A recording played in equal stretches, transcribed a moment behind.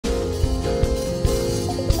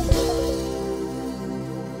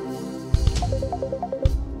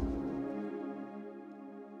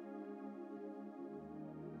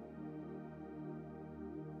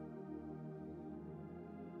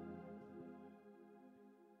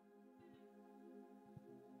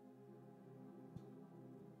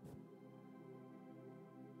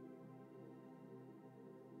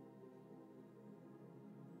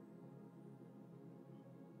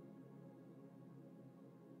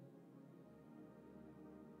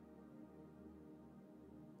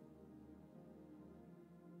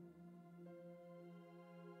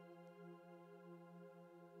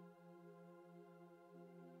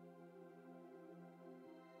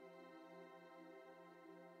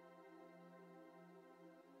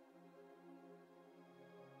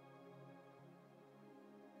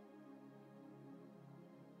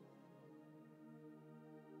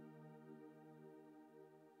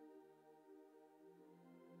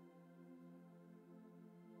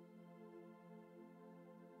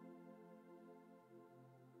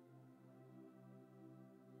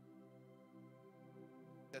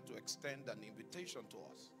wanted to extend an invitation to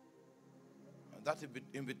us. And that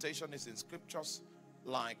invitation is in scriptures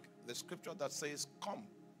like the scripture that says, "Come,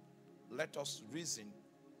 let us reason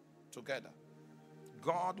together."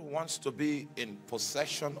 God wants to be in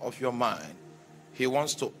possession of your mind. He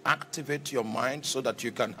wants to activate your mind so that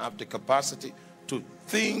you can have the capacity to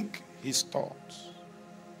think his thoughts.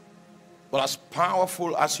 But as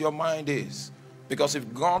powerful as your mind is, because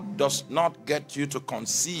if God does not get you to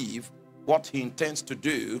conceive what he intends to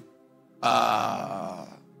do,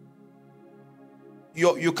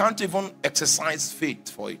 you can't even exercise faith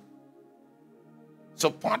for it. So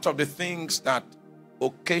part of the things that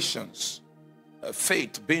occasions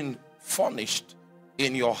faith being furnished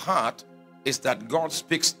in your heart is that God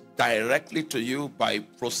speaks directly to you by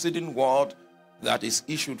proceeding word that is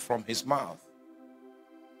issued from his mouth.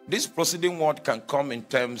 This proceeding word can come in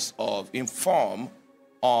form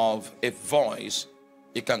of a voice.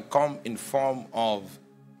 It can come in form of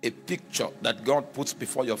a picture that God puts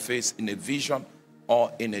before your face in a vision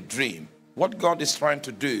or in a dream. What God is trying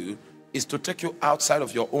to do is to take you outside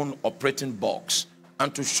of your own operating box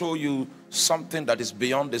and to show you something that is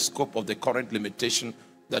beyond the scope of the current limitation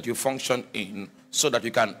that you function in, so that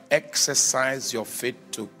you can exercise your faith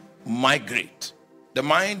to migrate. The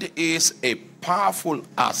mind is a powerful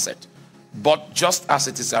asset, but just as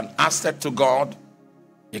it is an asset to God,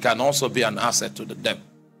 it can also be an asset to the devil.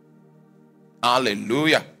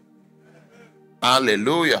 Hallelujah.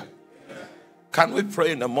 Hallelujah. Can we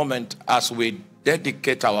pray in a moment as we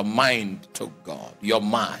dedicate our mind to God? Your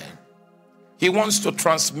mind. He wants to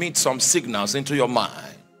transmit some signals into your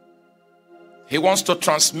mind. He wants to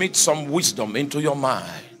transmit some wisdom into your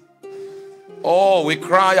mind. Oh, we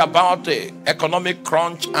cry about the economic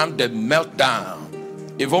crunch and the meltdown.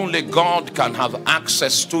 If only God can have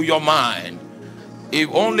access to your mind. If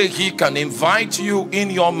only he can invite you in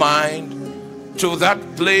your mind to that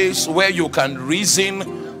place where you can reason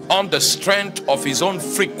on the strength of his own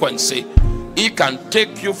frequency. He can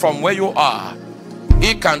take you from where you are.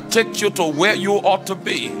 He can take you to where you ought to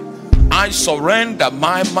be. I surrender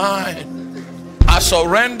my mind. I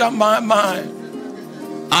surrender my mind.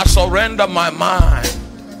 I surrender my mind.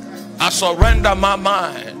 I surrender my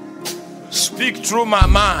mind. Speak through my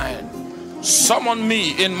mind. Summon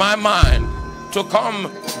me in my mind to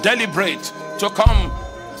come deliberate, to come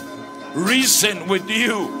reason with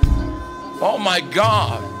you. Oh my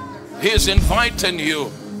God, he is inviting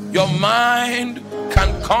you. Your mind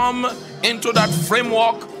can come into that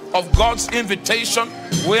framework of God's invitation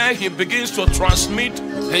where he begins to transmit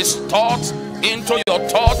his thoughts into your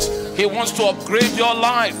thoughts. He wants to upgrade your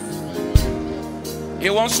life. He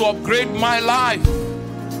wants to upgrade my life.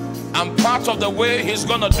 And part of the way he's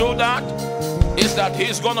going to do that is that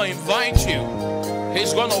he's going to invite you.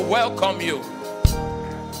 He's going to welcome you.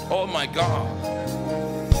 Oh my God.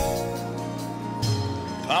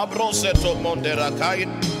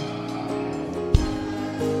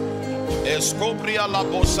 Escobria la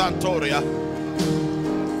bosantoria.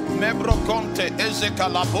 Membro conte ezeka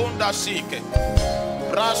la bonda sike.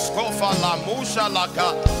 Brascofa la musha la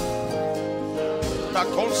gata. La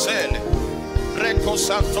consele. Reco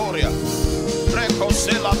santoria. Reco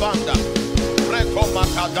se la banda. Reco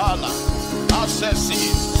macadala.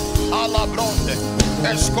 Asesi. Alla bronde.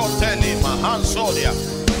 Escoteli mahansoria.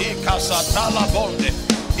 I casatala bonde.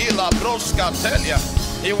 I la broscatelia.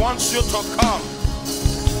 He wants you to come.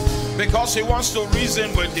 Because he wants to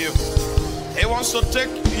reason with you. He wants to take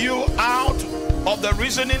you out of the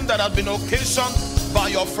reasoning that has been occasioned by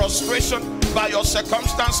your frustration, by your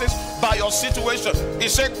circumstances, by your situation. He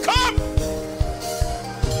said, come.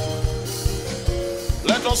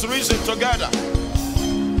 Let us reason together.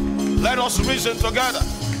 Let us reason together.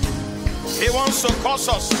 He wants to cause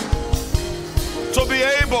us to be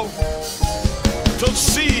able to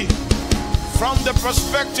see from the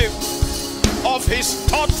perspective of his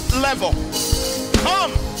thought level.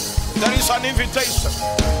 Come. There is an invitation.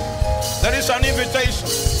 There is an invitation.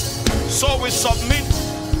 So we submit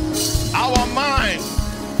our mind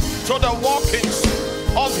to the workings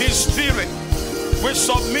of his spirit. We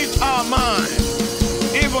submit our mind.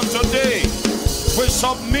 Even today, we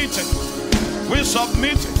submit it. We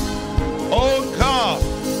submit it. Oh God,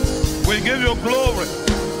 we give you glory.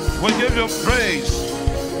 We give you praise.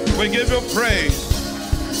 We give you praise.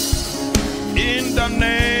 In the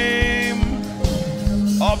name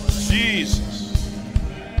of Jesus.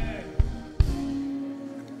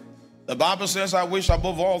 The Bible says, I wish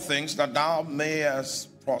above all things that thou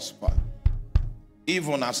mayest prosper,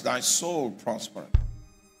 even as thy soul prospereth.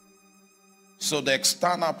 So the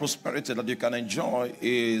external prosperity that you can enjoy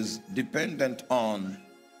is dependent on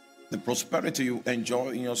the prosperity you enjoy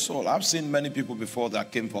in your soul. I've seen many people before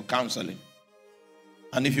that came for counseling.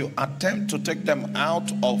 And if you attempt to take them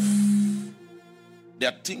out of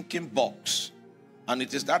their thinking box, and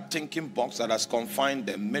it is that thinking box that has confined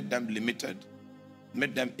them, made them limited,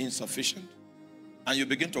 made them insufficient, and you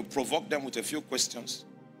begin to provoke them with a few questions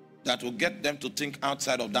that will get them to think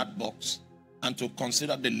outside of that box and to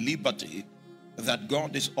consider the liberty that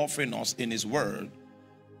God is offering us in his word,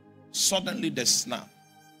 suddenly they snap.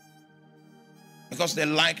 Because they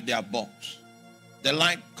like their box. They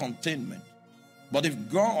like containment. But if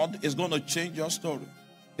God is going to change your story,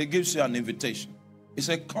 he gives you an invitation. He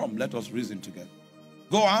said, come, let us reason together.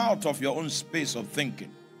 Go out of your own space of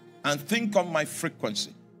thinking and think on my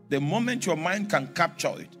frequency. The moment your mind can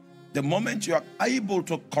capture it, the moment you are able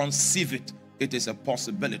to conceive it, it is a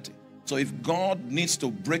possibility. So if God needs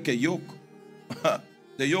to break a yoke,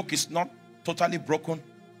 the yoke is not totally broken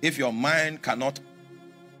if your mind cannot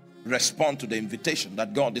respond to the invitation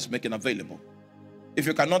that God is making available. If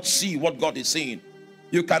you cannot see what God is saying,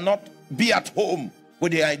 you cannot be at home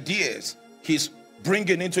with the ideas he's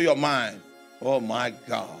bringing into your mind. Oh my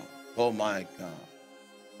God, oh my God,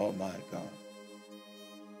 oh my God,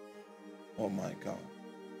 oh my God.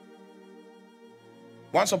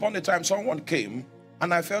 Once upon a time, someone came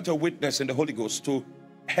and I felt a witness in the Holy Ghost to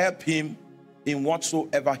help him in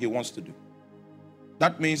whatsoever he wants to do.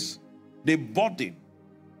 That means the burden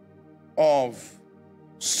of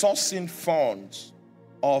sourcing funds,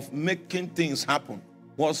 of making things happen,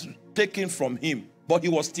 was taken from him, but he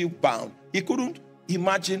was still bound. He couldn't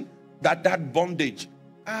imagine that bondage,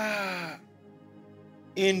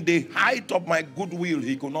 in the height of my goodwill,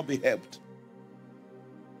 he could not be helped.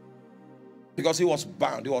 Because he was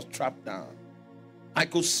bound, he was trapped down. I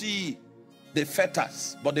could see the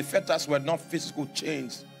fetters, but the fetters were not physical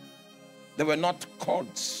chains. They were not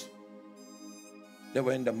cords. They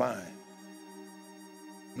were in the mind.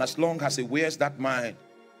 And as long as he wears that mind,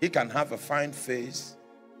 he can have a fine face,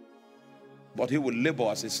 but he will labor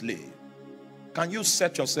as a slave. Can you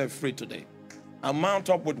set yourself free today and mount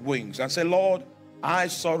up with wings and say, Lord, I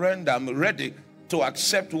surrender. I'm ready to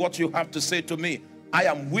accept what you have to say to me. I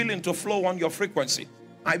am willing to flow on your frequency.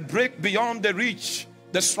 I break beyond the reach,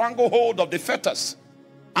 the stranglehold of the fetters.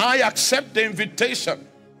 I accept the invitation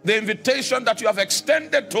that you have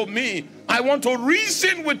extended to me. I want to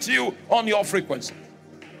reason with you on your frequency.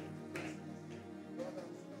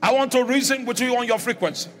 I want to reason with you on your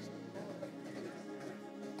frequency.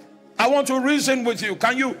 I want to reason with you.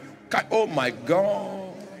 Oh my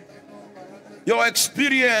God. Your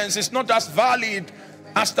experience is not as valid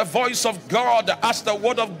as the voice of God, as the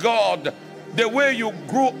word of God. The way you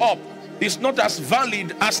grew up is not as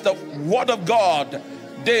valid as the word of God.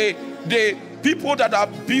 The people that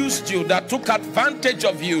abused you, that took advantage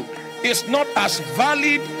of you, is not as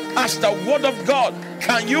valid as the word of God.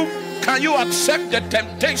 Can you accept the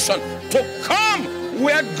temptation to come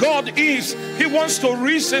where God is? He wants to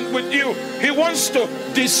reason with you. He wants to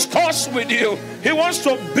discuss with you. He wants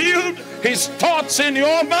to build his thoughts in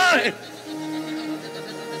your mind.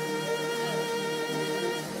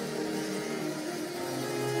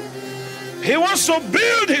 He wants to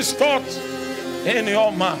build his thoughts in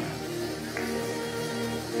your mind.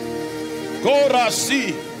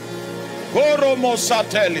 Gorasi, Arome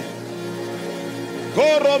Osayi,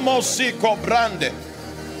 Arome Osayi brande,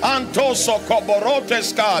 Antoso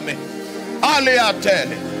koborotes kame,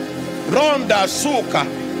 Aliatele, Ronda suka,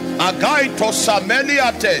 Agaito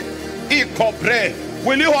sameliate, Ikobre.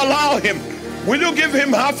 Will you allow him? Will you give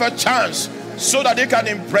him half a chance so that he can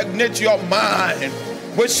impregnate your mind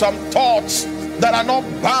with some thoughts that are not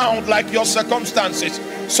bound like your circumstances?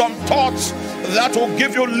 Some thoughts that will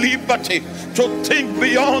give you liberty to think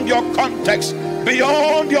beyond your context,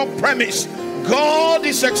 beyond your premise. God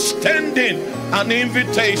is extending an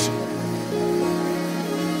invitation.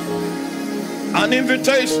 An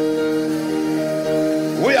invitation.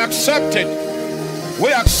 We accept it.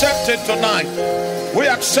 We accept it tonight. We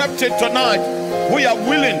accept it tonight. We are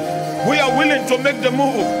willing. We are willing to make the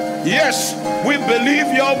move. Yes, we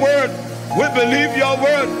believe your word. We believe your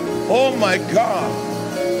word. Oh my God.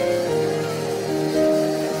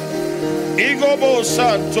 Igobo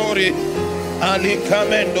Santori Ali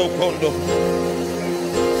Kamendo Kondo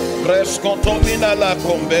Rescotomina la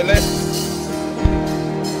Combele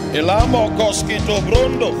Elamo Cosquito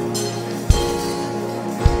Brundo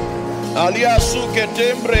Aliasu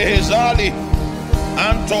Ketembre Hezali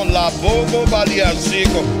Anto la Bogo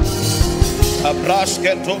Baliasigo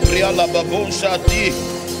Abrasketo Bria la Babunsa di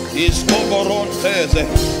Iscoborontese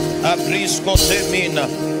Abrisco Semina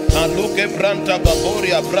Aluke Branta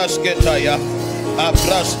Baboria Brasketaya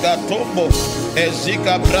Abraska tombo.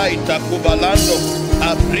 Ezika braita kubalando.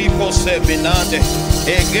 Abrico seminade.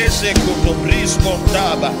 Egese kutobrisco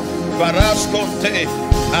taba. Barasco te.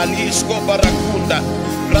 Alisco baracunda.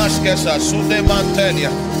 Raskesa sude mantelia.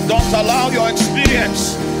 Don't allow your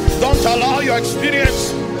experience. Don't allow your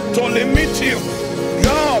experience to limit you.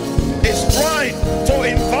 God is trying to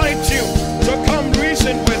invite you to come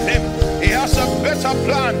reason with him. He has a better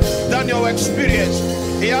plan than your experience.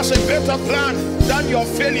 He has a better plan than your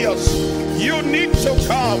failures. You need to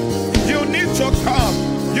come. You need to come.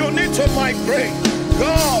 You need to migrate.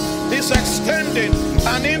 God is extending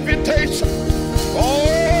an invitation.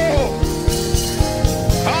 Oh,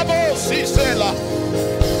 Cabo Sisela,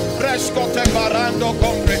 Fresco te parando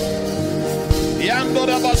compre, Yando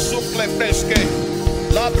da basucle fresque,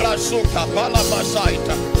 La brasuca, Bala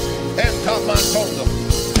Masaita, Enta Mantondo,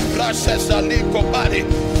 Brasesa Lico Bari,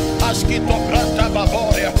 Askito Branta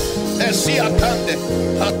Baboria, Esia Cande,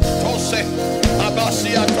 Atose,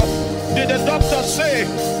 Abasiato. Did the doctor say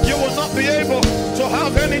you will not be able to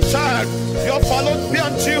have any child? Your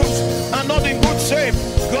fallopian tubes are not in good shape.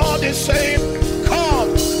 God is saying, come.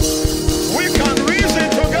 We can reason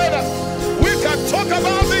together. We can talk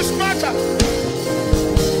about this matter.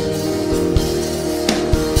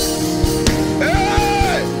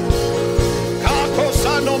 Hey!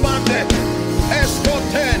 Kakosano mande,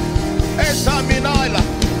 Escoten, Esaminaila,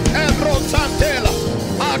 Ebrotantela,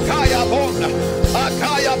 Akaya Bonda,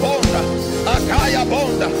 Akaya Bonda, Akaya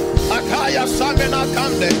Bonda, Akaya Samina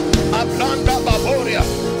Kande, Aplanda Baboria,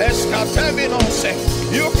 Escateminose.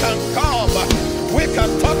 You can come. We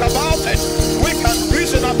can talk about it. We can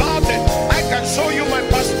reason about it. I can show you my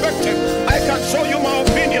perspective. I can show you my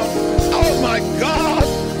opinion. Oh my God.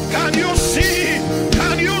 Can you see?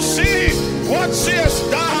 Can you see? What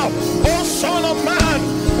seest thou, O Son of Man?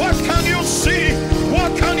 What can you see?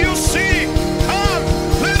 What can you see? Come,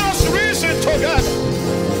 let us reason together.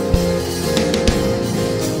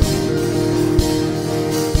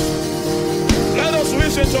 Let us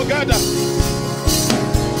reason together.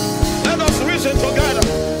 Let us reason together.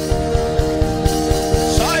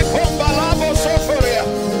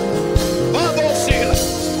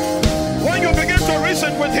 When you begin to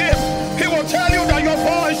reason with him, he will tell you that your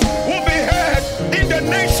voice will be heard in the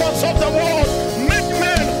nations of the world. Men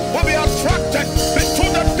will be attracted to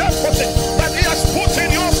the deposit that he has put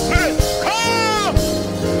in your spirit. Come!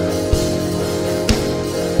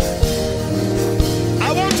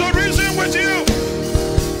 I want to reason with you.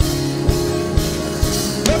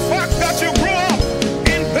 The fact that you grew up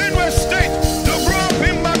in Benue State, you grew up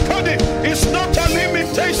in Makodi, is not a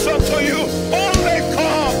limitation to you. Only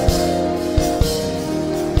come.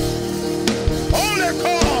 Only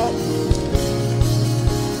come.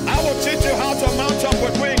 I will teach you how to mount up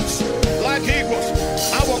with wings like eagles.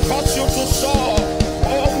 I will cause you to soar.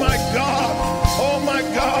 Oh my God. Oh my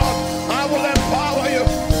God. I will empower you.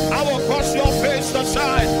 I will cause your face to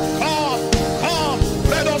shine. Come. Come.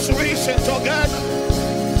 Let us reason together.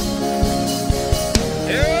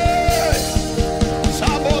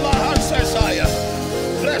 Sabola Hansesaya,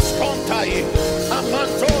 Frescontai,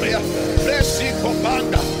 Amantoria, Fresico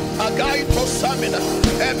Banda, Agaito Samina,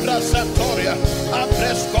 Ebra Santoria,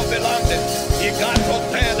 Apresco Velande, Igato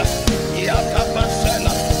Tela, Iaka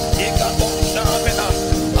Marcela, Igabo Samina,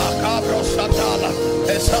 Acabro Satala,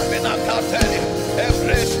 Esamina Cateri,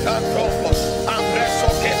 Ebresca Topo, Ambreso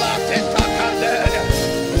Kelate Tacaderia,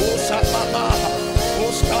 Usa Mamaha,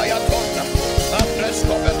 Uskaya Tonda,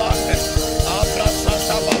 Ambresco Velante,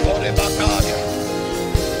 Abrasata Babore Bacaria,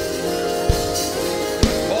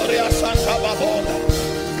 Boria Santa Babona,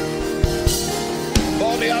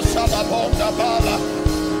 Boria Salabonda Bala,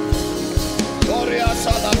 Boria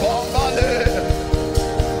Salabonda.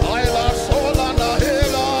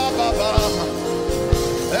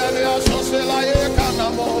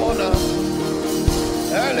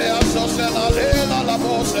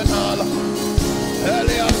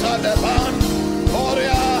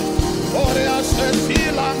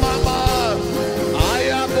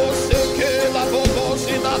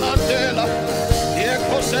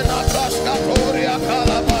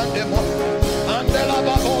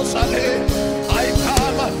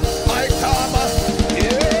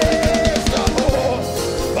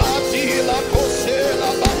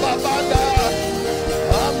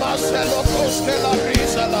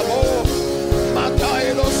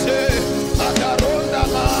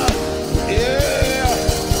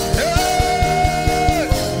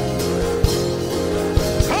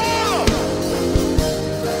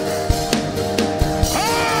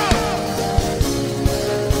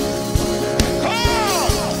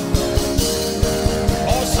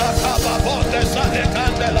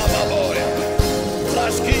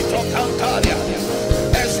 Cantaria,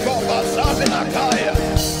 Escoba Sabinacaya,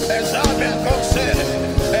 Ezaben Consere,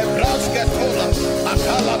 Ebrasquetola,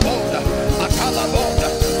 Acalabonda,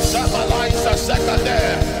 Samalaisa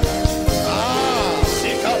Secadere.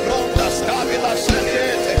 Sicabronda, Scabila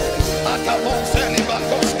Seliete, Acamon Seliba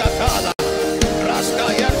Coscatala,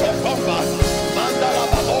 Rascayeto Comba, Mandala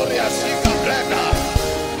Baboria Sicabrega.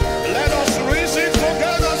 Let us reason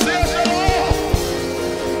together, says the Lord.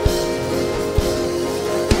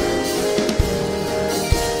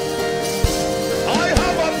 I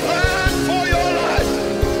have a plan for your life.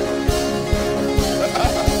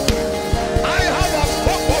 I have a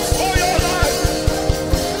purpose for your life.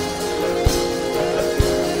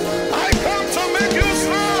 I come to make you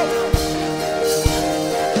strong.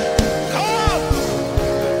 Come.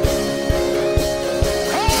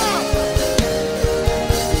 Come.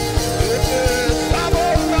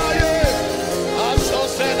 Sabonaye.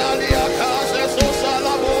 Asosenalia Casa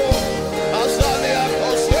Sosalabo. Asalia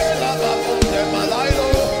Cosela Babonde Malayo.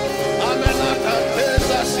 Amenata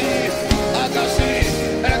Tesasi. Agasi.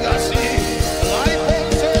 Egasi. Laipon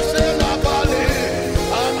Sesela Bali.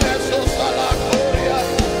 Amesosala Korea.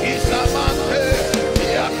 Isamante.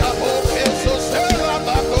 Yakabo Sosela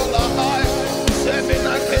Bakola Hai.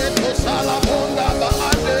 Semina Keto Salabonda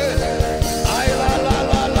Baade. Ay la la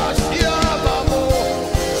la la Siamamo.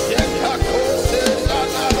 Sienta Kose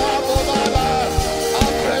Sana Bola.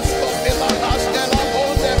 Apresto Pilanas de la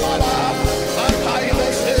Bonde Bala. Akailo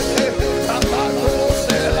Sete. Tapano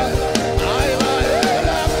Sela. Ay la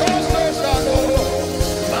Ela Kose Sano.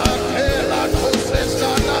 Makela Kose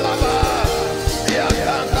Sana Lava.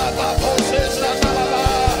 Yakanda Babose Sana Lava.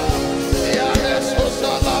 Yaneso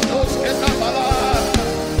Sala Boske Tabala.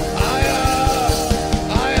 Aya.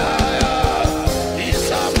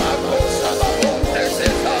 Isama Kosa La Bonte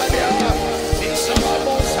Setalia. Isama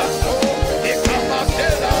Monsanto.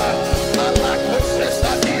 Ikamakela. Ala Kose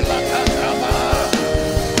Sadila Kakama.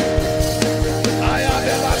 Aya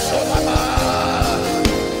Ela Solama.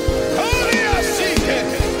 Korea Sike.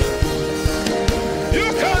 You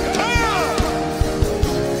can come.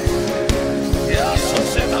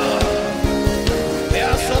 Yasosena.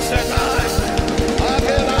 Yasosena.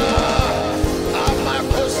 Agela.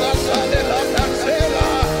 Amakosa Salela Cancela.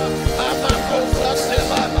 Amakosa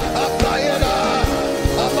Sela. Aplayera.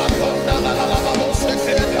 Amakonda la la la la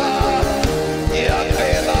Secreta.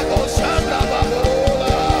 Yakela Bosanda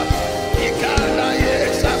Babola. Ikanda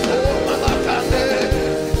Yesa Makande.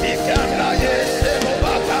 Ikanda Yesa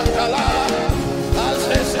Bakantala.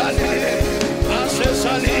 Asesali.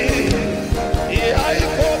 Asesali.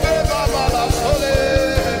 Yaikobe Babala Sole.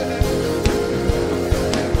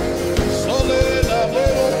 Sole la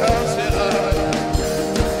Boro Cancela.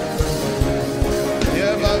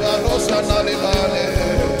 Yebaba Rosa Nalibale.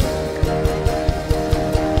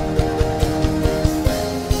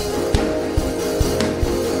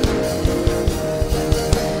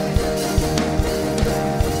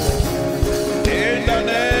 In the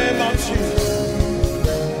name of Jesus.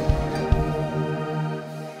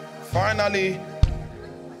 Finally,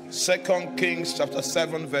 2 Kings chapter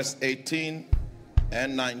 7 verse 18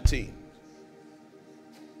 and 19.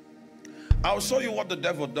 I'll show you what the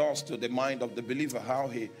devil does to the mind of the believer, how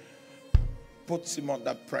he puts him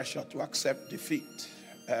under pressure to accept defeat.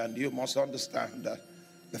 And you must understand that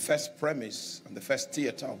the first premise and the first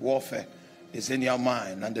theater of warfare is in your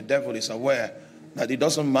mind. And the devil is aware that it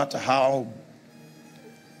doesn't matter how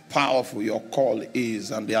powerful your call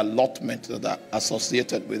is and the allotment that are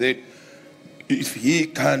associated with it. If he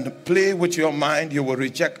can play with your mind, you will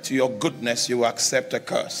reject your goodness, you will accept a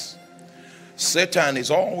curse. Satan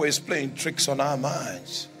is always playing tricks on our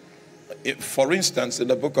minds. For instance, in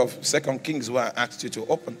the book of 2 Kings, where I asked you to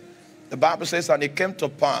open, the Bible says, and it came to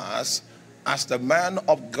pass, as the man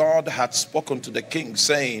of God had spoken to the king,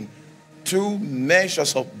 saying, 2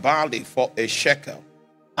 measures of barley for a shekel,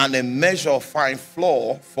 and a measure of fine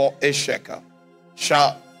flour for a shekel,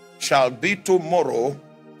 shall be tomorrow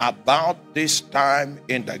about this time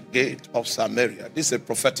in the gate of Samaria. This is a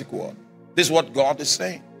prophetic word. This is what God is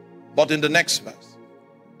saying. But in the next verse,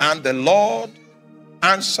 and the Lord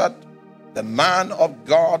answered the man of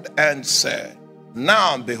God and said,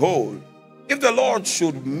 now behold, if the Lord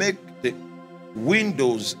should make the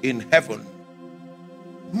windows in heaven,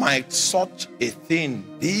 might such a thing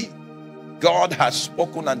be? God has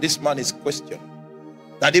spoken, and this man is questioned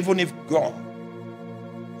that even if God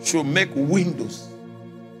should make windows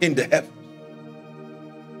in the heavens,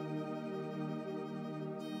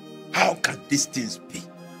 how can these things be?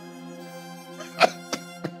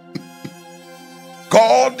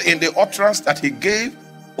 God, in the utterance that he gave,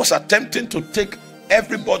 was attempting to take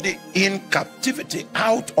everybody in captivity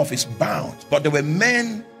out of his bounds. But there were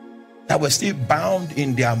men that were still bound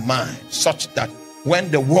in their mind, such that when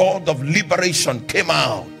the word of liberation came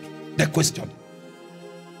out, they questioned.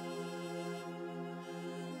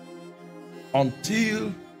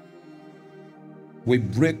 Until we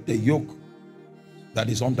break the yoke that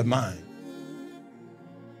is on the mind,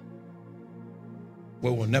 we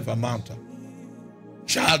will never mount up.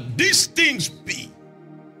 Shall these things be?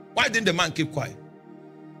 Why didn't the man keep quiet?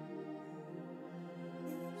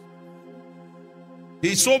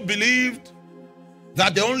 He so believed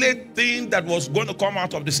that the only thing that was going to come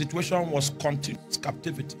out of the situation was continuous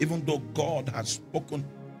captivity, even though God has spoken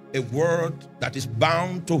a word that is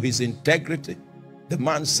bound to his integrity. The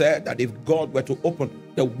man said that if God were to open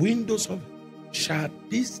the windows of it, shall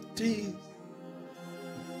these things?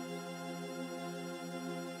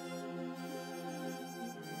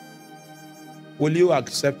 Will you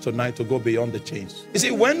accept tonight to go beyond the chains? You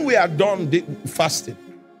see, when we are done fasting,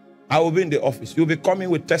 I will be in the office. You'll be coming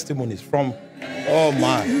with testimonies from, oh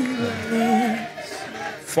my,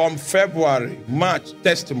 from February, March,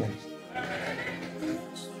 testimonies.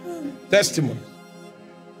 Testimonies.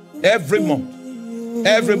 Every month.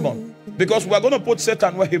 Because we're going to put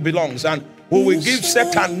Satan where he belongs, and we will give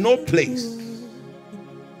Satan no place.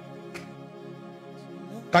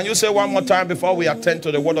 Can you say one more time before we attend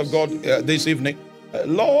to the word of God this evening?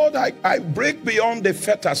 Lord, I break beyond the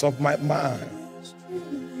fetters of my mind.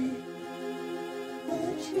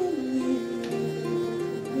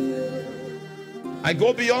 I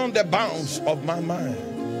go beyond the bounds of my mind.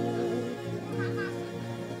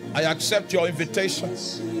 I accept your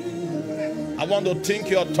invitations. I want to think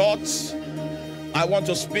your thoughts. I want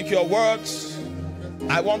to speak your words.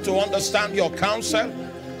 I want to understand your counsel.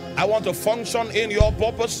 I want to function in your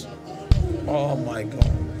purpose. Oh my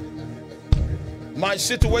God. My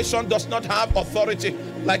situation does not have authority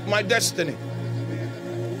like my destiny.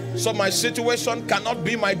 So my situation cannot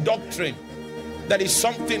be my doctrine. That is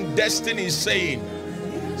something destiny is saying.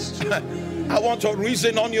 I want to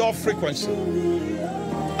reason on your frequency.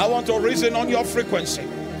 I want to reason on your frequency.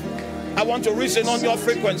 I want to reason on your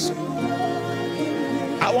frequency.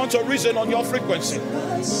 I want to reason on your frequency.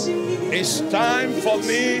 It's time for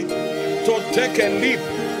me to take a leap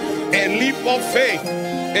of faith.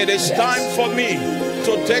 It is time for me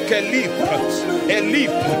to take a leap.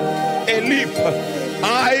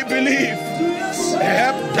 I believe.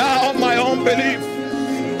 Help down my unbelief.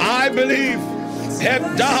 I believe.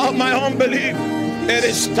 Help down my unbelief. It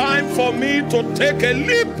is time for me to take a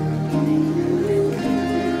leap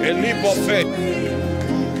of faith.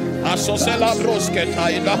 Asosela broske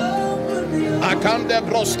taida, akande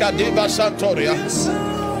broska diva santoria,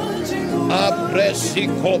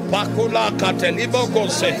 abresiko pakula katelibo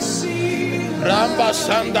kose, ramba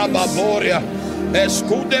sanda baboria,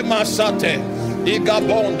 escude masate,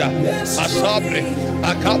 igabonda, asabre,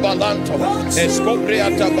 akabalanto,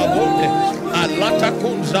 escobriata babonde, alata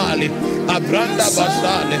kunzali, abranda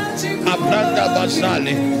basale,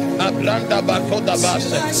 abranda bakoda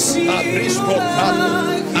base, abrisco tabu,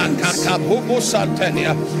 akakabubu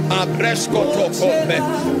santelia, abresco tokobe,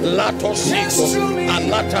 lato siko,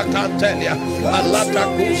 alata cantelia, alata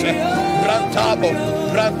kuze,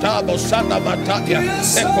 brantabo, sana matakia,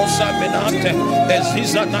 ecosaminante,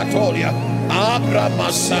 eziza natoria, abra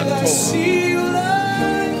masanto.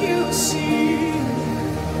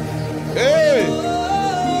 Hey!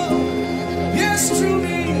 Yes, through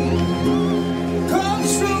me, come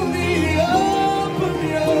through me, open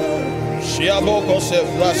your. Shiaboko se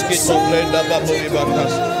fraski to blenda babu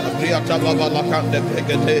ibakas. Abriata baba lakande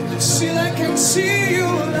pegete. Still I can see you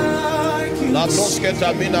like you. La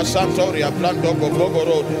brosketa mina santoria blando gogogo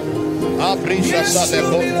road. Abrisha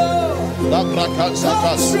salebo. La brakansa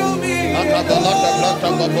tas. Akabalata blanta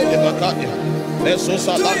babu ibakania.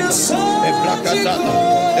 Esusalanda, Ebrakatana,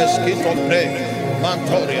 Esquito Pre,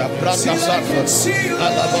 Mantoria, Bracasato,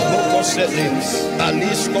 Alababuco Sedi,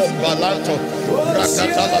 Alisco Balato,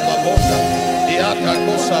 Bracatala Babonda, Iata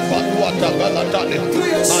Cosa Baluata Balatali,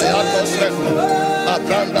 Ayato Seco,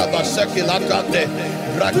 Abranda Baseki Latande,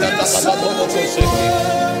 Bracatala Baboco Sedi.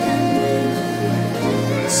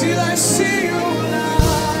 Till I see you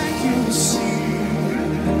like you see.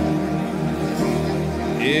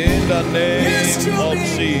 In the name of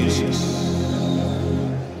Jesus.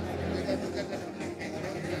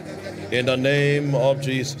 In the name of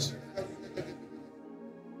Jesus.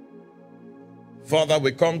 Father,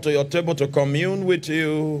 we come to your table to commune with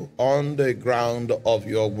you on the ground of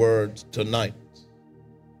your word tonight.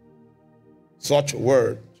 Such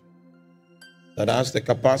word that has the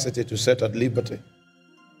capacity to set at liberty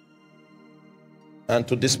and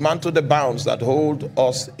to dismantle the bounds that hold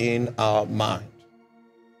us in our mind.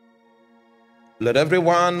 Let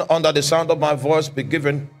everyone under the sound of my voice be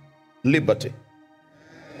given liberty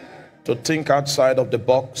to think outside of the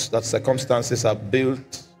box that circumstances are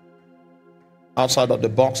built, outside of the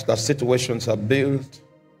box that situations are built,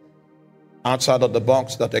 outside of the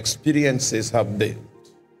box that experiences have built.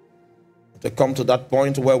 To come to that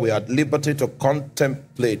point where we are at liberty to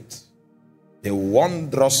contemplate the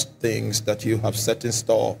wondrous things that you have set in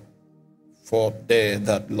store for they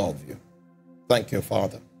that love you. Thank you,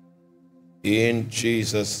 Father. In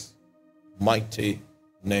Jesus' mighty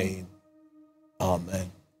name,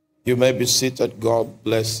 amen. You may be seated. God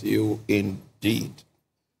bless you indeed.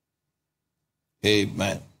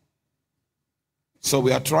 Amen. So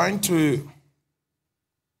we are trying to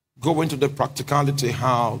go into the practicality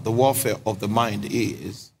how the warfare of the mind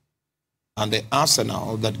is and the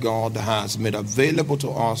arsenal that God has made available to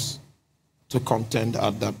us to contend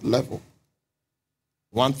at that level.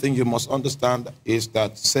 One thing you must understand is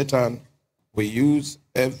that Satan will use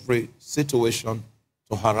every situation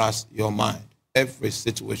to harass your mind. Every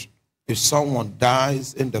situation. If someone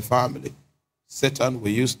dies in the family, Satan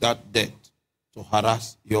will use that death to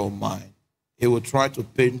harass your mind. He will try to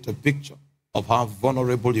paint a picture of how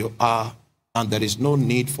vulnerable you are, and there is no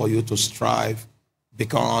need for you to strive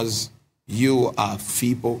because you are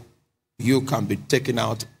feeble. You can be taken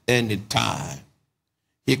out any time.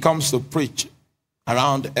 He comes to preach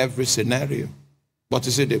around every scenario. But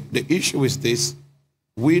you see, the issue is this: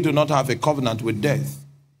 we do not have a covenant with death.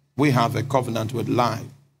 We have a covenant with life.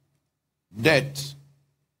 Death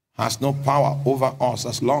has no power over us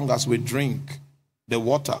as long as we drink the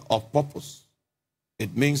water of purpose.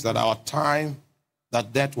 It means that our time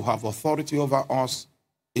that death will have authority over us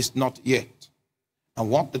is not yet. And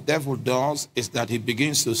what the devil does is that he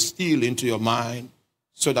begins to steal into your mind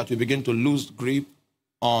so that you begin to lose grip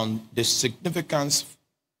on the significance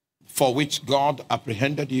for which God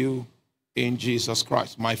apprehended you in Jesus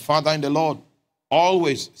Christ. My Father in the Lord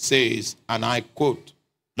always says, and I quote,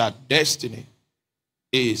 that destiny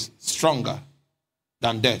is stronger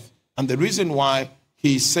than death. And the reason why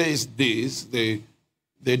he says this, the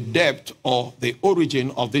depth or the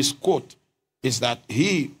origin of this quote, is that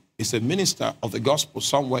he is a minister of the gospel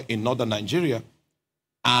somewhere in northern Nigeria,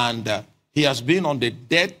 and he has been on the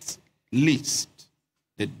death list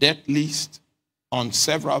on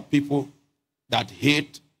several people that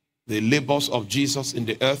hate the labors of Jesus in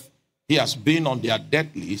the earth. He has been on their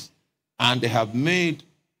death list, and they have made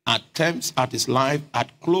attempts at his life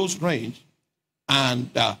at close range, and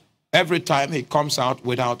every time he comes out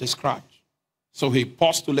without a scratch. So he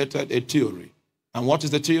postulated a theory. And what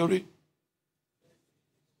is the theory?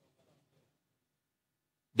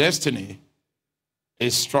 Destiny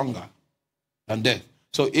is stronger than death.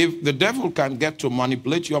 So if the devil can get to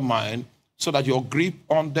manipulate your mind so that your grip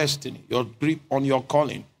on destiny, your grip on your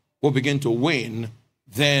calling will begin to wane,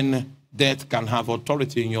 then death can have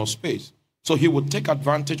authority in your space. So he will take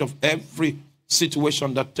advantage of every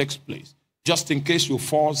situation that takes place. Just in case you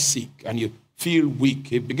fall sick and you feel weak,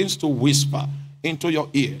 he begins to whisper into your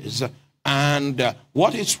ears. And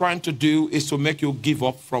what he's trying to do is to make you give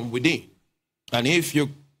up from within. And if you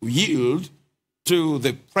yield to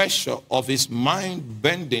the pressure of his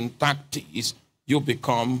mind-bending tactics, you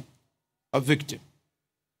become a victim.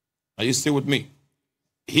 Are you still with me?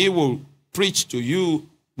 He will preach to you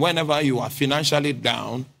whenever you are financially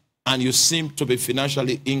down and you seem to be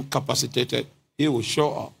financially incapacitated. He will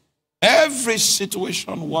show up. Every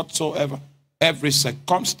situation whatsoever, every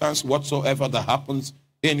circumstance whatsoever that happens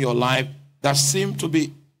in your life that seems to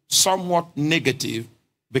be somewhat negative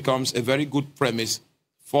becomes a very good premise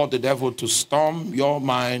for the devil to storm your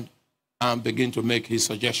mind and begin to make his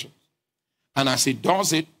suggestions. And as he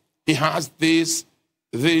does it, he has this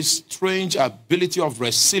strange ability of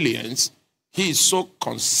resilience. He is so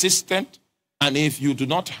consistent, and if you do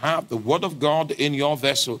not have the word of God in your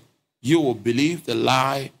vessel, you will believe the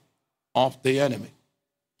lie of the enemy.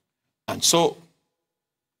 And so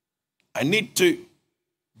I need to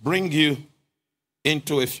bring you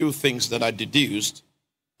into a few things that I deduced,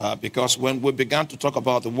 because when we began to talk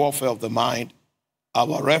about the warfare of the mind,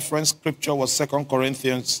 our reference scripture was 2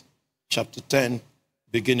 Corinthians chapter 10,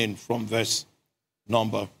 beginning from verse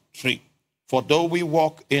number 3. For though we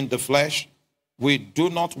walk in the flesh, we do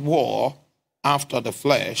not war after the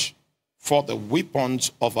flesh, for the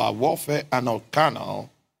weapons of our warfare are not carnal,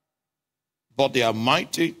 but they are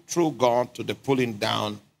mighty through God to the pulling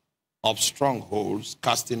down of strongholds,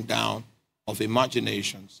 casting down of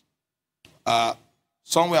imaginations.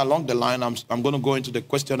 Somewhere along the line, I'm going to go into the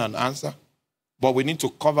question and answer, but we need to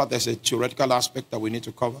cover, there's a theoretical aspect that we need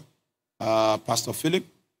to cover. Pastor Philip.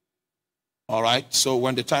 All right, so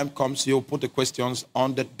when the time comes, he'll put the questions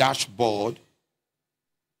on the dashboard,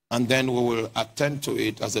 and then we will attend to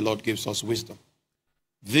it as the Lord gives us wisdom.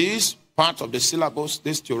 This part of the syllabus,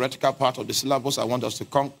 this theoretical part of the syllabus I want us to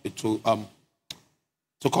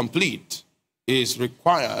complete is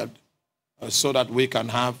required so that we can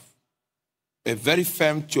have a very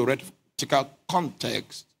firm theoretical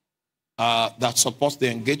context that supports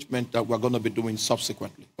the engagement that we're going to be doing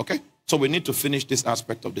subsequently. Okay? So we need to finish this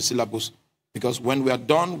aspect of the syllabus, because when we are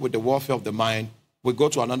done with the warfare of the mind, we go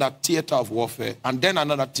to another theater of warfare, and then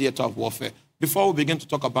another theater of warfare, before we begin to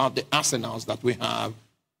talk about the arsenals that we have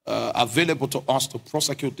available to us to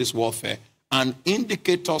prosecute this warfare, and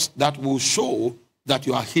indicators that will show that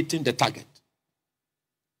you are hitting the target.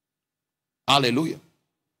 Hallelujah.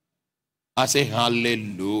 I say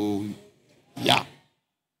hallelujah.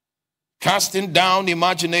 Casting down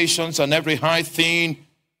imaginations and every high thing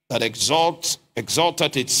that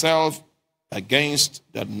exalted itself against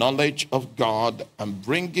the knowledge of God, and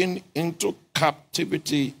bringing into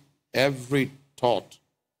captivity every thought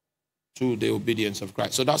to the obedience of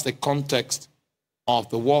Christ. So that's the context of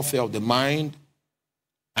the warfare of the mind.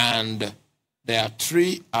 And there are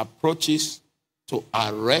three approaches to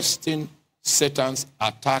arresting Satan's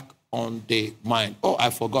attack on the mind. Oh, I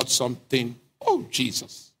forgot something. Oh,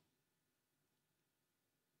 Jesus.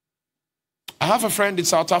 I have a friend in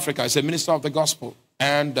South Africa. He's a minister of the gospel.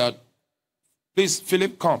 And please,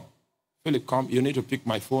 Philip, come. Philip, come. You need to pick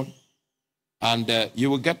my phone. And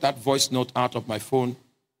you will get that voice note out of my phone,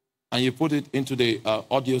 and you put it into the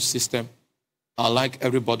audio system. I'd like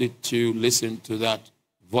everybody to listen to that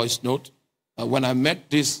voice note. When I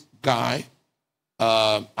met this guy,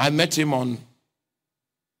 I met him on,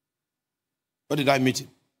 where did I meet him?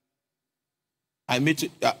 I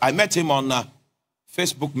met him on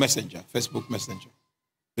Facebook Messenger.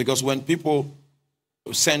 Because when people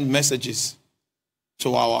send messages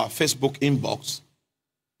to our Facebook inbox,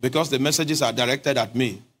 because the messages are directed at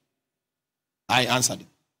me, I answer them.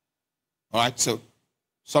 All right, so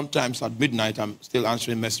sometimes at midnight, I'm still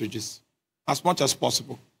answering messages. As much as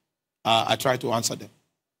possible, I try to answer them.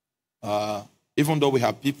 Even though we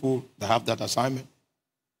have people that have that assignment.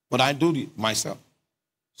 But I do it myself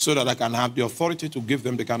so that I can have the authority to give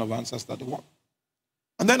them the kind of answers that they want.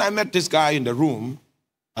 And then I met this guy in the room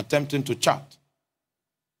attempting to chat.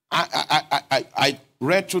 I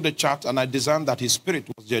read through the chat, and I discerned that his spirit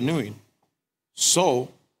was genuine. So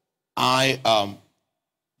I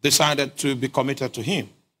decided to be committed to him.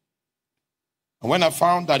 And when I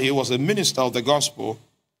found that he was a minister of the gospel,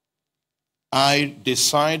 I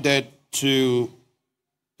decided to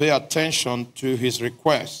pay attention to his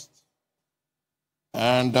request.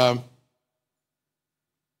 And the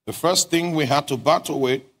first thing we had to battle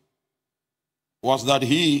with was that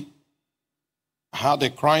he had a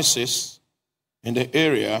crisis in the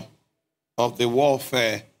area of the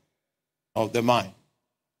warfare of the mind.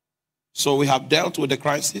 So we have dealt with the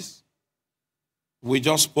crisis. We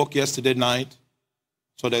just spoke yesterday night,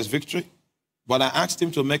 so there's victory. But I asked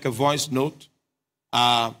him to make a voice note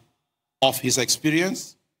of his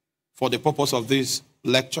experience for the purpose of this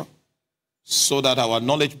lecture, so that our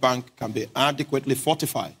knowledge bank can be adequately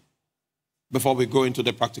fortified before we go into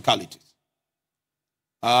the practicalities.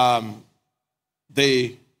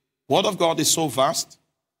 The Word of God is so vast,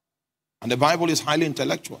 and the Bible is highly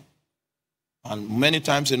intellectual. And many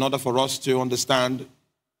times, in order for us to understand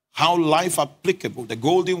how life applicable the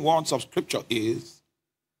golden words of Scripture is,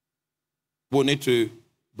 we'll need to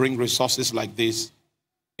bring resources like this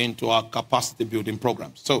into our capacity building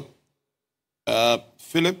programs. So,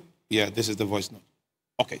 Philip, yeah, this is the voice note.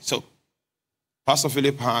 Okay, so Pastor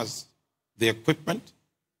Philip has the equipment,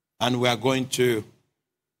 and we are going to,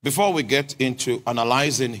 before we get into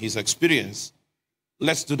analyzing his experience,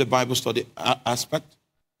 let's do the Bible study aspect,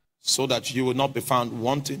 so that you will not be found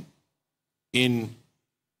wanting in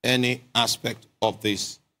any aspect of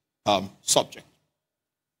this subject.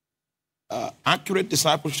 Accurate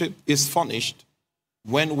discipleship is furnished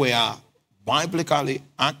when we are biblically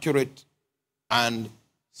accurate and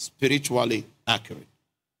spiritually accurate.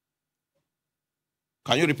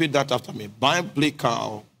 Can you repeat that after me?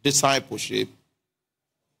 Biblical discipleship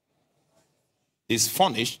is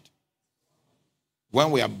furnished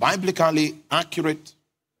when we are biblically accurate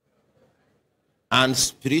and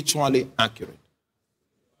spiritually accurate.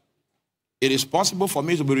 It is possible for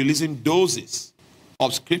me to be releasing doses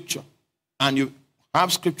of Scripture, and you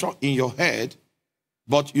have Scripture in your head,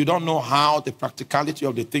 but you don't know how the practicality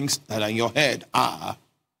of the things that are in your head are.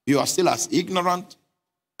 You are still as ignorant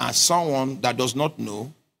as someone that does not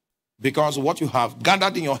know, because what you have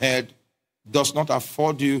gathered in your head does not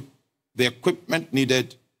afford you the equipment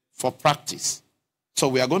needed for practice. So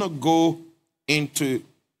we are going to go into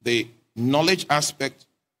the knowledge aspect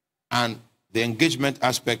and the engagement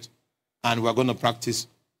aspect, and we're going to practice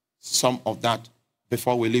some of that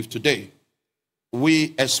before we leave today.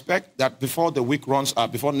 We expect that before the week runs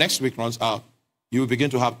out, before next week runs out, you will begin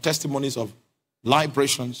to have testimonies of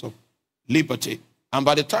liberations, of liberty. And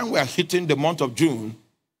by the time we are hitting the month of June,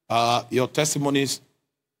 your testimonies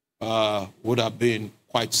would have been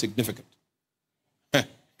quite significant.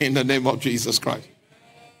 In the name of Jesus Christ.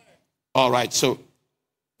 All right, so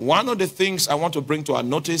one of the things I want to bring to our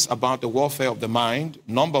notice about the warfare of the mind,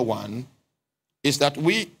 number one, is that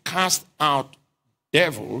we cast out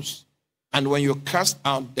devils. And when you cast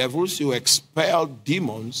out devils, you expel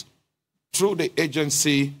demons through the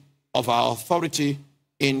agency of our authority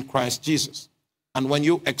in Christ Jesus. And when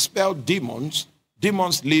you expel demons,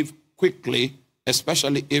 demons leave quickly,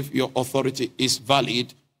 especially if your authority is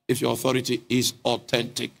valid, if your authority is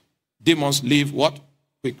authentic. Demons leave what?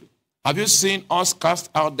 Quickly. Have you seen us cast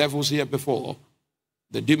out devils here before?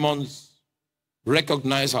 The demons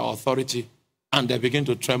recognize our authority and they begin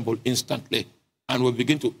to tremble instantly. And will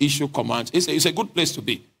begin to issue commands. It's a good place to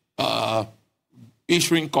be,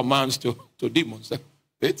 issuing commands to demons.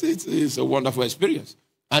 It's a wonderful experience.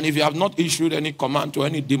 And if you have not issued any command to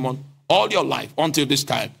any demon all your life until this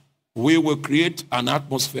time, we will create an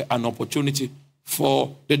atmosphere, an opportunity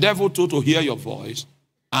for the devil to hear your voice.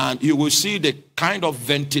 And you will see the kind of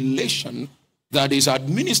ventilation that is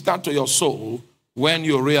administered to your soul when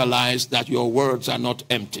you realize that your words are not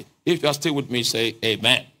empty. If you are still with me, say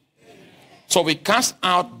amen. So we cast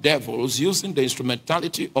out devils using the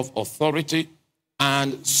instrumentality of authority,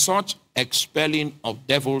 and such expelling of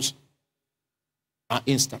devils are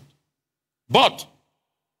instant. But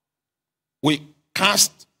we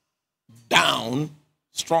cast down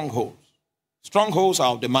strongholds. Strongholds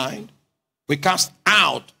are of the mind. We cast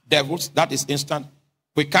out devils, that is instant.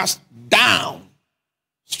 We cast down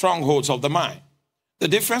strongholds of the mind. The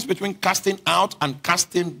difference between casting out and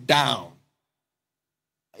casting down.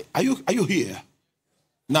 Are you here?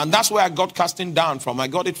 Now, that's where I got casting down from. I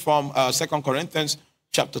got it from 2 Corinthians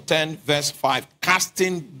chapter 10, verse 5.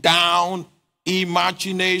 Casting down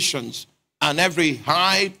imaginations and every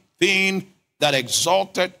high thing that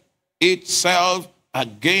exalted itself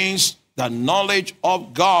against the knowledge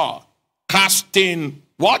of God. Casting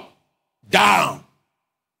what? Down.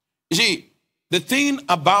 You see, the thing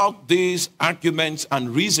about these arguments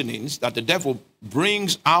and reasonings that the devil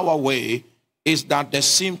brings our way is that they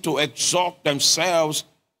seem to exalt themselves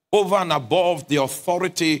over and above the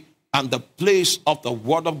authority and the place of the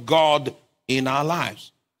Word of God in our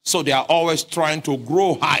lives. So they are always trying to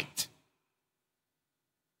grow height.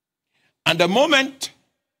 And the moment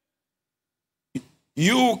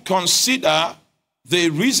you consider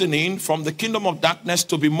the reasoning from the kingdom of darkness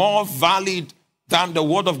to be more valid than the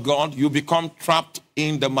Word of God, you become trapped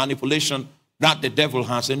in the manipulation that the devil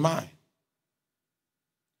has in mind.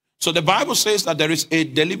 So the Bible says that there is a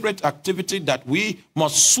deliberate activity that we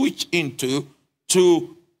must switch into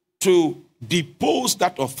to depose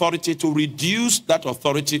that authority, to reduce that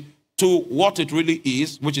authority to what it really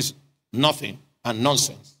is, which is nothing and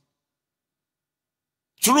nonsense.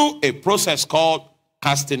 Through a process called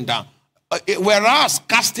casting down. Whereas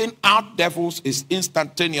casting out devils is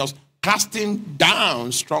instantaneous, casting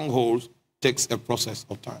down strongholds takes a process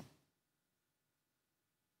of time.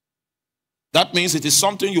 That means it is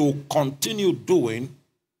something you will continue doing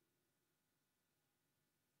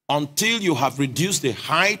until you have reduced the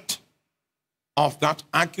height of that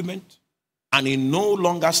argument and it no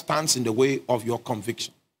longer stands in the way of your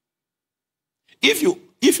conviction. If you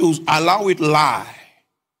allow it lie,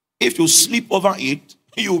 if you sleep over it,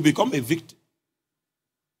 you will become a victim.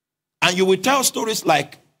 And you will tell stories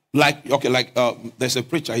like there's a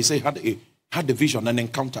preacher, he said he had a vision, an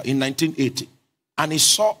encounter in 1980. And he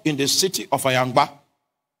saw in the city of Ayangba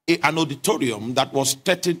an auditorium that was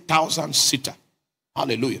 30,000 seater.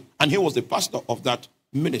 Hallelujah. And he was the pastor of that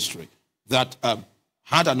ministry that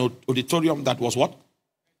had an auditorium that was what?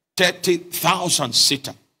 30,000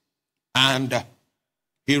 seater. And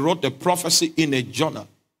he wrote the prophecy in a journal,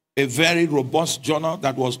 a very robust journal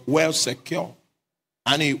that was well secure.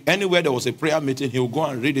 And anywhere there was a prayer meeting, he would go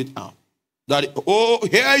and read it out. That, oh,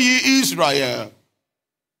 hear ye Israel.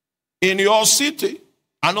 In your city,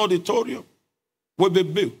 an auditorium will be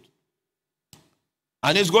built.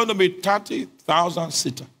 And it's going to be 30,000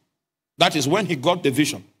 seater. That is when he got the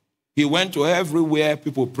vision. He went to everywhere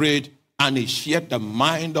people prayed and he shared the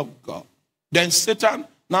mind of God. Then Satan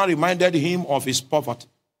now reminded him of his poverty.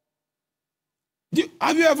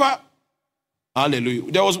 Have you ever,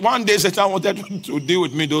 hallelujah. There was one day Satan wanted to deal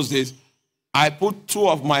with me those days. I put 2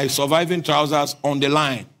 of my surviving trousers on the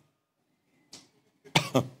line.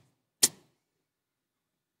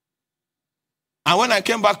 And when I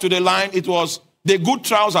came back to the line, it was the good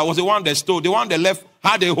trouser was the one they stole. The one they left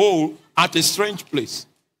had a hole at a strange place.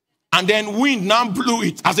 And then wind now blew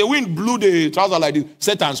it. As the wind blew the trouser like this,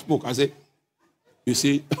 Satan spoke. I said, you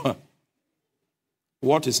see,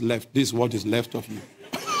 what is left? This is what is left of you.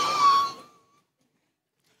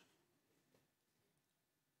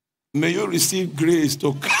 May you receive grace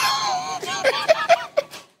to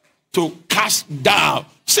cast down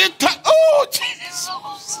Satan. Oh, Jesus.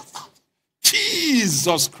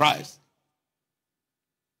 Jesus Christ.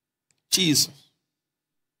 Jesus.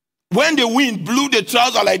 When the wind blew the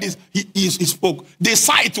trouser like this, he spoke. The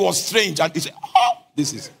sight was strange. And he said, oh,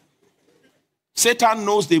 this is. Satan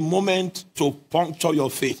knows the moment to puncture your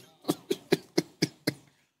faith.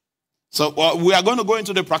 So we are going to go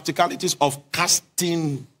into the practicalities of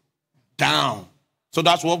casting down. So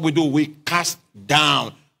that's what we do. We cast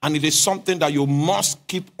down. And it is something that you must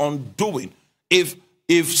keep on doing. If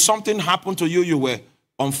something happened to you, you were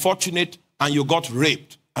unfortunate and you got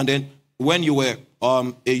raped. And then when you were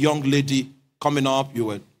a young lady coming up, you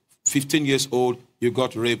were 15 years old, you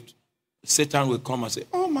got raped. Satan will come and say,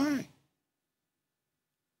 oh my.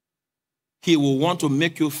 He will want to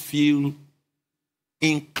make you feel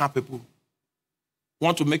incapable.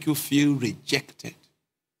 Want to make you feel rejected.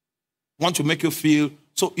 Want to make you feel...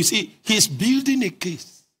 So you see, he's building a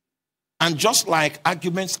case. And just like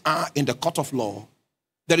arguments are in the court of law,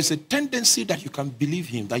 there is a tendency that you can believe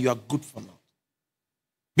him, that you are good for nothing.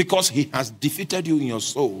 Because he has defeated you in your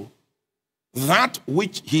soul, that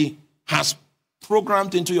which he has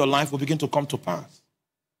programmed into your life will begin to come to pass.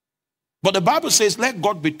 But the Bible says, let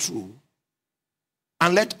God be true,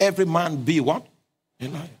 and let every man be what? A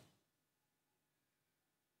liar.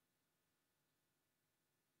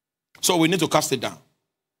 So we need to cast it down.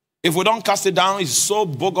 If we don't cast it down, it's so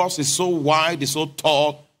bogus, it's so wide, it's so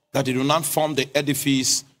tall, that it will not form the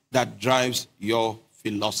edifice that drives your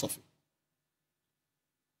philosophy.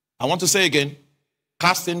 I want to say again,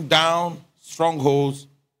 casting down strongholds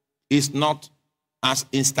is not as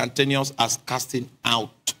instantaneous as casting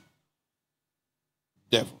out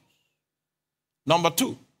devils. Number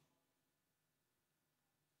 2,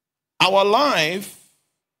 our life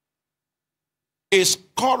is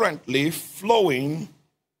currently flowing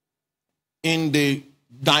in the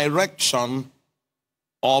direction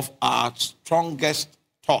of our strongest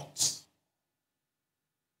thoughts.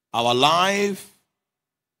 Our life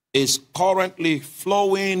is currently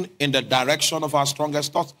flowing in the direction of our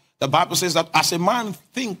strongest thoughts. The Bible says that as a man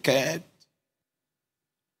thinketh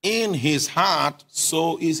in his heart,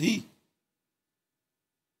 so is he.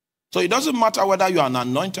 So it doesn't matter whether you are an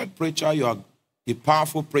anointed preacher, you are a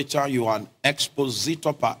powerful preacher, you are an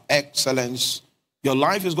expositor par excellence. Your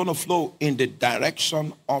life is going to flow in the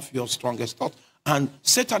direction of your strongest thought. And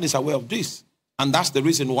Satan is aware of this. And that's the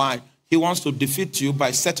reason why he wants to defeat you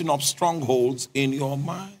by setting up strongholds in your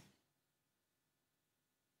mind.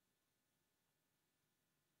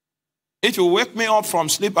 If you wake me up from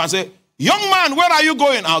sleep and say, young man, where are you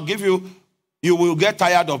going? I'll give you, you will get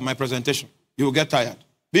tired of my presentation. You will get tired.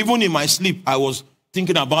 Even in my sleep, I was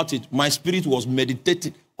thinking about it. My spirit was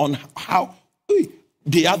meditating on how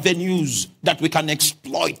the avenues that we can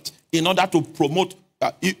exploit in order to promote.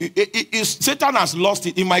 Satan has lost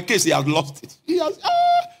it. In my case, he has lost it.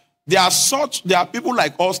 There are people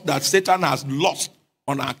like us that Satan has lost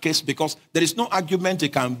on our case because there is no argument he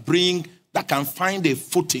can bring that can find a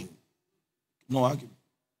footing. No argument.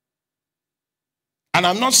 And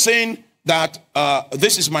I'm not saying that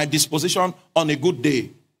this is my disposition on a good day.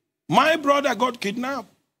 My brother got kidnapped.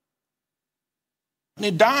 And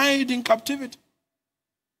he died in captivity.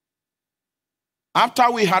 After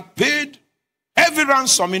we had paid heavy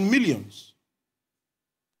ransom in millions.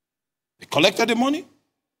 They collected the money.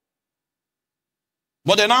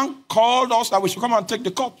 But they now called us that we should come and take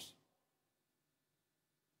the corpse.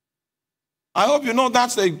 I hope you know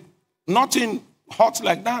that's nothing hot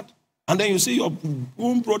like that. And then you see your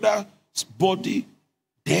own brother's body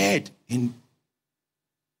dead in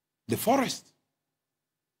the forest.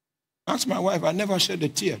 Ask my wife, I never shed a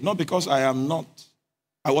tear. Not because I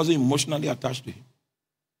wasn't emotionally attached to him.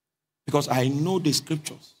 Because I know the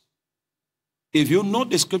scriptures. If you know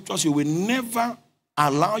the scriptures, you will never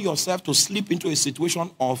allow yourself to slip into a situation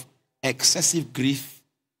of excessive grief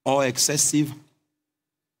or excessive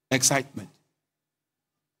excitement.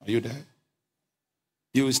 Are you there?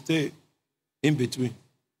 You will stay in between.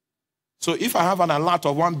 So if I have an alert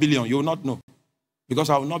of 1 billion, you will not know. Because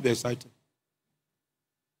I will not be excited.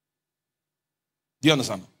 Do you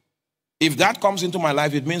understand? If that comes into my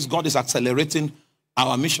life, it means God is accelerating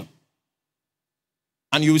our mission.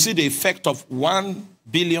 And you will see the effect of 1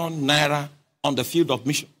 billion naira on the field of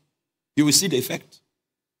mission. You will see the effect.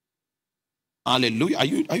 Hallelujah. Are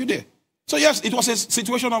you there? So yes, it was a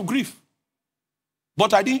situation of grief.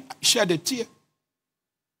 But I didn't shed a tear.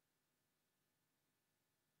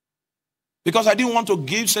 Because I didn't want to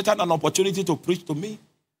give Satan an opportunity to preach to me.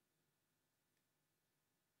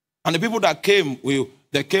 And the people that came,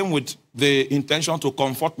 they came with the intention to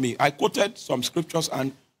comfort me. I quoted some scriptures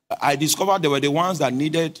and I discovered they were the ones that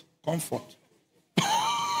needed comfort.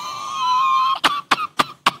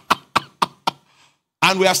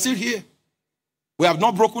 And we are still here. We have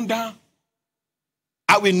not broken down.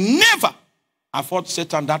 I will never afford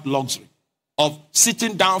Satan that luxury of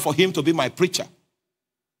sitting down for him to be my preacher,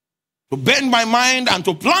 to bend my mind and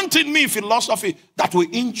to plant in me philosophy that will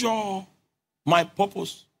injure my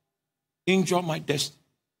purpose, injure my destiny.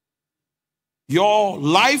 Your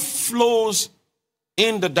life flows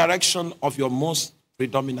in the direction of your most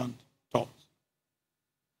predominant thoughts.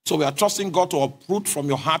 So we are trusting God to uproot from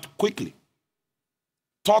your heart quickly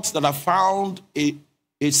thoughts that have found a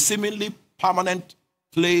seemingly permanent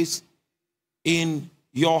place in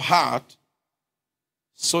your heart,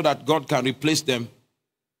 so that God can replace them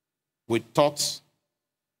with thoughts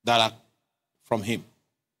that are from him.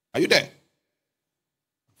 Are you there?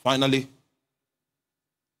 Finally,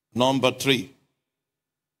 number 3.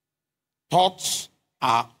 Thoughts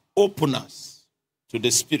are openers to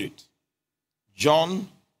the Spirit. John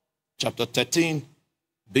chapter 13,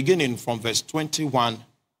 beginning from verse 21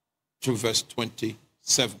 to verse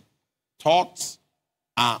 27. Thoughts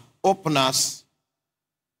are openers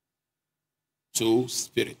to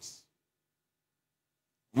spirits.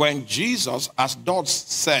 When Jesus, as Dodds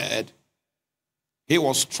said, he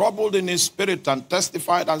was troubled in his spirit and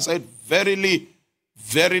testified and said, "Verily,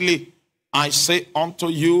 verily, I say unto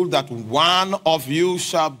you that one of you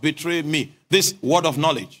shall betray me." This word of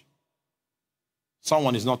knowledge.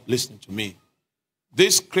 Someone is not listening to me.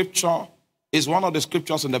 This scripture is one of the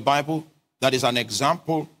scriptures in the Bible that is an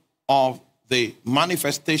example of the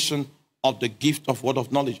manifestation of the gift of word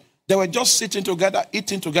of knowledge. They were just sitting together,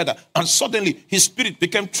 eating together, and suddenly his spirit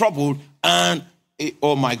became troubled, and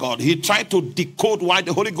oh my God, he tried to decode why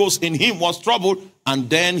the Holy Ghost in him was troubled, and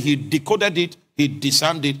then he decoded it, he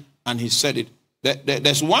discerned it, and he said it.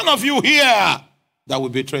 There's one of you here that will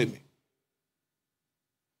betray me.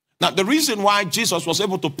 Now, the reason why Jesus was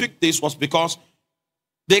able to pick this was because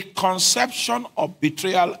the conception of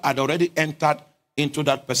betrayal had already entered into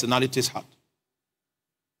that personality's heart.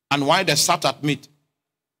 And why they sat at meat.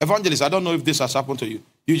 Evangelists, I don't know if this has happened to you.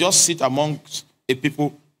 You just sit amongst a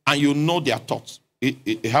people and you know their thoughts.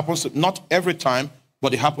 It happens, not every time,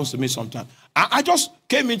 but it happens to me sometimes. I just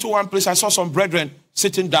came into one place, I saw some brethren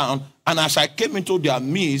sitting down, and as I came into their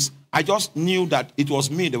midst, I just knew that it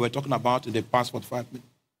was me they were talking about in the past 45 minutes.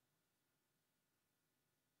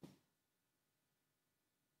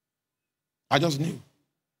 I just knew.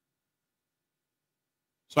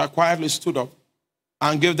 So I quietly stood up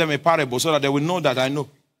and gave them a parable so that they will know that I know.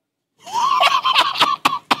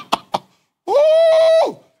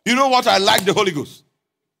 Ooh, you know what? I like the Holy Ghost.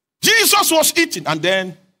 Jesus was eating, and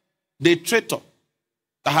then the traitor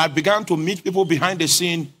that had begun to meet people behind the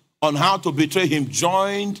scene on how to betray him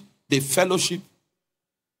joined the fellowship,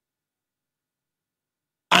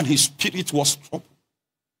 and his spirit was troubled.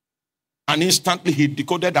 And instantly he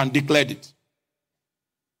decoded and declared it.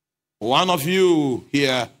 One of you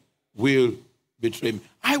here will betray me.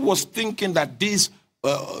 I was thinking that this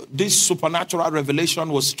supernatural revelation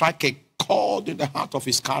will strike a chord in the heart of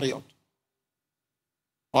Iscariot.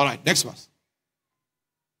 All right, next verse.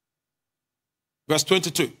 Verse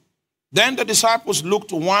 22. Then the disciples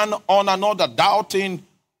looked one on another, doubting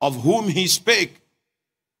of whom he spake.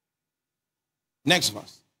 Next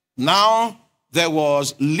verse. Now there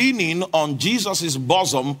was leaning on Jesus'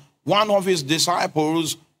 bosom one of his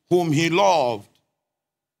disciples whom he loved.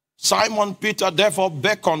 Simon Peter therefore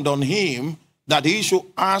beckoned on him that he should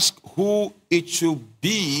ask who it should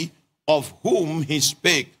be of whom he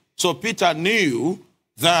spake. So Peter knew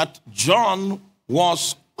that John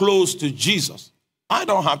was close to Jesus. I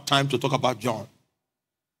don't have time to talk about John.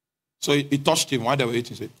 So he touched him while they were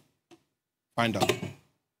eating. He said, "Find out."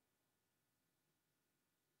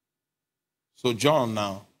 So John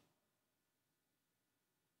now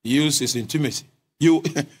used his intimacy.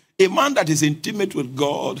 A man that is intimate with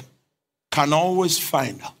God can always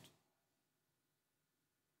find out.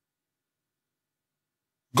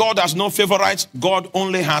 God has no favorites. God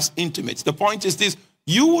only has intimates. The point is this: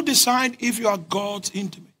 you will decide if you are God's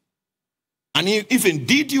intimate. And if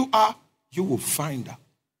indeed you are, you will find out.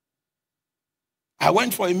 I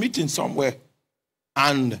went for a meeting somewhere,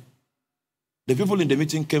 and the people in the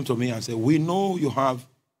meeting came to me and said, we know you have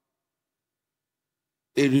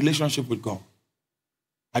a relationship with God.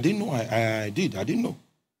 I didn't know. I didn't know.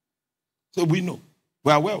 So we know.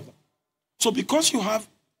 We are aware of that. So because you have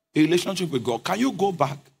a relationship with God, can you go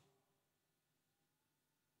back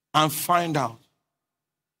and find out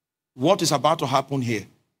what is about to happen here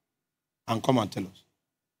and come and tell us?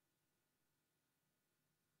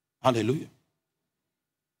 Hallelujah.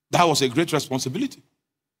 That was a great responsibility.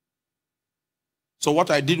 So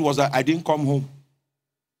what I did was I didn't come home.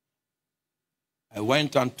 I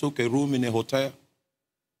went and took a room in a hotel,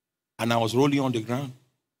 and I was rolling on the ground,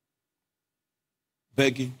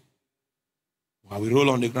 begging. While we roll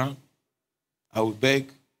on the ground, I would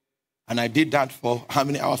beg. And I did that for how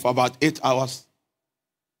many hours? For about 8 hours,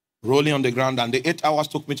 rolling on the ground. And the 8 hours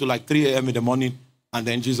took me to like 3 a.m. in the morning, and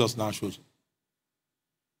then Jesus now shows up.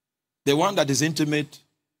 The one that is intimate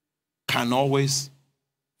can always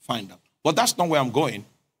find out. But that's not where I'm going.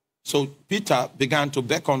 So Peter began to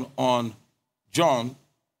beckon on John.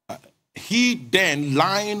 He then,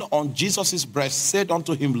 lying on Jesus' breast, said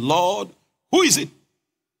unto him, Lord, who is it?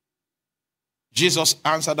 Jesus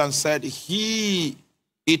answered and said, He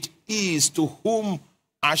it is to whom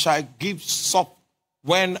I shall give sup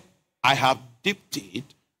when I have dipped it.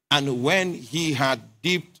 And when he had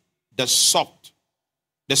dipped the sup,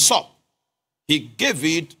 he gave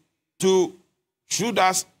it to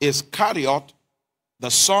Judas Iscariot, the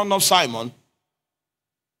son of Simon.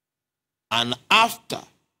 And after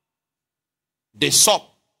the sup,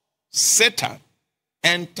 Satan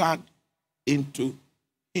entered into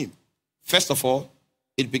him. First of all,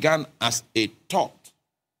 it began as a thought.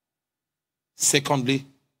 Secondly,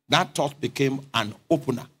 that thought became an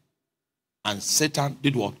opener. And Satan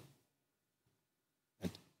did what?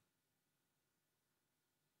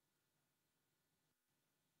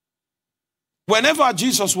 Whenever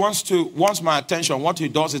Jesus wants my attention, what he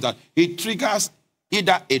does is that he triggers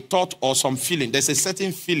either a thought or some feeling. There's a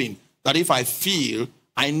certain feeling that if I feel,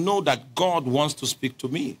 I know that God wants to speak to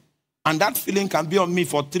me. And that feeling can be on me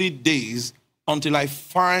for 3 days until I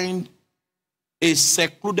find a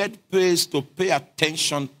secluded place to pay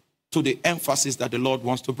attention to the emphasis that the Lord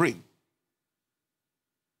wants to bring.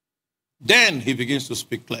 Then he begins to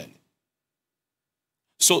speak clearly.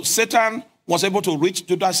 So Satan was able to reach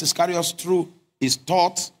Judas Iscariot through his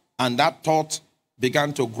thoughts, and that thought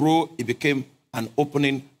began to grow. It became an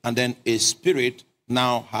opening, and then a spirit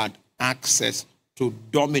now had access to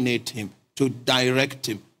dominate him, to direct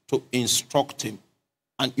him, to instruct him.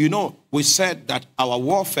 And you know, we said that our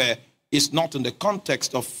warfare is not in the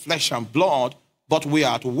context of flesh and blood, but we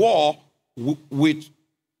are at war with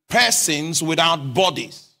persons without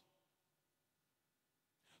bodies.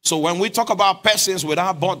 So when we talk about persons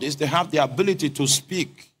without bodies, they have the ability to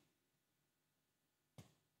speak.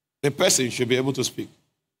 The person should be able to speak.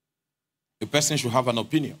 The person should have an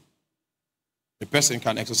opinion. The person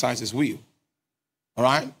can exercise his will. All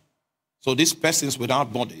right? So these persons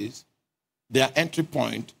without bodies, their entry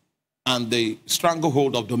point and the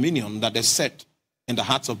stranglehold of dominion that they set in the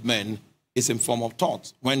hearts of men is in form of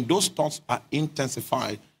thoughts. When those thoughts are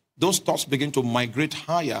intensified, those thoughts begin to migrate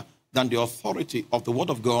higher than the authority of the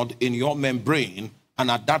word of God in your membrane.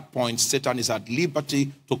 And at that point, Satan is at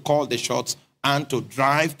liberty to call the shots and to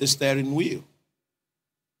drive the steering wheel.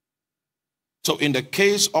 So in the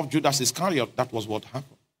case of Judas Iscariot, that was what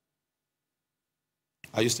happened.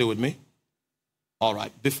 Are you still with me? All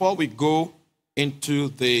right. Before we go into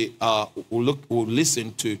the, we'll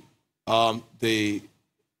listen to the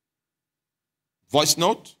voice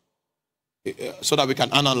note so that we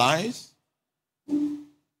can analyze.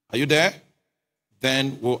 Are you there?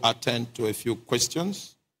 Then we'll attend to a few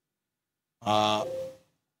questions.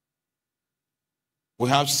 We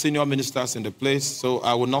have senior ministers in the place, so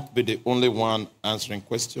I will not be the only one answering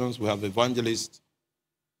questions. We have Evangelist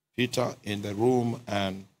Peter in the room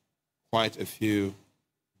and quite a few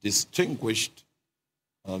distinguished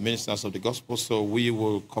ministers of the gospel, so we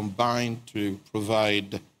will combine to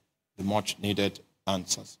provide the much needed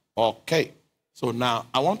answers. Okay, so now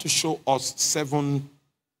I want to show us 7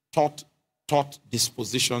 thought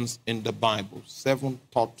dispositions in the Bible. 7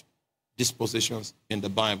 thought dispositions in the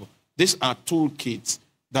Bible. These are toolkits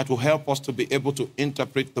that will help us to be able to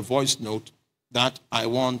interpret the voice note that I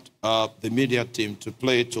want the media team to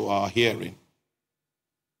play to our hearing.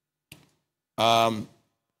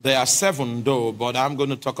 There are 7 though, but I'm going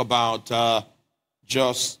to talk about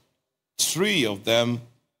just 3 of them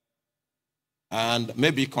and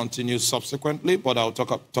maybe continue subsequently, but I'll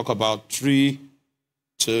talk about 3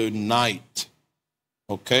 tonight.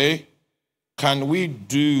 Okay? Can we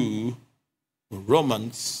do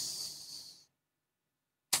Romans.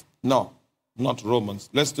 No, not Romans.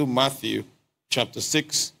 Let's do Matthew chapter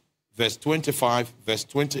 6, verse 25, verse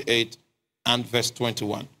 28, and verse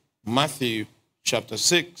 21. Matthew chapter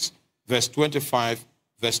 6, verse 25,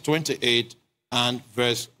 verse 28, and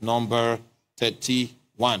verse number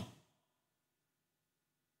 31.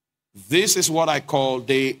 This is what I call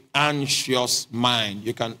the anxious mind.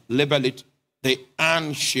 You can label it the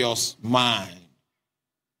anxious mind.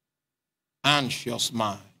 Anxious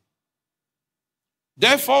mind.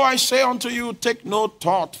 Therefore I say unto you, take no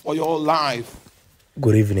thought for your life.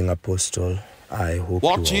 Good evening, Apostle. I hope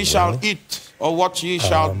what ye shall eat, or what ye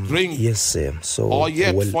shall drink. Yes, sir. So, or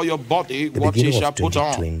yet for your body, what ye shall put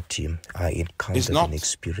on. I encountered an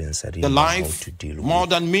experience I didn't the know life how to deal more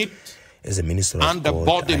with. than meat, As a minister of and the God,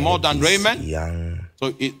 body more than raiment.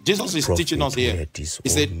 So Jesus is teaching us here. He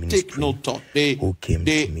said, take no thought. The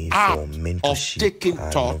art of taking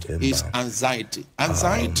thought is anxiety.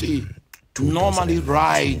 Anxiety normally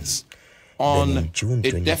rides on a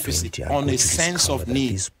deficit, on a sense of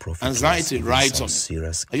need. Anxiety rides on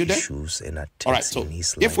it. Are you there? All right, so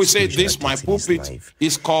if we say this, my pulpit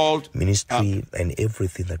is called ministry and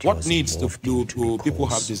everything that what needs to do people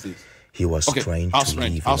have these days? He was trying to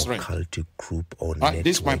leave an occultic group or network.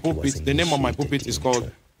 This my pulpit. The name of my pulpit is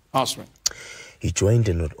called House Rent. He joined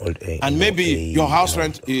and maybe your house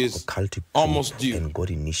rent is almost due. And got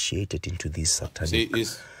initiated into this satanic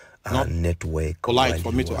not network. Polite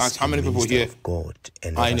for me to ask how many people here God,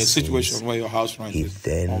 and are in a situation where your house rent he is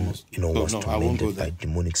then almost. Was tormented by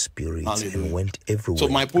demonic spirits and went everywhere so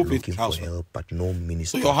my pulpit looking for help, but no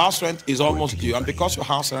minister. So your house rent is almost due, and because your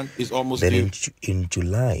house rent is almost then due, in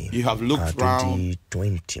July you have looked around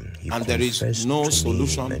 2020, and there is no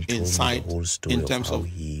solution in sight in terms of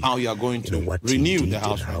how you are going to renew the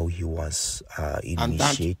house rent. How he was And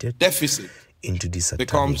initiated that deficit into this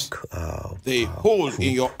becomes the hole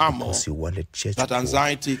in your armor that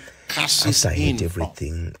anxiety cashes in.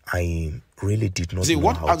 Everything, I really did not see know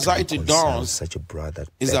what how anxiety to does. Such a brother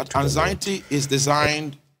is that anxiety is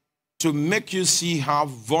designed to make you see how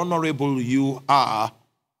vulnerable you are,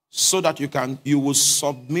 so that you will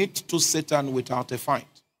submit to Satan without a fight.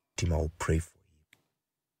 I will pray for you.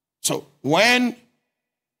 So when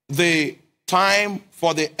the time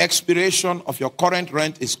for the expiration of your current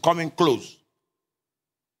rent is coming close,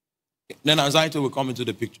 then anxiety will come into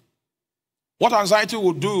the picture. What anxiety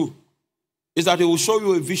will do is that it will show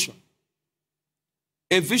you a vision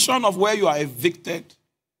of where you are evicted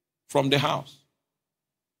from the house,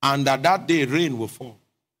 and that day rain will fall.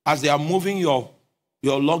 As they are moving your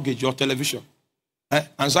luggage, your television,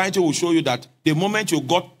 anxiety will show you that the moment you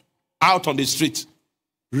got out on the street,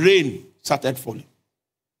 rain started falling,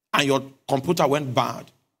 and your computer went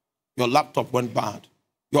bad, your laptop went bad,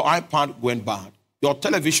 your iPad went bad, your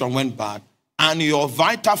television went bad, and your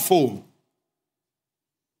Vitafoam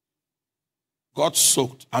got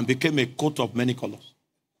soaked and became a coat of many colors.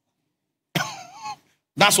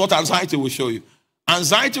 That's what anxiety will show you.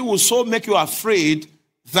 Anxiety will so make you afraid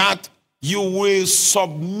that you will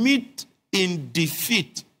submit in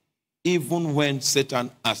defeat even when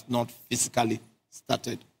Satan has not physically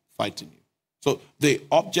started fighting you. So the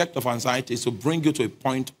object of anxiety is to bring you to a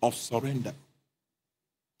point of surrender.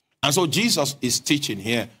 And so Jesus is teaching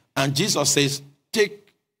here, and Jesus says,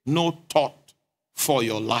 take no thought for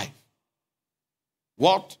your life.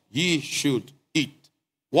 What ye should eat,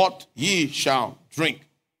 what ye shall drink,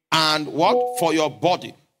 and what for your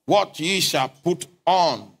body, what ye shall put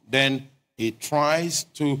on. Then he tries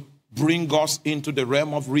to bring us into the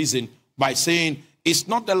realm of reason by saying, it's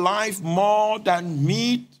not the life more than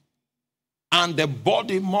meat, and the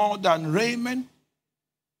body more than raiment.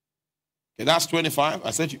 Okay, that's 25.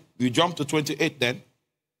 I said you jump to 28 then.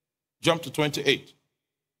 Jump to 28.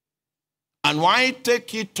 And why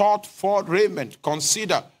take ye thought for raiment?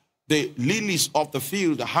 Consider the lilies of the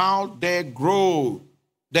field, how they grow.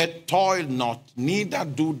 They toil not, neither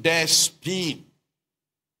do they spin.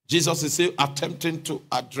 Jesus is still attempting to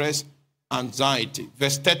address anxiety.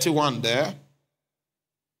 Verse 31 there.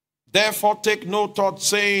 Therefore take no thought,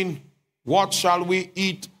 saying, what shall we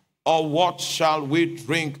eat, or what shall we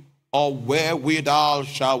drink, or wherewithal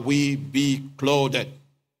shall we be clothed?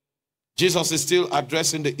 Jesus is still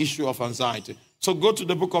addressing the issue of anxiety. So go to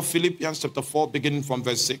the book of Philippians chapter 4, beginning from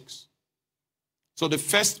verse 6. So the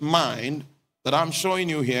first mind that I'm showing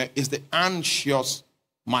you here is the anxious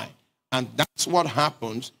mind. And that's what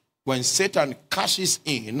happens when Satan cashes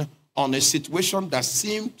in on a situation that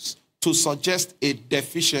seems to suggest a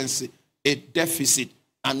deficiency, a deficit,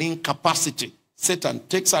 an incapacity. Satan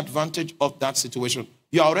takes advantage of that situation.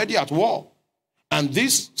 You're already at war. And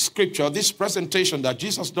this scripture, this presentation that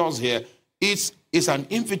Jesus does here, It's an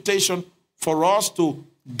invitation for us to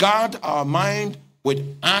guard our mind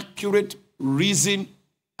with accurate reason,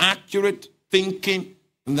 accurate thinking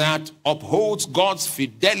that upholds God's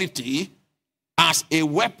fidelity as a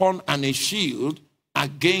weapon and a shield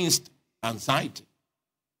against anxiety.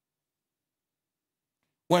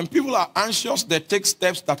 When people are anxious, they take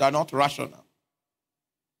steps that are not rational.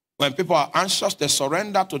 When people are anxious, they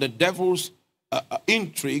surrender to the devil's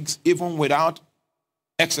intrigues even without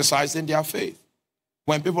exercising their faith.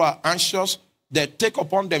 When people are anxious, they take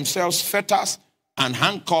upon themselves fetters and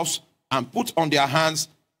handcuffs and put on their hands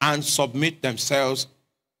and submit themselves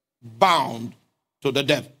bound to the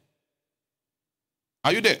devil.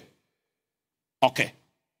 Are you there? Okay.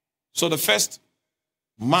 So the first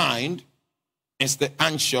mind is the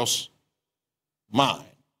anxious mind.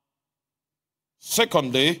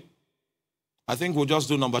 Secondly, I think we'll just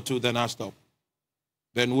do number 2, then I'll stop.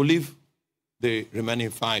 Then we'll leave the remaining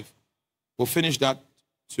 5. We'll finish that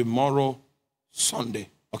tomorrow, Sunday.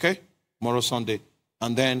 Okay? Tomorrow, Sunday.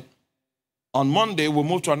 And then on Monday, we'll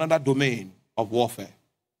move to another domain of warfare.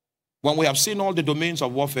 When we have seen all the domains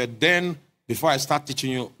of warfare, then before I start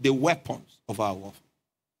teaching you the weapons of our warfare.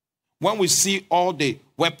 When we see all the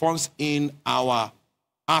weapons in our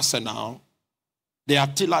arsenal, the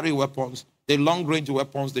artillery weapons, the long-range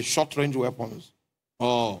weapons, the short-range weapons,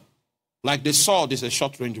 like the sword is a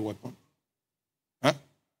short-range weapon. Huh?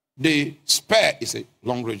 The spear is a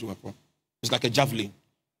long-range weapon. It's like a javelin.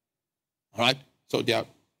 All right? So there are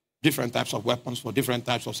different types of weapons for different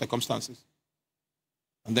types of circumstances.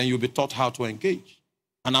 And then you'll be taught how to engage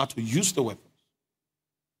and how to use the weapons.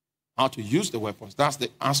 How to use the weapons. That's the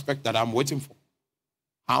aspect that I'm waiting for.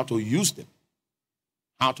 How to use them.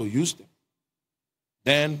 How to use them.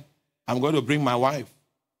 Then I'm going to bring my wife.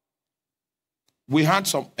 We had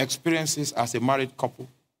some experiences as a married couple.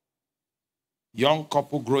 Young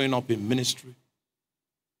couple growing up in ministry.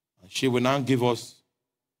 And she will now give us,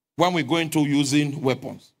 when we go into using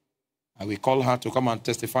weapons, I will call her to come and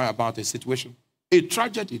testify about a situation, a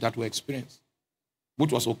tragedy that we experienced,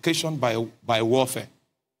 which was occasioned by warfare.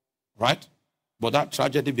 Right? But that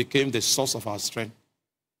tragedy became the source of our strength.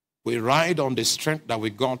 We ride on the strength that we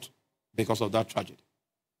got because of that tragedy.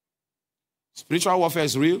 Spiritual warfare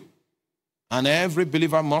is real, and every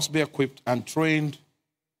believer must be equipped and trained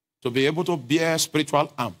to be able to bear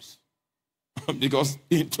spiritual arms. Because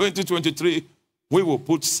in 2023, we will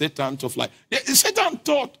put Satan to flight. Satan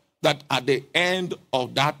thought that at the end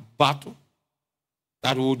of that battle,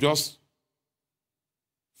 that we would just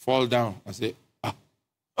fall down and say,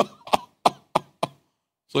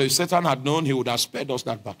 So if Satan had known, he would have spared us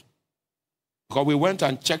that battle. Because we went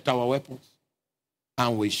and checked our weapons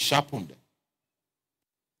and we sharpened them.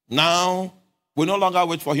 Now, we no longer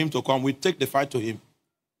wait for him to come. We take the fight to him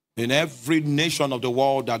in every nation of the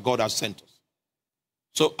world that God has sent us.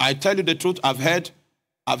 So I tell you the truth, I've heard,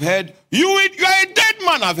 you are a dead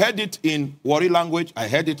man. I've heard it in Wari language. I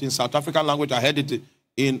heard it in South African language. I heard it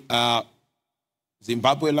in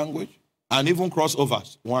Zimbabwe language. And even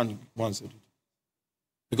crossovers. One said it.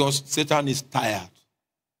 Because Satan is tired.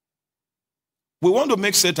 We want to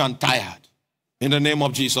make Satan tired in the name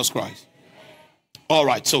of Jesus Christ. All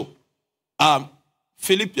right, so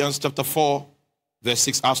Philippians chapter 4, verse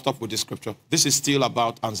 6. I'll stop with this scripture. This is still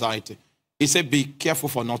about anxiety. He said, be careful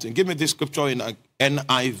for nothing. Give me this scripture in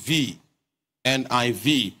NIV.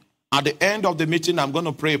 NIV. At the end of the meeting, I'm going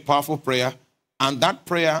to pray a powerful prayer. And that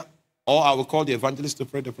prayer, or I will call the evangelist to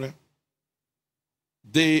pray the prayer.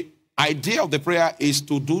 The idea of the prayer is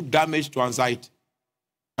to do damage to anxiety.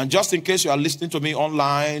 And just in case you are listening to me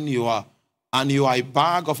online, you are a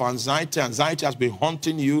bag of anxiety. Anxiety has been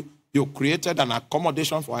haunting you. You created an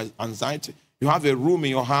accommodation for anxiety. You have a room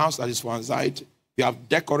in your house that is for anxiety. You have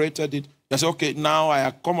decorated it. You say, okay, now I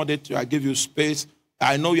accommodate you. I give you space.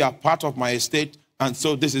 I know you are part of my estate. And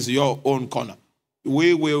so this is your own corner.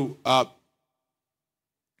 We will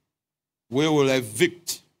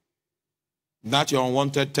evict that your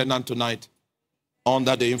unwanted tenant tonight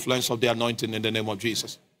under the influence of the anointing in the name of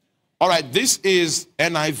Jesus. All right, this is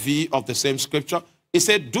NIV of the same scripture. It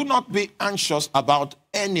said, do not be anxious about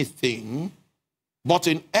anything, but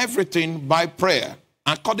in everything by prayer.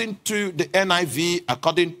 According to the NIV,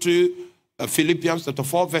 according to Philippians chapter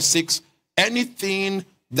 4, verse 6, anything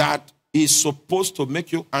that is supposed to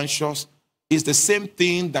make you anxious is the same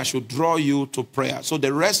thing that should draw you to prayer. So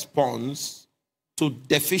the response to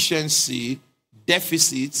deficiency,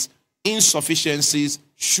 deficits, insufficiencies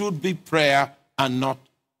should be prayer and not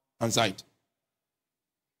anxiety.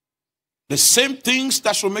 The same things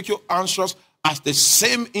that should make you anxious as the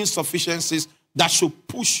same insufficiencies that should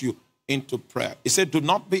push you into prayer. He said, do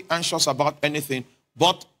not be anxious about anything,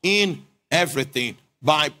 but in everything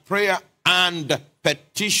by prayer and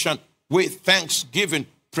petition with thanksgiving.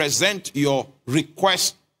 Present your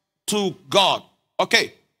request to God.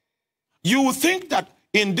 Okay. You will think that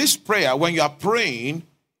in this prayer, when you are praying,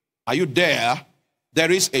 are you there?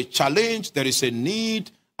 There is a challenge, there is a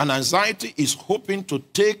need, and anxiety is hoping to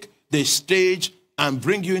take the stage and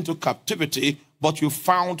bring you into captivity, but you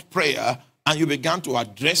found prayer and you began to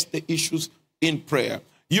address the issues in prayer.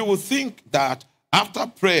 You will think that after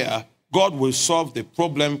prayer, God will solve the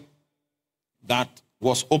problem that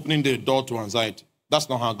was opening the door to anxiety. That's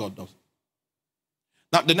not how God does.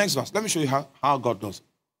 Now, the next verse, let me show you how God does.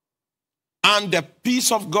 And the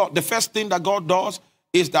peace of God, the first thing that God does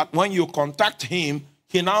is that when you contact him,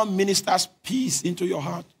 he now ministers peace into your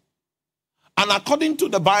heart. And according to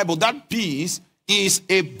the Bible, that peace is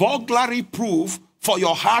a burglary proof for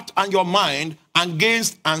your heart and your mind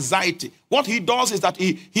against anxiety. What he does is that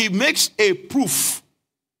he makes a proof,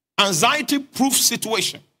 anxiety-proof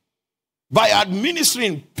situation by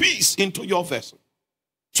administering peace into your vessel.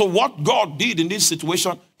 So what God did in this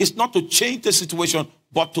situation is not to change the situation,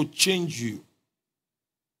 but to change you.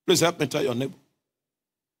 Please help me tell your neighbor.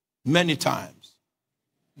 Many times,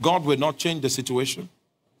 God will not change the situation.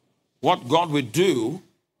 What God will do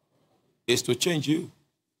is to change you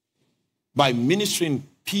by ministering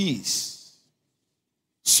peace,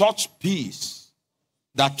 such peace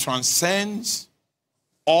that transcends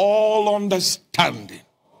all understanding.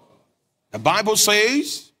 The Bible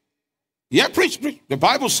says, yeah, preach. The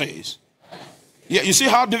Bible says, yeah, you see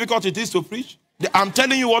how difficult it is to preach? I'm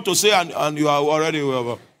telling you what to say and you are already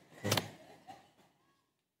over.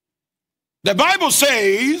 The Bible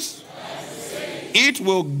says, it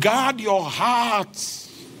will guard your hearts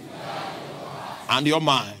and your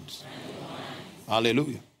minds.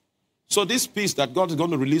 Hallelujah. So this peace that God is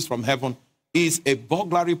going to release from heaven is a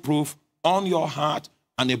burglary proof on your heart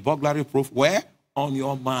and a burglary proof where? On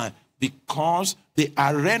your mind. Because the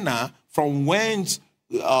arena from whence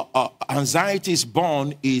anxiety is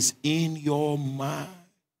born is in your mind.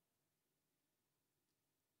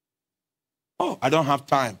 Oh, I don't have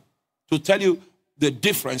time to tell you the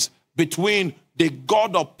difference between the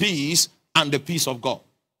God of peace and the peace of God.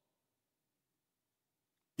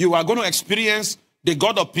 You are going to experience the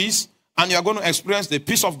God of peace and you are going to experience the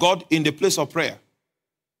peace of God in the place of prayer.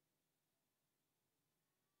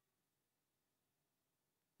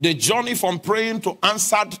 The journey from praying to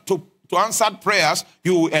answered prayers,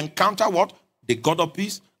 you will encounter what? The God of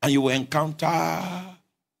peace, and you will encounter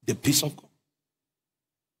the peace of God.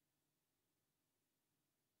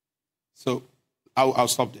 So I'll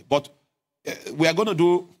stop there. But we are going to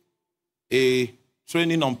do a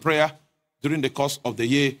training on prayer during the course of the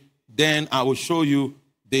year. Then I will show you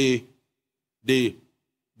the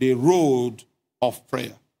road of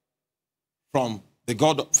prayer from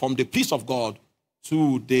the peace of God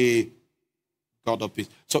to the God of peace.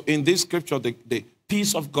 So in this scripture, the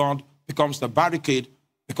peace of God becomes the barricade,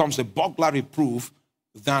 becomes the burglary proof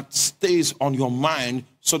that stays on your mind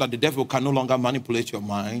so that the devil can no longer manipulate your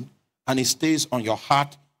mind, and it stays on your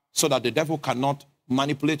heart so that the devil cannot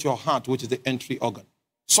manipulate your heart, which is the entry organ.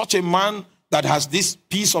 Such a man that has this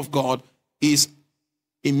peace of God is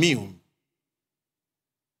immune.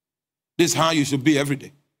 This is how you should be every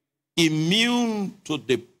day. Immune to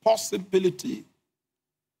the possibility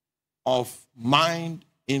of mind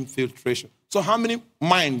infiltration. So how many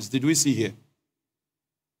minds did we see here?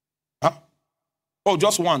 Huh? Oh,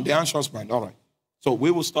 just one, the anxious mind. All right. So we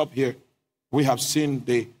will stop here. We have seen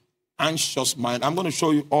the anxious mind. I'm going to show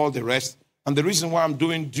you all the rest. And the reason why I'm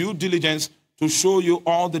doing due diligence to show you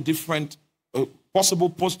all the different possible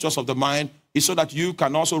postures of the mind is so that you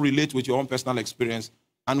can also relate with your own personal experience.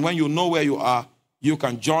 And when you know where you are, you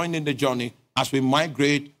can join in the journey as we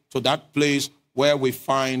migrate to that place where we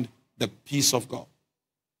find the peace of God.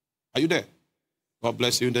 Are you there? God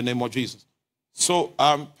bless you in the name of Jesus. So,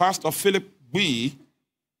 Pastor Philip B.,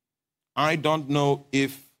 I don't know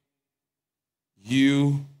if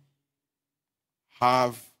you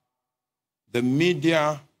have the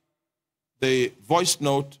media, the voice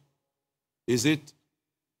note, is it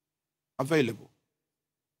available?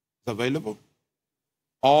 It's available?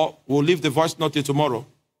 Or we'll leave the voice note till tomorrow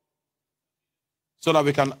so that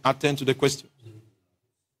we can attend to the question.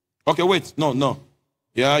 Okay, wait. No.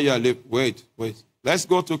 Yeah, wait. Let's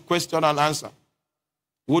go to question and answer.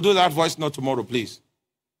 We'll do that voice note tomorrow, please.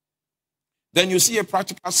 Then you see a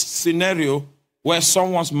practical scenario where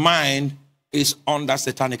someone's mind is under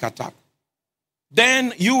satanic attack.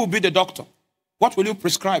 Then you will be the doctor. What will you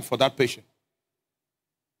prescribe for that patient?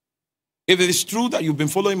 If it is true that you've been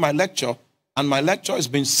following my lecture and my lecture has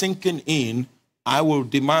been sinking in, I will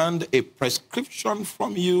demand a prescription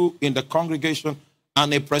from you in the congregation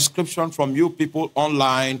and a prescription from you people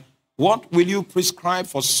online. What will you prescribe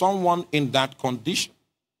for someone in that condition?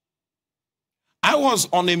 I was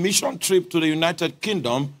on a mission trip to the United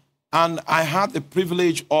Kingdom, and I had the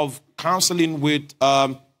privilege of counseling with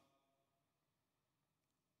a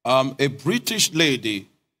British lady.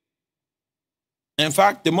 In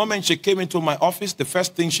fact, the moment she came into my office, the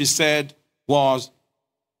first thing she said was,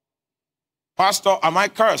 "Pastor, am I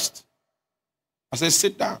cursed?" I said,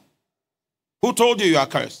 "Sit down. Who told you you are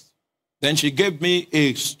cursed?" Then she gave me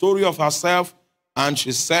a story of herself, and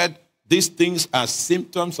she said, these things are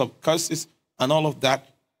symptoms of curses and all of that.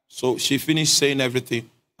 So she finished saying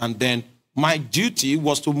everything, and then my duty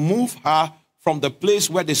was to move her from the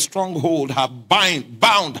place where the stronghold had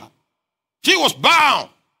bound her. She was bound.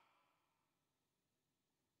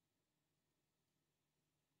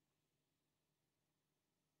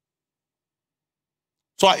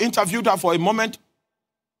 So I interviewed her for a moment,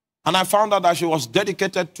 and I found out that she was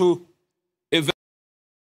dedicated to a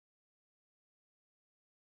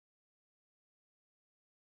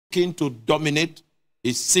seeking to dominate,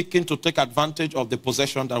 is seeking to take advantage of the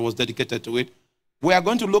possession that was dedicated to it. We are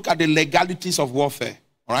going to look at the legalities of warfare,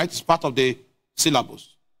 all right? It's part of the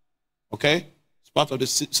syllabus, okay? It's part of the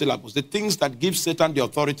syllabus. The things that give Satan the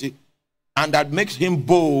authority and that makes him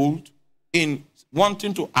bold in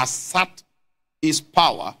wanting to assert his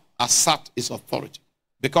power, assert his authority.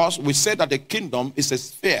 Because we say that the kingdom is a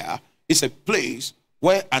sphere, is a place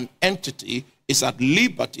where an entity is at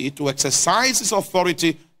liberty to exercise his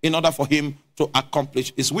authority in order for him to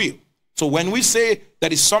accomplish his will. So when we say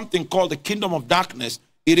there is something called the kingdom of darkness,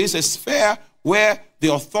 it is a sphere where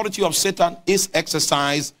the authority of Satan is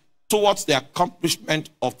exercised towards the accomplishment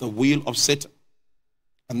of the will of Satan.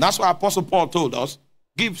 And that's why Apostle Paul told us,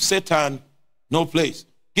 give Satan no place.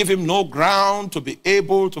 Give him no ground to be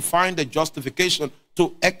able to find a justification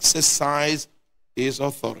to exercise his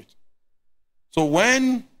authority. So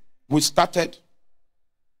when we started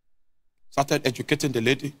educating the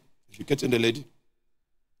lady,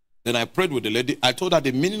 then I prayed with the lady. I told her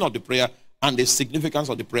the meaning of the prayer and the significance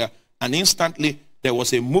of the prayer. And instantly there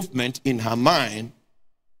was a movement in her mind.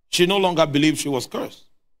 She no longer believed she was cursed.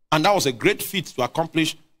 And that was a great feat to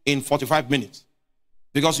accomplish in 45 minutes.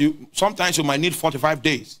 Because sometimes you might need 45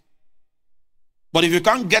 days. But if you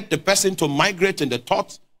can't get the person to migrate in the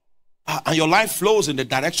thoughts, and your life flows in the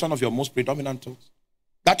direction of your most predominant thoughts,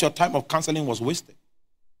 that your time of counseling was wasted.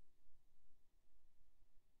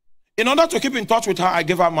 In order to keep in touch with her, I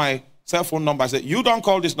gave her my cell phone number. I said, you don't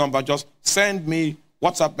call this number, just send me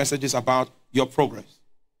WhatsApp messages about your progress.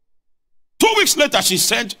 2 weeks later, she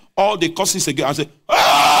sent all the curses again. I said,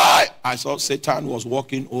 ah! I saw Satan was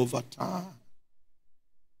walking over time.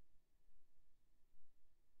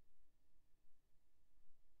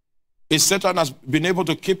 If Satan has been able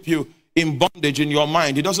to keep you in bondage in your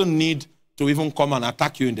mind, he doesn't need to even come and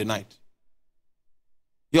attack you in the night.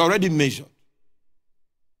 You're already measured.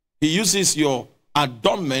 He uses your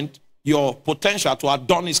adornment, your potential to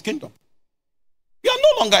adorn his kingdom. You are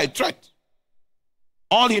no longer a threat.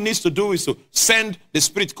 All he needs to do is to send the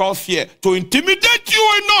spirit called fear to intimidate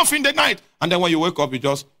you enough in the night. And then when you wake up,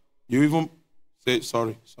 you even say,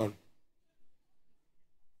 sorry.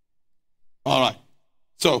 All right.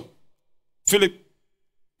 So, Philip,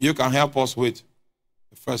 you can help us with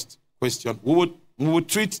the first question. We would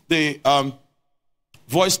treat the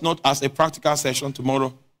voice note as a practical session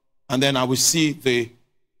tomorrow, and then I will see the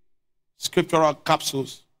scriptural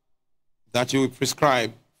capsules that you will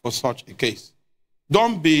prescribe for such a case.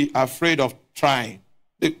 Don't be afraid of trying.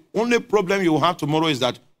 The only problem you will have tomorrow is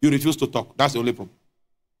that you refuse to talk. That's the only problem.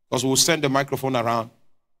 Because we'll send the microphone around,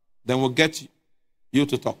 then we'll get you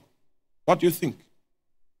to talk. What do you think?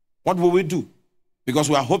 What will we do? Because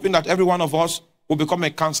we are hoping that every one of us will become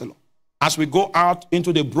a counselor. As we go out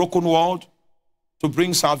into the broken world to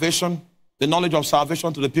bring salvation, the knowledge of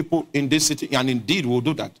salvation to the people in this city, and indeed we'll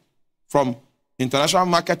do that. From international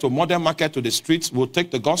market to modern market to the streets, we'll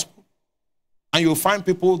take the gospel. And you'll find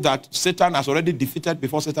people that Satan has already defeated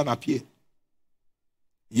before Satan appeared.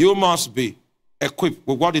 You must be equipped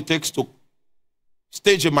with what it takes to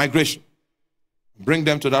stage a migration. Bring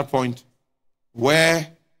them to that point where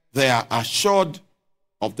they are assured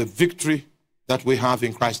of the victory that we have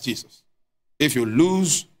in Christ Jesus. If you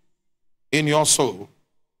lose in your soul,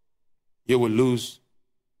 you will lose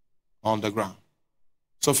on the ground.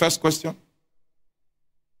 So first question,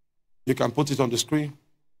 you can put it on the screen.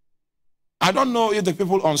 I don't know if the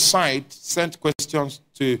people on site sent questions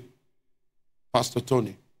to Pastor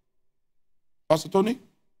Tony. Pastor Tony,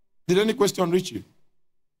 did any question reach you?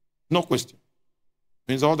 No question.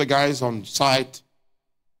 Means all the guys on site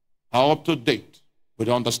are up to date with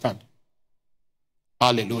understanding.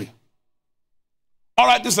 Hallelujah. All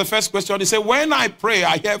right, this is the first question. He said, when I pray,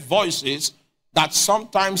 I hear voices that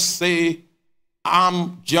sometimes say,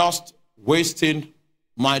 I'm just wasting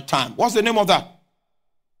my time. What's the name of that?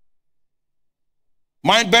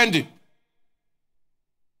 Mind bending.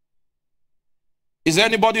 Is there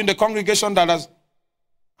anybody in the congregation that has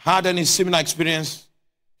had any similar experience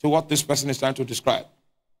to what this person is trying to describe?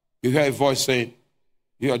 You hear a voice saying,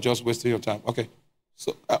 you are just wasting your time. Okay.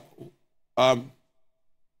 So,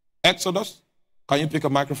 Exodus, can you pick a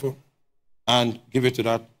microphone and give it to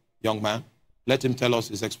that young man? Let him tell us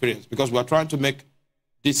his experience, because we are trying to make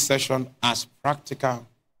this session as practical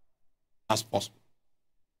as possible.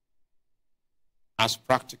 As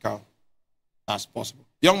practical as possible.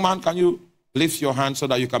 Young man, can you lift your hand so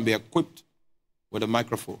that you can be equipped with a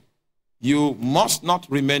microphone? You must not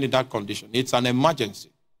remain in that condition. It's an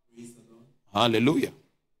emergency. Hallelujah.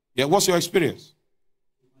 Yeah, what's your experience?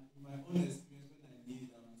 My own experience, when I kneel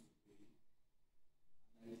down to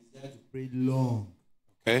pray, I desire to pray long.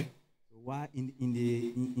 Okay. So while in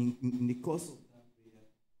the course of that prayer,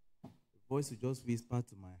 the voice will just whisper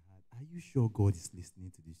to my heart, are you sure God is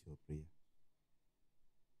listening to this your prayer?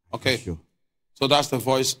 Okay. Sure? So that's the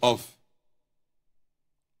voice of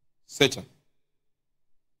Satan.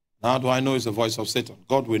 Now, how do I know it's the voice of Satan?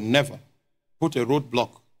 God will never put a roadblock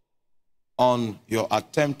on your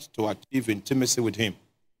attempt to achieve intimacy with him.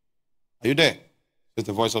 Are you there? It's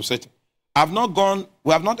the voice of Satan.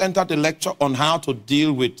 We have not entered the lecture on how to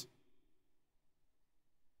deal with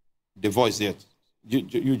the voice yet.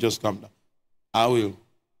 You just come down. I will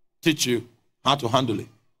teach you how to handle it.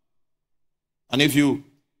 And if you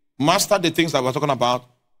master the things that we're talking about,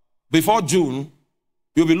 before June,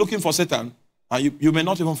 you'll be looking for Satan, and you may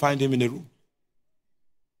not even find him in the room.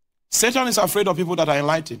 Satan is afraid of people that are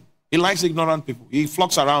enlightened. He likes ignorant people. He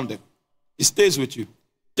flocks around them. He stays with you,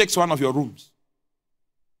 takes one of your rooms,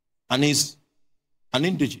 and is an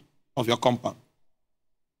indigent of your compound.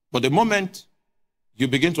 But the moment you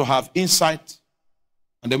begin to have insight,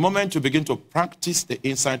 and the moment you begin to practice the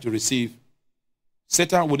insight to receive,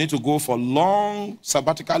 Satan will need to go for long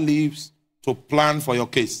sabbatical leaves to plan for your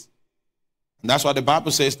case. And that's why the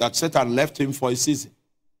Bible says that Satan left him for a season.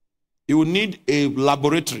 He will need a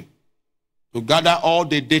laboratory to gather all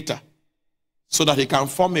the data so that he can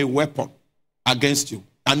form a weapon against you,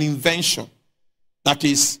 an invention that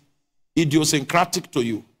is idiosyncratic to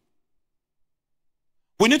you.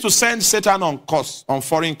 We need to send Satan on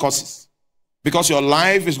foreign courses, because your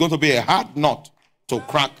life is going to be a hard nut to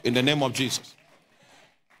crack in the name of Jesus.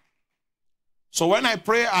 So when I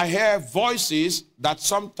pray, I hear voices that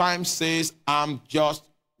sometimes says, I'm just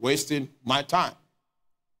wasting my time.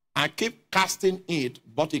 I keep casting it,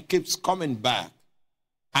 but it keeps coming back.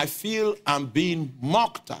 I feel I'm being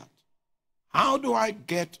mocked at. How do I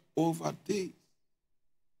get over this? I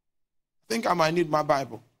think I might need my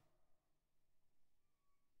Bible.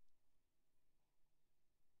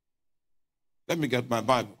 Let me get my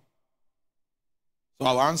Bible. So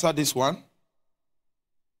I'll answer this one.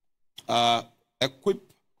 Equip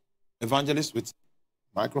evangelist with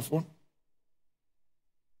microphone.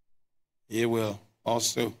 He will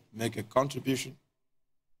also make a contribution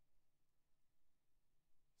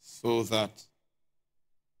so that,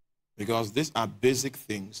 because these are basic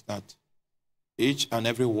things that each and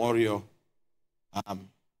every warrior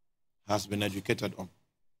has been educated on.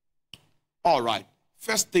 All right.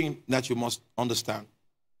 First thing that you must understand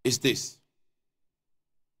is this.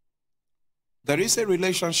 There is a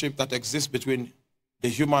relationship that exists between the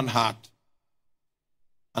human heart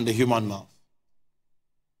and the human mouth.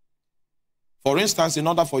 For instance, in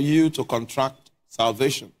order for you to contract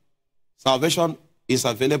salvation, salvation is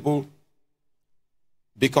available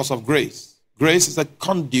because of grace. Grace is a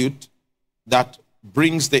conduit that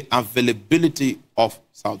brings the availability of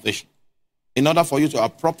salvation. In order for you to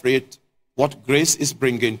appropriate what grace is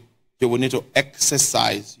bringing, you will need to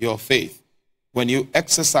exercise your faith. When you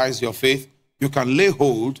exercise your faith, you can lay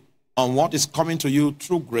hold on what is coming to you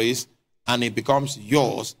through grace, and it becomes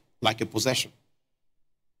yours like a possession.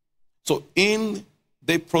 So in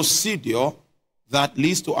the procedure that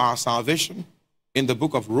leads to our salvation, in the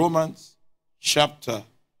book of Romans, chapter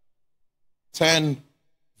 10,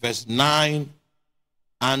 verse 9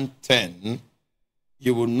 and 10,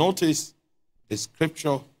 you will notice the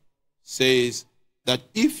scripture says that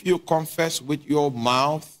if you confess with your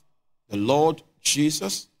mouth the Lord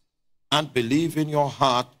Jesus and believe in your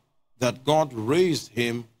heart that God raised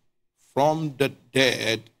him from the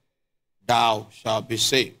dead, thou shalt be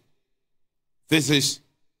saved. This is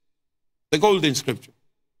the golden scripture.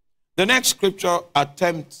 The next scripture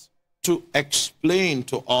attempts to explain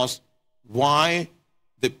to us why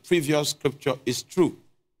the previous scripture is true.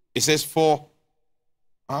 It says, for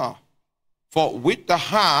with the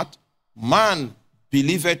heart man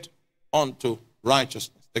believeth unto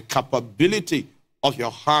righteousness. The capability of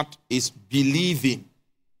your heart is believing.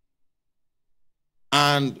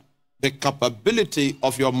 And the capability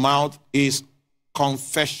of your mouth is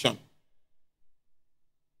confession.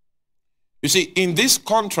 You see, in this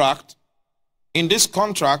contract,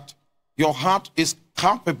 your heart is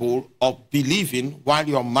capable of believing while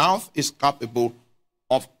your mouth is capable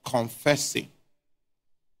of confessing.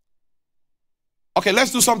 Okay,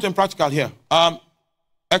 let's do something practical here.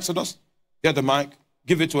 Exodus, get the mic.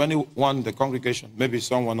 Give it to anyone in the congregation. Maybe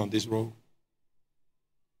someone on this row.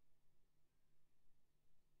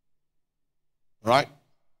 Right?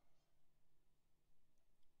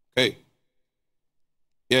 Okay.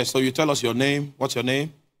 Yeah, so you tell us your name. What's your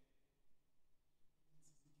name?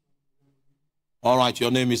 All right, your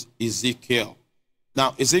name is Ezekiel.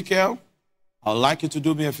 Now, Ezekiel, I'd like you to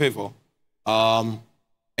do me a favor.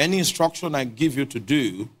 Any instruction I give you to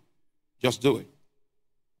do, just do it.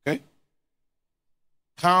 Okay?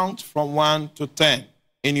 Count from 1 to 10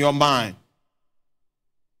 in your mind.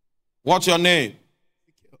 What's your name?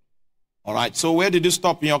 All right, so where did you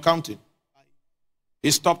stop in your counting?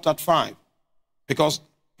 It stopped at 5. Because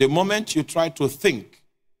the moment you try to think,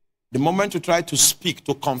 the moment you try to speak,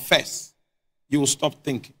 to confess, you will stop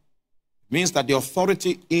thinking. It means that the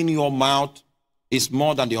authority in your mouth is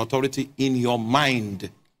more than the authority in your mind.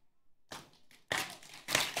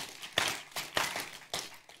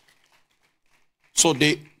 So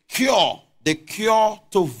the cure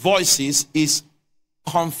to voices is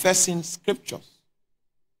confessing scriptures.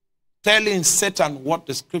 Telling Satan what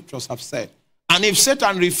the scriptures have said. And if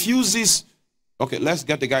Satan refuses, okay, let's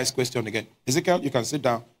get the guy's question again. Ezekiel, you can sit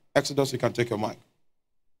down. Exodus, you can take your mic.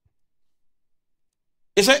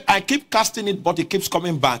 He said, I keep casting it, but it keeps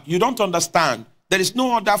coming back. You don't understand. There is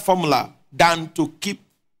no other formula than to keep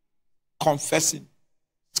confessing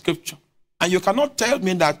scripture. And you cannot tell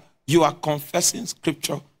me that you are confessing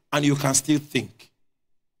scripture and you can still think.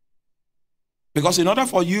 Because in order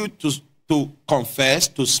for you to confess,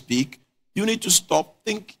 to speak, you need to stop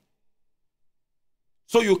thinking.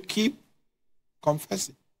 So you keep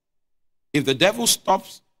confessing. If the devil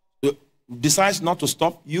decides not to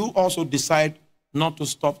stop, you also decide not to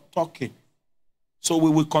stop talking. So we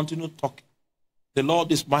will continue talking. The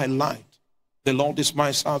Lord is my light. The Lord is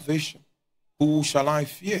my salvation. Who shall I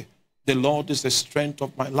fear? The Lord is the strength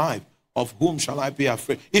of my life. Of whom shall I be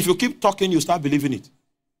afraid? If you keep talking, you start believing it.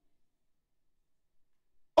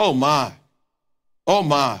 Oh my. Oh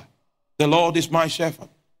my. The Lord is my shepherd.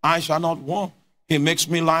 I shall not want. He makes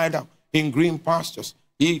me lie down in green pastures.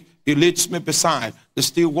 He leads me beside the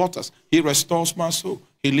still waters. He restores my soul.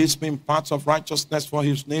 He leads me in paths of righteousness for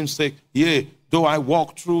his name's sake. Yea, though I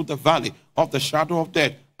walk through the valley of the shadow of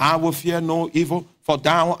death, I will fear no evil, for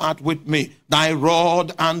thou art with me. Thy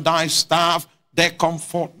rod and thy staff, they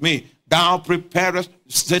comfort me. Thou preparest.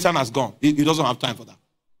 Satan has gone. He doesn't have time for that.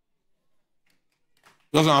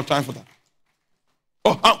 He doesn't have time for that.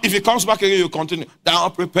 Oh, if he comes back again, you continue. Thou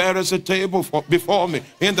preparest a table before me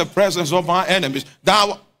in the presence of my enemies.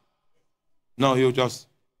 No, he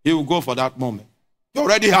will go for that moment. You're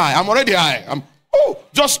already high. I'm already high.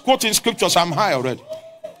 Just quoting scriptures, I'm high already.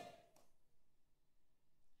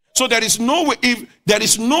 So there is no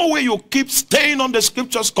way you keep staying on the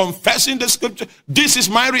scriptures, confessing the scripture. This is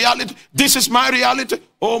my reality. This is my reality.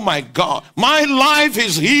 Oh my God. My life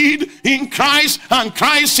is hid in Christ and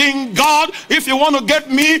Christ in God. If you want to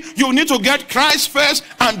get me, you need to get Christ first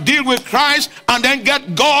and deal with Christ and then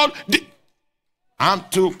get God. I'm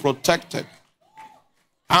too protected.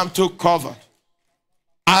 I'm too covered.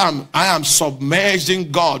 I am submerged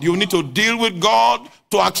in God. You need to deal with God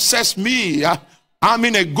to access me. I'm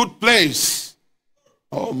in a good place.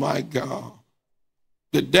 Oh my God.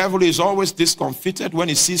 The devil is always discomfited when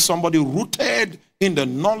he sees somebody rooted in the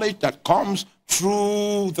knowledge that comes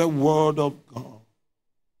through the word of God.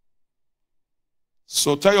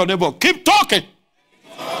 So tell your neighbor, keep talking.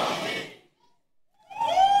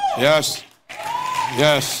 Yes.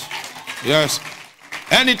 Yes. Yes.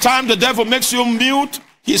 Anytime the devil makes you mute,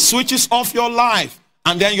 he switches off your life.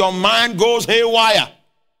 And then your mind goes haywire.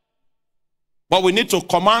 But we need to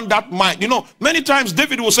command that mind. You know, many times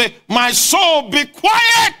David will say, my soul, be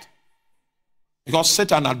quiet. Because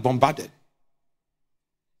Satan had bombarded.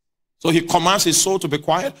 So he commands his soul to be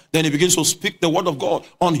quiet. Then he begins to speak the word of God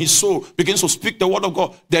on his soul. Begins to speak the word of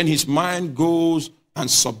God. Then his mind goes and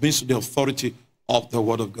submits to the authority of the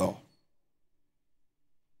word of God.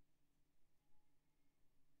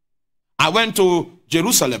 I went to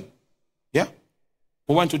Jerusalem. Yeah.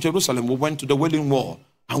 We went to Jerusalem. We went to the Wailing Wall.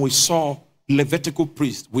 And we saw Levitical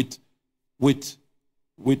priests with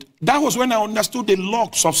that was when I understood the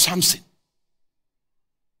locks of Samson.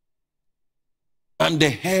 And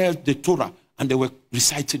they held the Torah and they were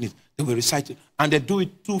reciting it. They were reciting. And they do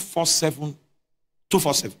it 247.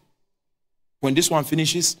 247. When this one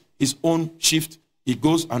finishes his own shift, he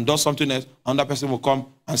goes and does something else. Another person will come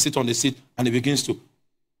and sit on the seat and he begins to.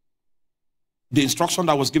 The instruction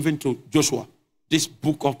that was given to Joshua, this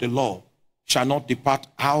book of the law shall not depart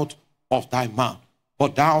out of thy mouth,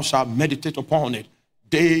 but thou shalt meditate upon it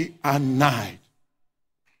day and night.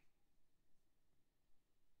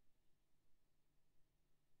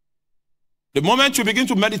 The moment you begin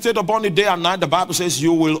to meditate upon it day and night, the Bible says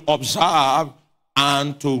you will observe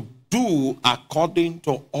and to do according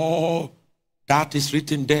to all that is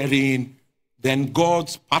written therein. Then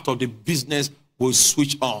God's part of the business will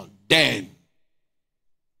switch on. Then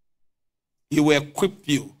He will equip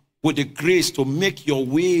you with the grace to make your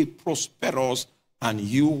way prosperous, and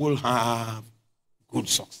you will have good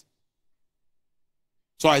success.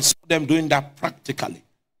 So I saw them doing that practically,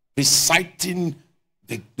 reciting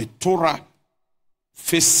the Torah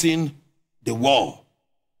facing the wall.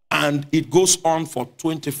 And it goes on for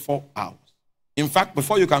 24 hours. In fact,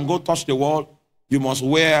 before you can go touch the wall, you must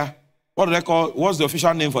wear, what do they call, what's the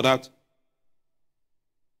official name for that?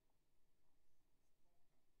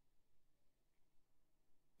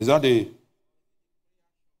 Is that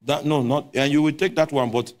no, not, and you will take that one,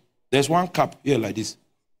 but there's one cap here like this.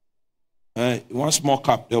 One small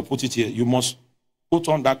cap, they'll put it here. You must put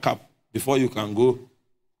on that cap before you can go.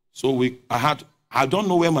 So I don't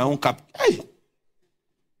know where my own cap, hey,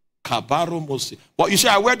 Arome Osayi. But you see,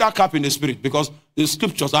 I wear that cap in the spirit because the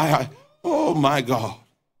scriptures, oh my God.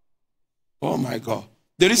 Oh my God.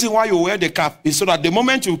 The reason why you wear the cap is so that the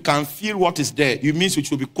moment you can feel what is there, it means you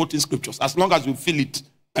should be quoting scriptures. As long as you feel it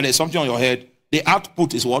and there's something on your head, the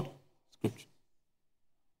output is what? Scripture.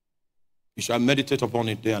 You shall meditate upon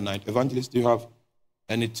it day and night. Evangelist, do you have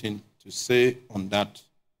anything to say on that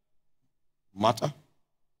matter?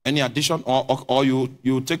 Any addition? Or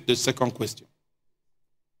you take the second question?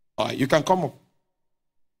 All right, you can come up.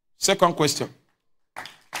 Second question.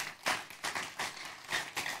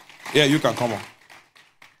 Yeah, you can come up.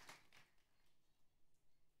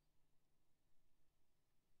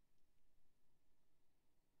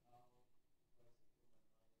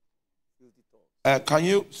 Can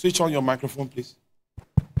you switch on your microphone, please?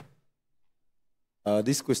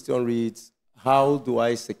 This question reads, how do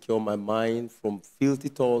I secure my mind from filthy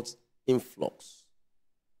thoughts influx?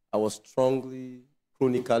 I was strongly,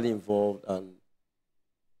 chronically involved and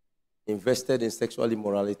invested in sexual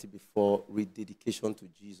immorality before rededication to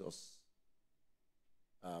Jesus.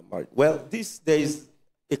 Well, there is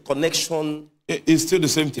a connection. It's still the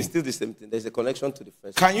same thing. It's still the same thing. There's a connection to the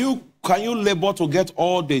first. Can you labor to get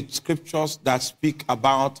all the scriptures that speak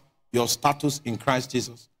about your status in Christ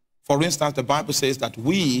Jesus? For instance, the Bible says that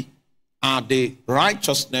we are the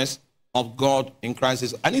righteousness of God in Christ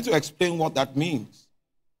Jesus. I need to explain what that means.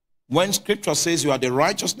 When scripture says you are the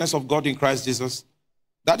righteousness of God in Christ Jesus,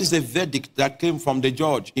 that is a verdict that came from the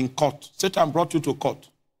judge in court. Satan brought you to court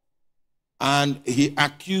and he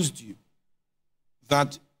accused you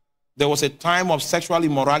that there was a time of sexual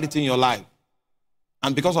immorality in your life.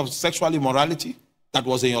 And because of sexual immorality that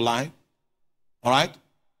was in your life, all right,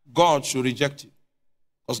 God should reject you.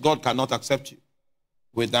 Because God cannot accept you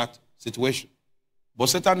with that situation. But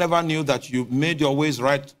Satan never knew that you made your ways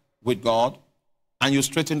right with God and you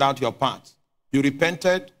straightened out your path. You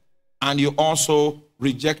repented and you also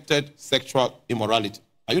rejected sexual immorality.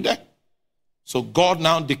 Are you there? So God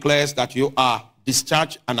now declares that you are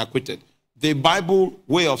discharged and acquitted. The Bible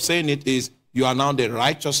way of saying it is you are now the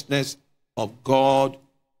righteousness of God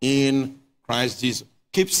in Christ Jesus.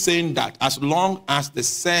 Keep saying that as long as the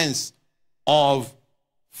sense of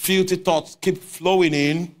filthy thoughts keep flowing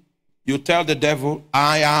in, you tell the devil,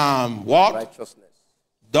 I am what? Righteousness.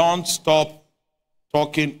 Don't stop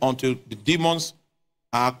talking until the demons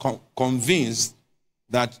are convinced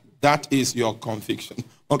that that is your conviction.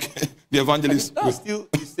 Okay, the evangelist. That's still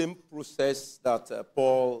the same process that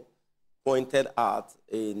Paul pointed out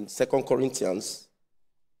in 2 Corinthians.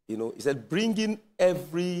 You know, he said, bringing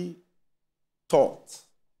every thought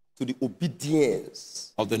to the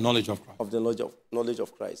obedience of the knowledge of Christ. Of the knowledge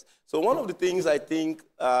of Christ. So one of the things I think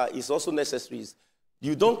is also necessary is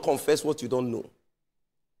you don't confess what you don't know.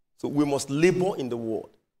 So we must labor in the word.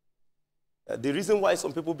 The reason why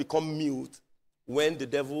some people become mute when the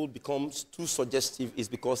devil becomes too suggestive is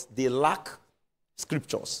because they lack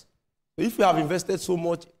scriptures. If you have invested so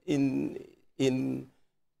much in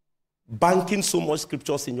banking so much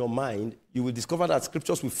scriptures in your mind, you will discover that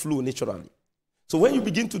scriptures will flow naturally. So when you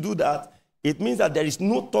begin to do that, it means that there is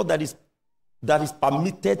no thought that is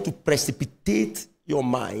permitted to precipitate your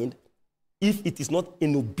mind if it is not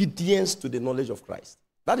in obedience to the knowledge of Christ.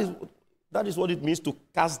 That is what it means to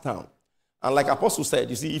cast down. And like Apostle said,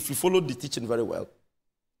 you see, if you follow the teaching very well,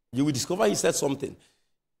 you will discover he said something.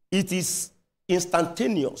 It is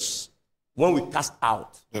instantaneous when we cast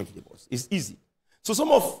out demons. It's easy. So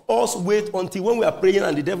some of us wait until when we are praying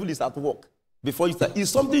and the devil is at work before you start.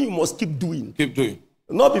 It's something you must keep doing. Keep doing.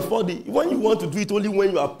 Not before when you want to do it only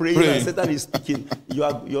when you are praying. And Satan is speaking,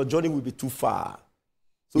 your journey will be too far.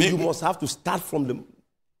 So you must have to start from the...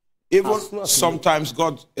 Even sometimes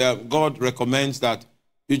God recommends that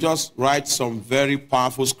you just write some very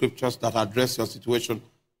powerful scriptures that address your situation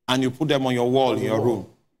and you put them on your wall in your room.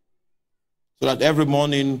 So that every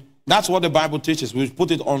morning, that's what the Bible teaches. We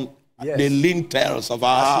put it on the lintels of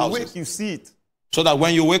our houses. As you wake, you see it. So that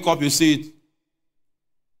when you wake up, you see it.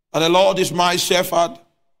 And the Lord is my shepherd.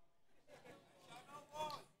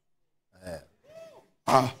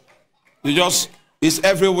 It's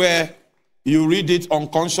everywhere. You read it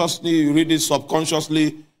unconsciously, you read it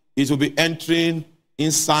subconsciously. It will be entering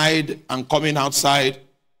inside and coming outside.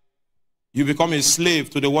 You become a slave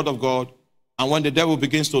to the word of God. And when the devil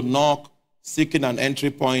begins to knock, seeking an entry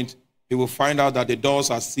point, he will find out that the doors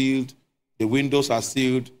are sealed, the windows are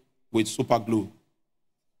sealed with super glue.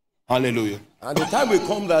 Hallelujah. And the time will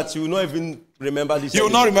come that you will not even remember this. You will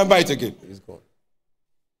not remember it again. It's gone.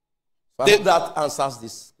 So I hope that answers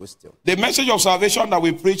this question. The message of salvation that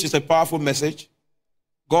we preach is a powerful message.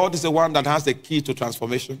 God is the one that has the key to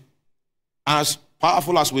transformation. As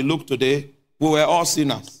powerful as we look today, we were all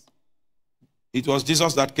sinners. It was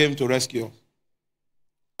Jesus that came to rescue us.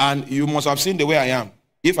 And you must have seen the way I am.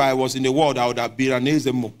 If I was in the world, I would have been an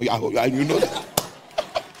Ezemo. You know that.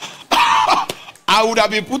 I would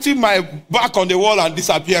have been putting my back on the wall and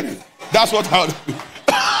disappearing. That's what I would have been.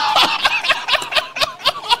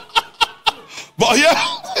 But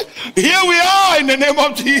here we are in the name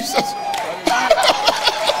of Jesus.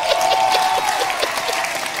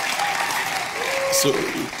 So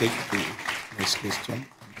you take the next question and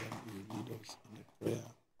then you lead us in a prayer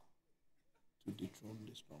to dethrone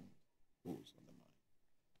the strongholds on the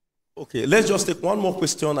mind. Okay, let's just take one more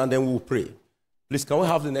question and then we'll pray. Please, can we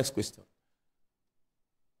have the next question?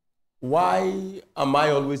 Why am I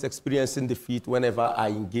always experiencing defeat whenever I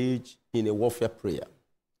engage in a warfare prayer?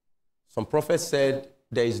 Some prophets said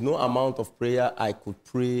there is no amount of prayer I could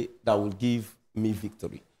pray that will give me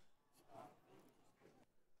victory.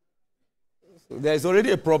 So there is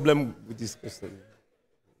already a problem with this question.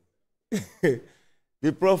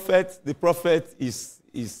 The prophet is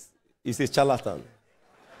a charlatan.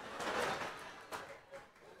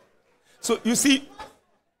 So you see,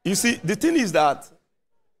 the thing is that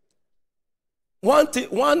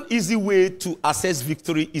one easy way to assess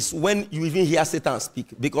victory is when you even hear Satan speak,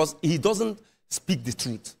 because he doesn't speak the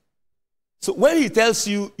truth. So when he tells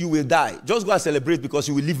you you will die, just go and celebrate because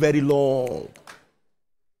you will live very long.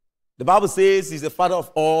 The Bible says he's the father of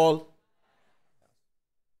all.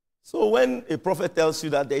 So when a prophet tells you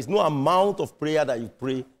that there is no amount of prayer that you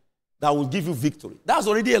pray that will give you victory, that's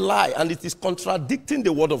already a lie, and it is contradicting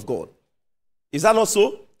the word of God. Is that not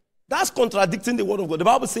so? That's contradicting the word of God. The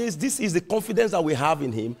Bible says this is the confidence that we have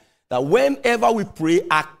in him, that whenever we pray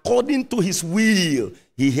according to his will,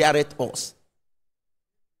 he heareth us.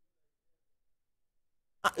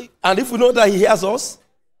 And if we know that he hears us,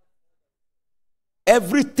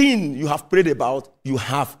 everything you have prayed about, you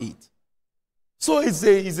have it. So it's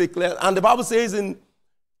a clear, and the Bible says in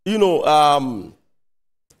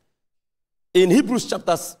Hebrews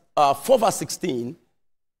chapter 4 verse 16,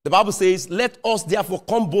 the Bible says, let us therefore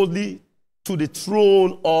come boldly to the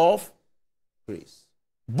throne of grace.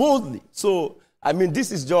 Boldly. So,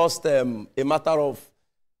 this is just a matter of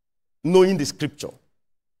knowing the scripture.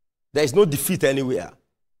 There is no defeat anywhere.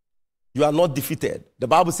 You are not defeated. The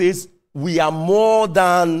Bible says, we are more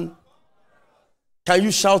than... Can you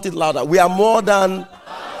shout it louder? We are more than...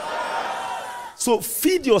 So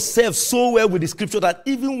feed yourself so well with the scripture that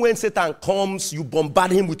even when Satan comes, you bombard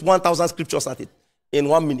him with 1,000 scriptures at it. In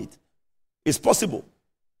 1 minute. It's possible.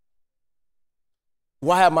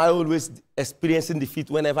 Why am I always experiencing defeat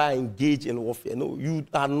whenever I engage in warfare? No, you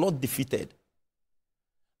are not defeated.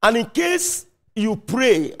 And in case you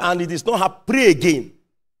pray and it is not happening, pray again.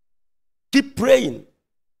 Keep praying.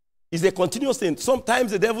 It's a continuous thing.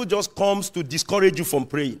 Sometimes the devil just comes to discourage you from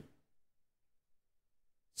praying.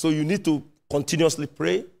 So you need to continuously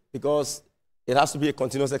pray because it has to be a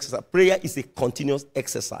continuous exercise. Prayer is a continuous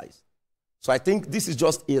exercise. So I think this is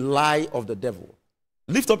just a lie of the devil.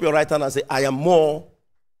 Lift up your right hand and say, I am more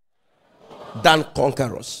than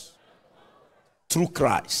conquerors through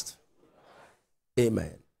Christ.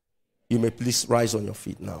 Amen. You may please rise on your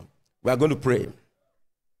feet now. We are going to pray.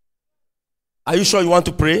 Are you sure you want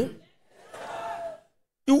to pray?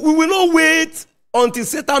 We will not wait until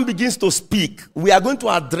Satan begins to speak. We are going to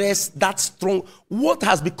address that what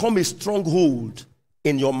has become a stronghold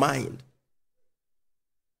in your mind.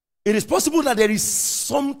 It is possible that there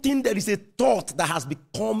is a thought that has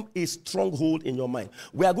become a stronghold in your mind.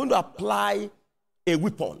 We are going to apply a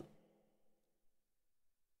weapon.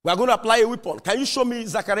 We are going to apply a weapon. Can you show me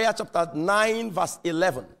Zechariah chapter 9 verse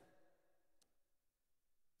 11?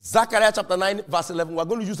 Zechariah chapter 9 verse 11. We are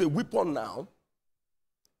going to use a weapon now.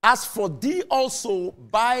 As for thee also,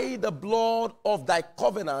 by the blood of thy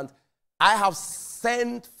covenant, I have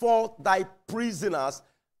sent forth thy prisoners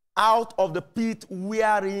out of the pit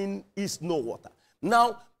wherein is no water.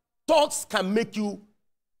 Now, thoughts can make you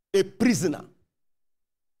a prisoner.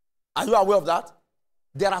 Are you aware of that?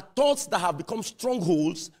 There are thoughts that have become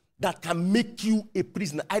strongholds that can make you a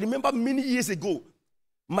prisoner. I remember many years ago,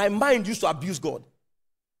 my mind used to abuse God.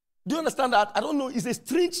 Do you understand that? I don't know. It's a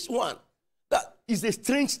strange one. That is a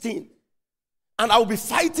strange thing. And I'll be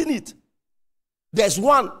fighting it. There's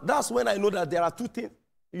one. That's when I know that there are two things.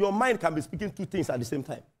 Your mind can be speaking two things at the same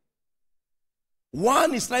time.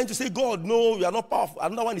 One is trying to say, God, no, you are not powerful.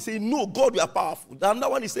 Another one is saying, no, God, you are powerful. The other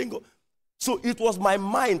one is saying, God. So it was my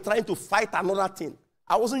mind trying to fight another thing.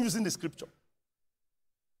 I wasn't using the scripture.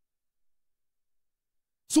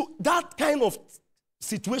 So that kind of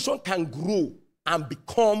situation can grow and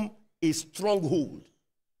become a stronghold.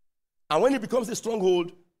 And when it becomes a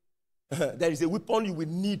stronghold, there is a weapon you will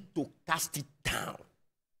need to cast it down.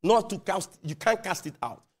 Not to cast, you can't cast it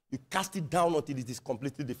out. You cast it down until it is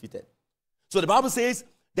completely defeated. So the Bible says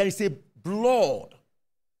there is a blood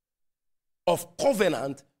of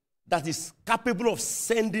covenant that is capable of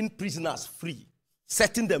sending prisoners free,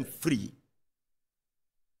 setting them free.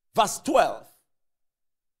 Verse 12.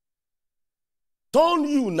 Turn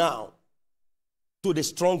you now to the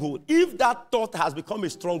stronghold. If that thought has become a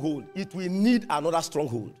stronghold, it will need another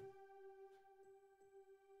stronghold.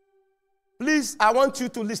 Please, I want you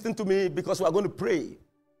to listen to me because we are going to pray.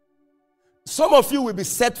 Some of you will be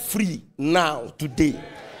set free now, today.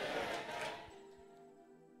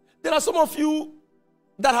 There are some of you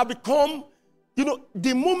that have become,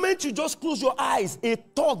 the moment you just close your eyes, a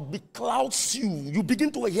thought beclouds you. You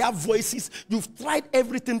begin to hear voices. You've tried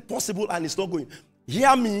everything possible and it's not going.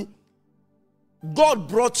 Hear me. God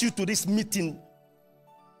brought you to this meeting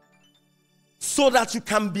so that you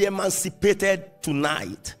can be emancipated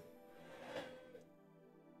tonight.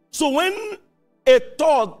 So when a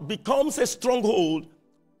thought becomes a stronghold,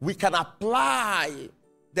 we can apply.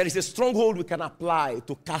 There is a stronghold we can apply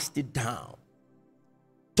to cast it down.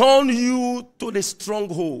 Turn you to the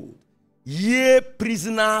stronghold, ye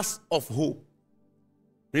prisoners of hope.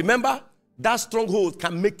 Remember, that stronghold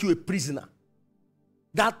can make you a prisoner.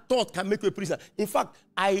 That thought can make you a prisoner. In fact,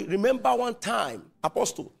 I remember one time,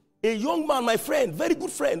 Apostle, a young man, my friend, very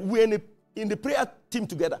good friend, we were in the prayer team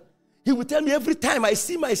together. He would tell me every time I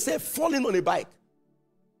see myself falling on a bike,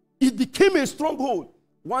 it became a stronghold.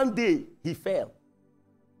 One day, he fell.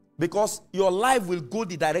 Because your life will go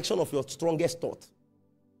the direction of your strongest thought.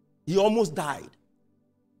 He almost died.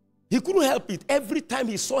 He couldn't help it. Every time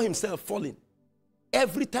he saw himself falling,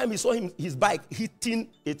 every time he saw his bike hitting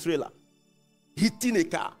a trailer, hitting a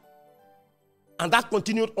car. And that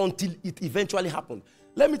continued until it eventually happened.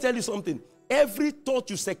 Let me tell you something. Every thought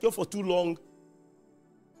you secure for too long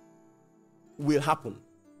will happen.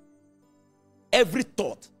 Every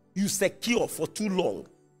thought you secure for too long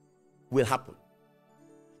will happen.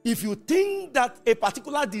 If you think that a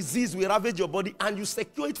particular disease will ravage your body and you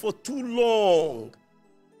secure it for too long,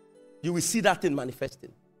 you will see that thing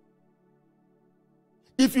manifesting.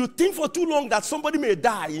 If you think for too long that somebody may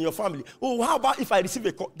die in your family, oh, how about if I receive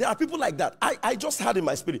a call? There are people like that. I just had in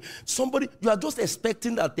my spirit. Somebody, you are just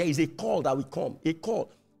expecting that there is a call that will come. A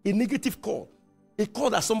call, a negative call. A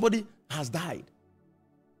call that somebody has died.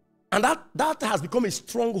 And that has become a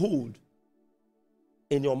stronghold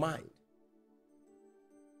in your mind.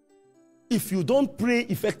 If you don't pray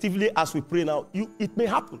effectively as we pray now, it may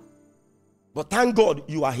happen. But thank God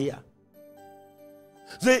you are here.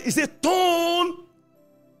 So it's a turn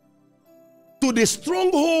to the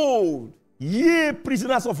stronghold, ye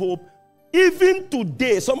prisoners of hope, even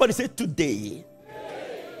today. Somebody say today.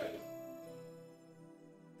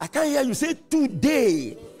 I can't hear you say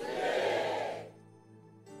today.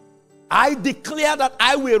 I declare that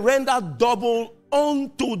I will render double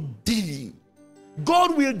unto thee.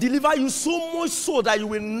 God will deliver you so much so that you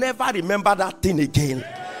will never remember that thing again.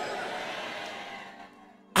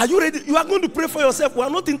 Are you ready? You are going to pray for yourself. We are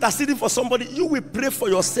not interceding for somebody. You will pray for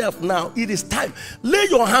yourself now. It is time. Lay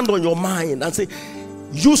your hand on your mind and say,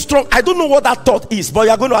 you strong. I don't know what that thought is, but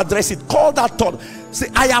you are going to address it. Call that thought. Say,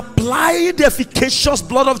 I apply the efficacious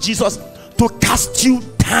blood of Jesus to cast you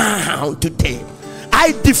down today.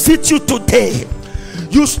 I defeat you today.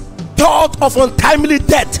 You thought of untimely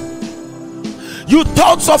death. You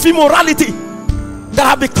thoughts of immorality that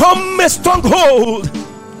have become a stronghold.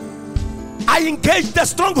 I engage the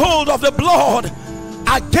stronghold of the blood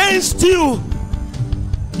against you.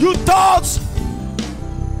 You thoughts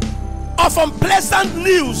of unpleasant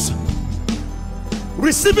news,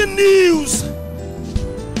 receiving news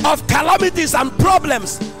of calamities and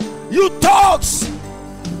problems. You thoughts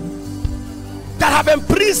that have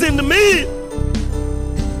imprisoned me,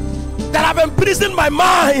 that have imprisoned my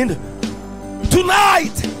mind.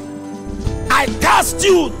 Tonight, I cast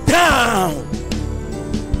you down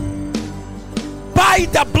by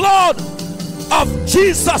the blood of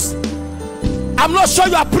Jesus. I'm not sure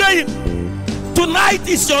you are praying. Tonight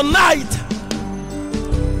is your night.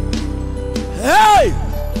 Hey,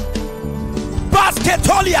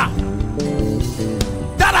 Basketolia,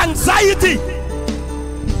 that anxiety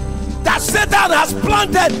that Satan has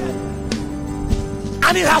planted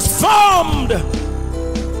and it has formed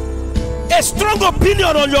a strong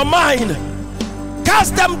opinion on your mind,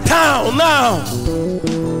 cast them down now.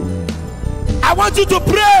 I want you to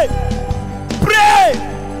pray. Pray.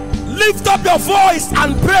 Lift up your voice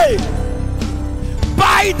and pray.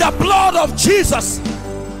 By the blood of Jesus.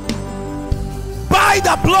 By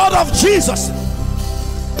the blood of Jesus.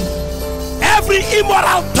 Every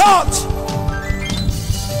immoral thought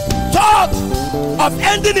of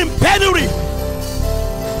ending in penury,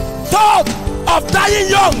 thought of dying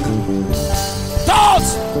young,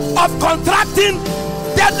 thoughts of contracting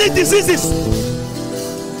deadly diseases,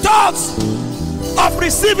 thoughts of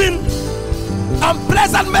receiving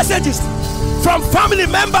unpleasant messages from family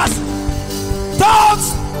members,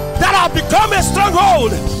 thoughts that have become a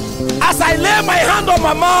stronghold. As I lay my hand on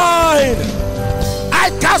my mind,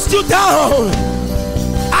 I cast you down.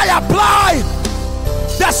 I apply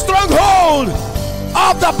the stronghold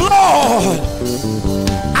of the blood.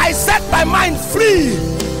 I set my mind free.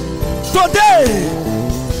 Today,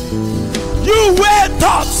 you weird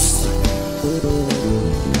thoughts,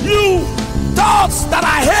 you thoughts that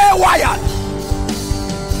are hairwired,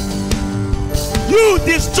 you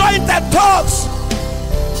disjointed thoughts,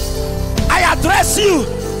 I address you.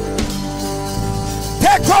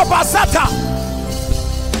 Take up Asata,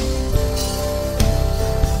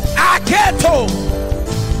 Aketo,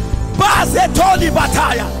 Bazetoli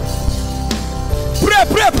Bataya.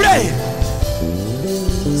 Pray.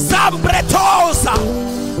 Zambretosa,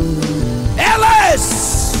 Eles,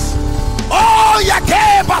 oh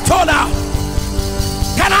Yake Batona.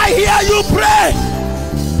 Can I hear you pray?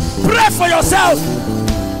 Pray for yourself.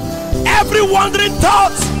 Every wandering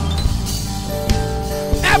thought,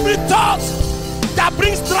 every thought that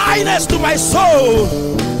brings dryness to my soul,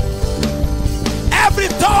 every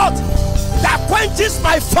thought that quenches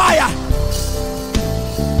my fire,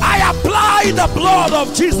 I apply the blood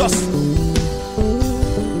of Jesus.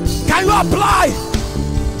 Can you apply?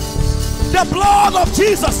 The blood of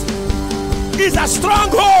Jesus is a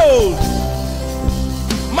stronghold.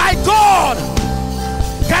 My God,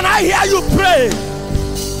 can I hear you pray?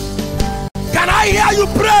 Can I hear you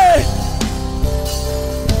pray?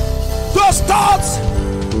 Those thoughts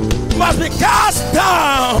must be cast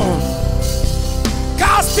down.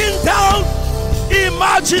 Casting down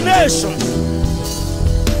imaginations.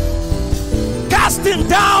 Casting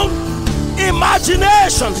down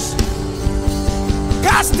imaginations.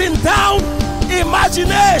 Casting down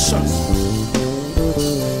imaginations.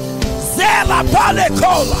 Zela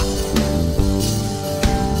palekola.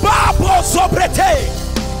 Babo sobrete.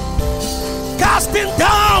 Casting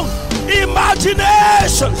down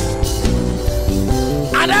imaginations.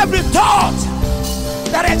 And every thought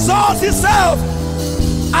that exalts itself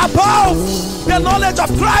above the knowledge of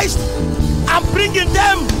Christ and bringing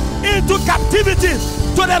them into captivity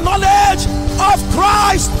to the knowledge of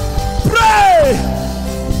Christ. Pray.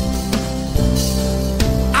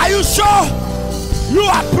 Are you sure you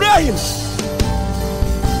are praying?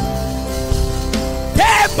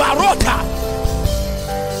 Te barota.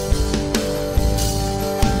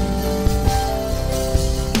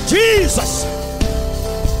 Jesus.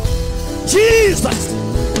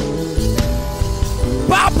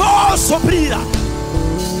 Babo sobrira.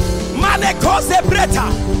 Maneko zebreta.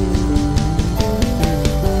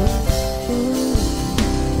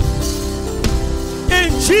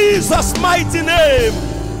 Jesus' mighty name.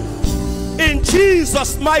 In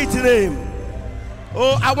Jesus' mighty name.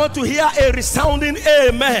 Oh, I want to hear a resounding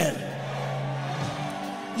amen.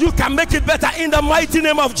 You can make it better in the mighty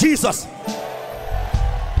name of Jesus.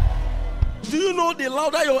 Do you know the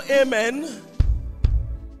louder your amen,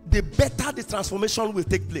 the better the transformation will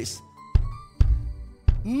take place?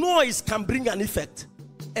 Noise can bring an effect,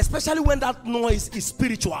 especially when that noise is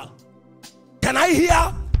spiritual. Can I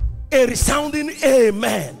hear a resounding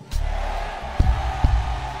amen?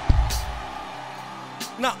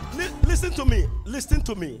 Now, listen to me. Listen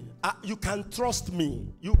to me. You can trust me.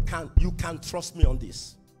 You can trust me on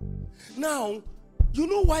this. Now, you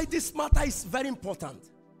know why this matter is very important.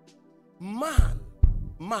 Man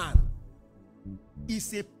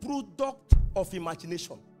is a product of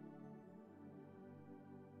imagination.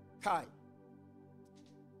 Kai.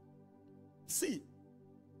 See,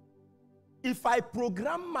 if I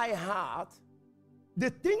program my heart,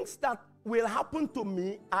 the things that will happen to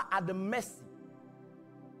me are at the mercy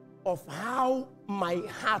of how my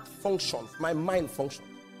heart functions, my mind functions.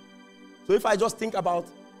 So if I just think about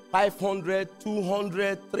 500,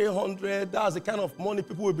 200, 300, that's the kind of money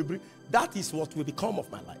people will be bringing. That is what will become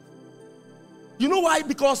of my life. You know why?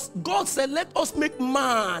 Because God said, let us make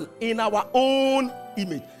man in our own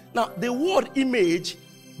image. Now, the word image,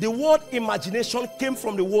 the word imagination came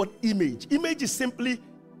from the word image. Image is simply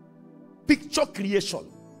picture creation,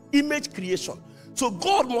 image creation. So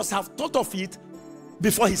God must have thought of it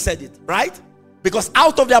before he said it, right? Because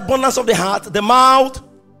out of the abundance of the heart, the mouth.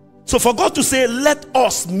 So for God to say, let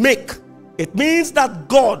us make, it means that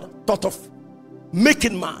God thought of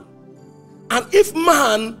making man. And if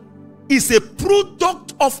man is a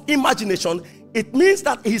product of imagination, it means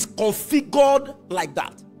that he's configured like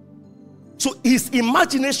that. So his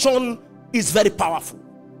imagination is very powerful.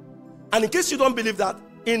 And in case you don't believe that,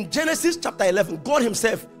 in Genesis chapter 11, God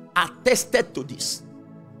himself attested to this.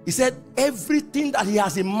 He said, everything that he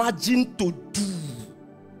has imagined to do.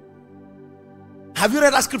 Have you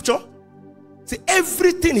read that scripture? See,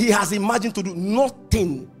 everything he has imagined to do,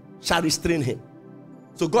 nothing shall restrain him.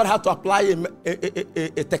 So God had to apply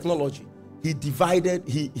a technology. He divided,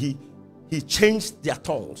 he changed their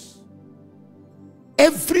tongues.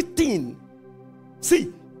 Everything.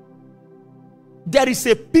 See, there is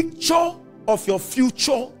a picture of your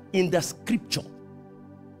future in the scripture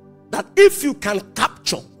that if you can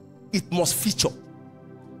capture, it must feature.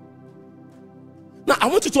 Now, I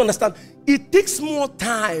want you to understand, it takes more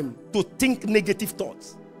time to think negative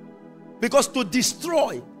thoughts. Because to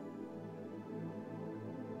destroy,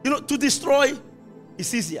 to destroy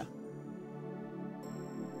is easier.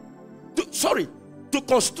 To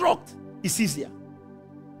construct is easier.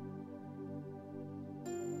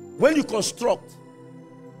 When you construct,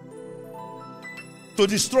 to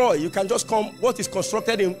destroy, you can just come, what is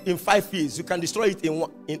constructed in 5 years, you can destroy it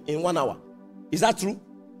in 1 hour. Is that true?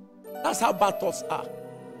 That's how bad thoughts are.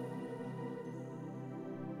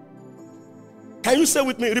 Can you say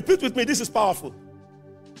with me, repeat with me, this is powerful.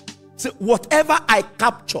 Say, whatever I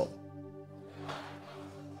capture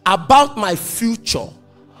about my future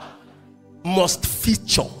must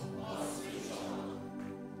feature.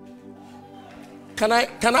 Can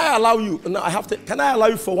I allow you? No, can I allow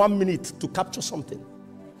you for 1 minute to capture something?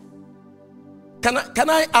 Can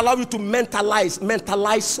I allow you to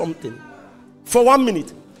mentalize something for 1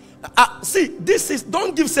 minute? See,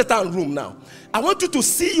 don't give Satan room now. I want you to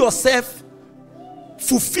see yourself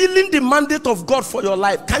fulfilling the mandate of God for your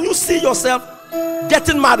life. Can you see yourself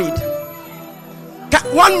getting married?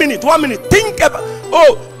 1 minute. Think about,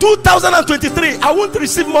 2023, I won't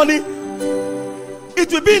receive money.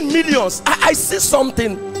 It will be in millions. I see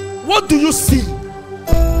something. What do you see?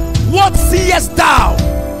 What seest thou?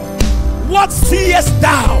 What seest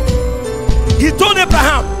thou? He told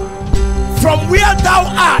Abraham, from where thou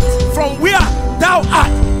art,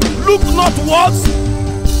 look northwards,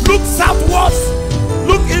 look southwards,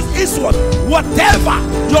 look eastward. Whatever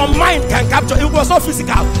your mind can capture. It was not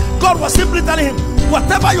physical. God was simply telling him,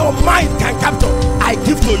 whatever your mind can capture, I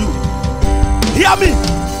give to you. Hear me.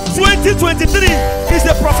 2023 is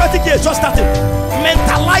a prophetic year just starting.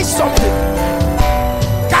 Mentalize something.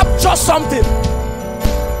 Capture something.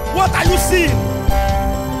 What are you seeing?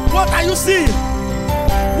 What are you seeing?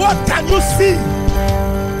 What can you see?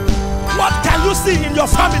 What can you see in your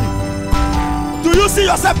family? Do you see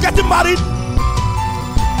yourself getting married?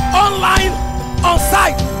 Online, on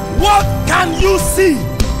site. What can you see?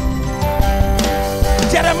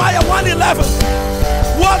 Jeremiah 1:11.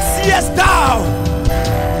 What seest thou?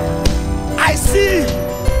 I see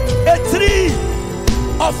a tree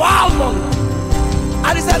of almond,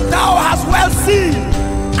 and he said, thou hast well seen.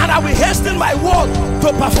 and I will hasten my word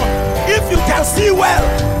to perform. If you can see well,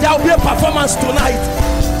 there will be a performance tonight.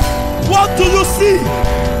 What do you see?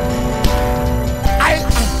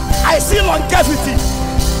 I see longevity.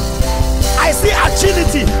 I see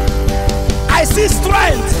agility. I see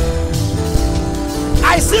strength.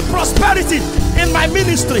 I see prosperity in my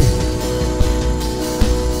ministry.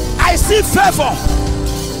 I see favor.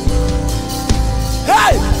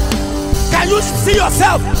 Hey, can you see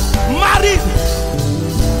yourself married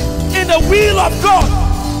in the will of God?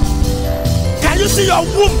 Can you see your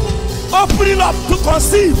womb opening up to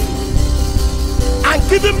conceive and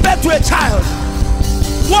giving birth to a child?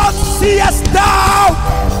 What seest thou?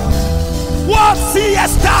 What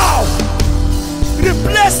seest thou?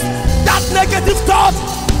 Replace that negative thought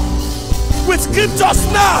with scriptures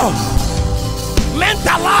now.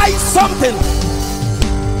 Mentalize something.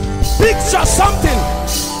 Picture something.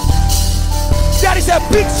 There is a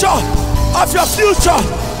picture of your future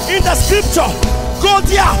in the scripture. Go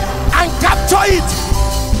there and capture it.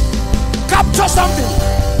 Capture something.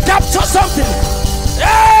 Capture something.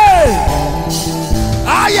 Hey!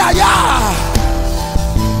 Ay, ay, ay.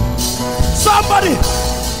 Somebody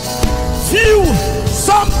feel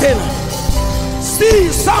something.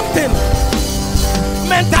 See something.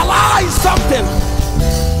 Mentalize something.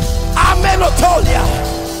 Amenotolia.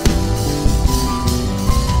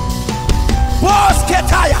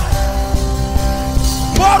 Bosketaya.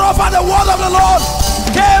 Moreover, the word of the Lord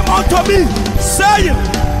came unto me, saying,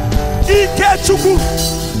 Ike Chuku,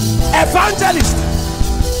 evangelist,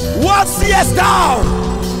 what seest thou?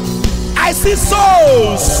 I see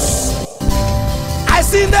souls. I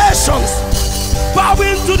see nations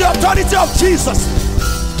bowing to the authority of Jesus.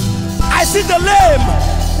 I see the lame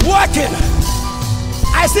walking.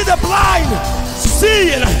 I see the blind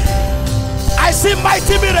seeing. I see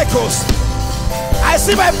mighty miracles. I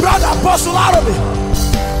see my brother Apostle Arome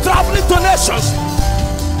traveling to nations.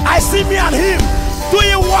 I see me and him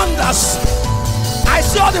doing wonders. I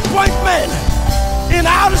see all the point men in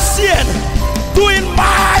RCN doing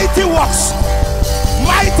mighty works,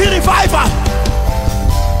 mighty revival.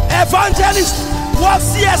 Evangelist, what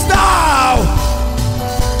seest thou?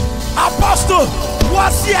 Apostle,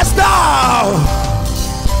 what seest thou?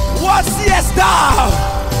 What seest thou?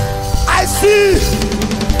 I see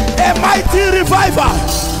a mighty revival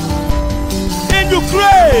in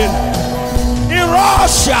Ukraine, in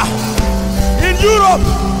Russia, in Europe.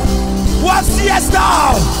 What seest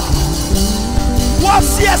thou? What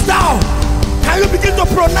seest thou? Can you begin to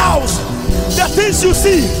pronounce the things you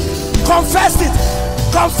see? Confess it.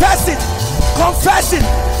 Confess it. Confess it.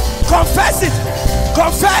 Confess it.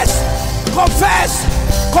 Confess. Confess.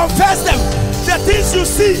 Confess them. The things you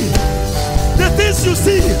see. The things you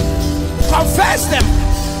see. Confess them.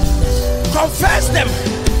 Confess them.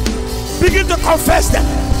 Begin to confess them.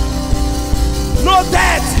 No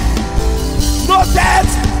death. No death.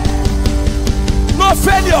 No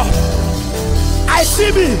failure. I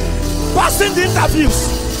see me passing the interviews,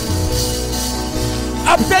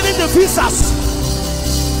 obtaining the visas.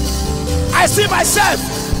 I see myself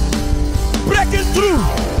breaking through,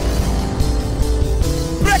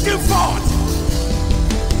 breaking forth,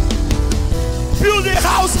 building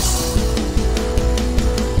houses,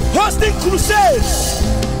 hosting crusades,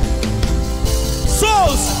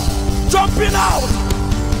 souls jumping out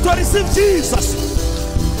to receive Jesus.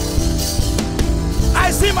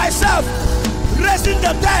 I see myself raising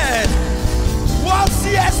the dead. What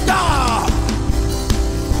seest thou?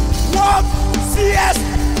 What seest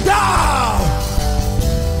thou?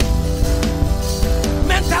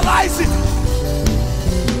 Mentalize it.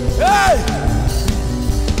 Hey!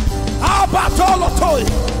 Abatolotoi.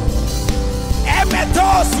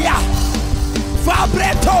 Emetosia.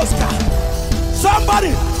 Fabretoska.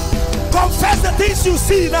 Somebody confess the things you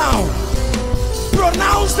see now.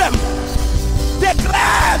 Pronounce them.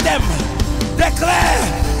 Declare them. Declare,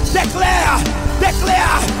 declare,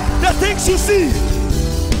 declare the things you see.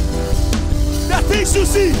 The things you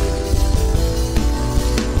see.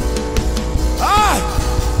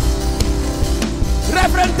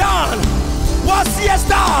 Reverend Dan, what seest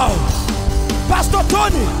thou? Pastor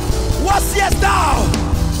Tony, what seest thou?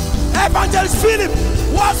 Evangelist Philip,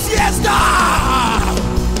 what seest thou?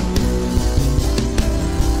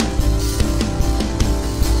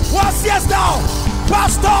 What seest thou?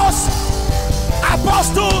 Pastors,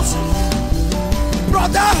 apostles,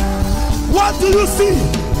 brother, what do you see?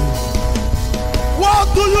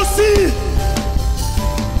 What do you see?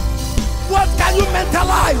 What can you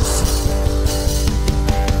mentalize?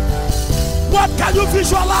 What can you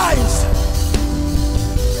visualize?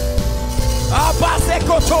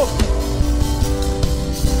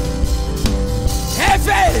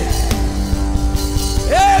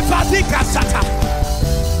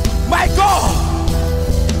 My God,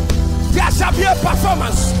 there shall be a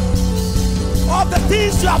performance of the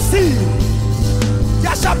things you have seen.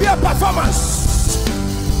 There shall be a performance.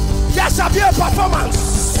 There shall be a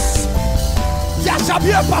performance. There shall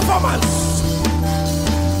be a performance.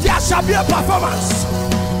 There shall be a performance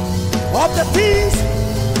of the things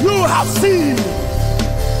you have seen.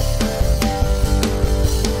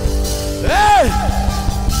 Hey!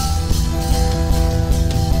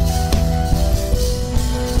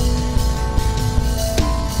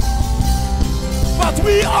 But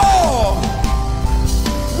we all,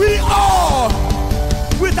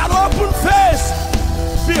 with an open face,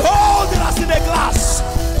 beholding us in a glass,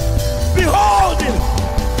 beholding,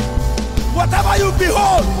 whatever you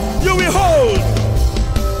behold, you will hold.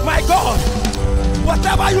 My God,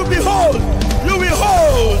 whatever you behold, you will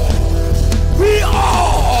hold. We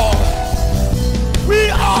all,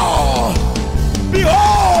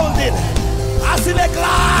 beholding as in a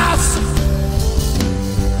glass,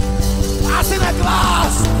 as in a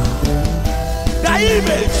glass, the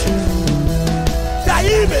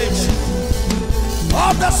image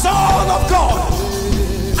of the Son of God,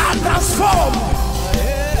 are transformed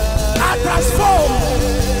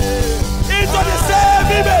into the same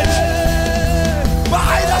image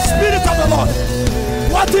by the Spirit of the Lord.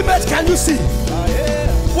 What image can you see?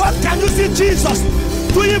 What can you see Jesus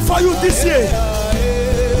doing for you this year?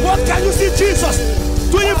 What can you see Jesus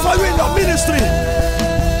doing for you in your ministry?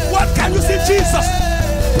 What can you see Jesus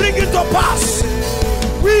bringing to pass?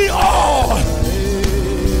 We all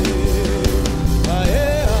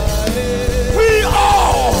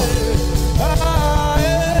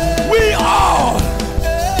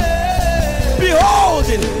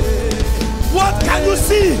beholding. What can you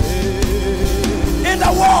see in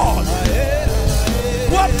the world?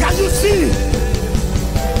 What can you see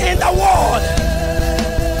in the world?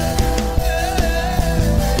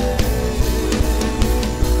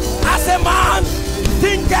 As a man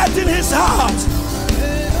thinketh in his heart,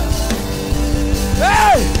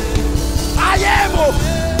 hey, I am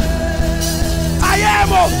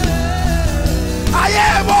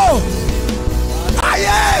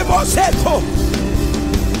Seto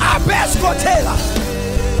Abescotela.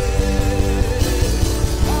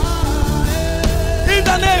 In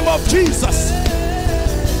the name of Jesus.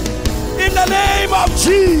 In the name of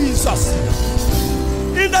Jesus.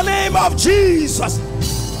 In the name of Jesus.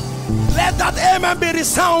 Let that amen be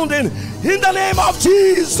resounding. In the name of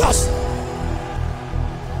Jesus.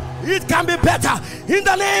 It can be better. In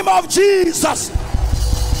the name of Jesus.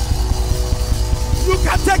 You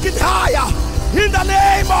can take it higher. In the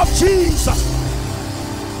name of Jesus.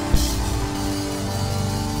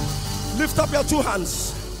 Lift up your two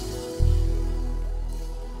hands.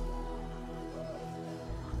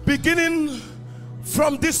 Beginning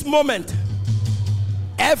from this moment,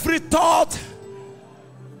 every thought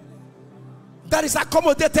that is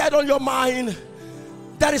accommodated on your mind,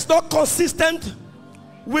 that is not consistent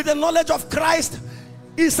with the knowledge of Christ,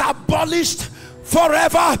 is abolished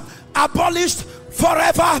forever. Abolished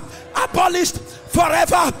forever. Abolished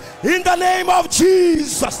forever. In the name of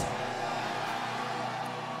Jesus.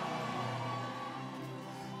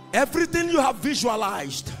 Everything you have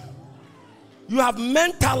visualized, you have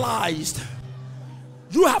mentalized,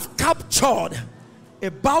 you have captured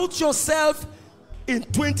about yourself in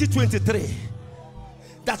 2023,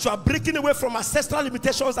 that you are breaking away from ancestral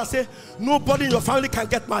limitations that say nobody in your family can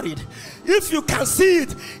get married. If you can see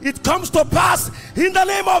it, it comes to pass in the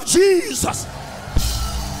name of Jesus.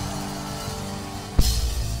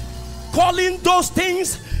 Calling those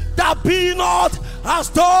things that be not as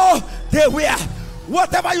though they were.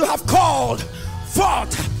 Whatever you have called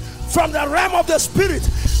forth from the realm of the Spirit,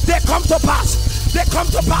 they come to pass. They come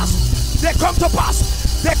to pass. They come to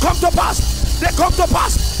pass. They come to pass. They come to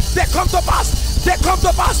pass. They come to pass. They come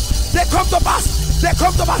to pass. They come to pass. They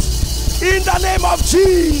come to pass. In the name of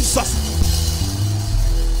Jesus.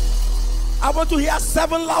 I want to hear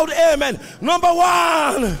 7 loud amen. Number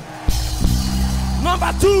 1.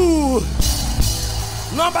 Number 2.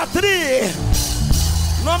 Number 3.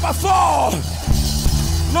 Number 4.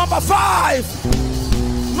 Number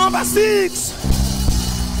 5. Number 6.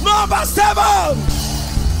 Number 7.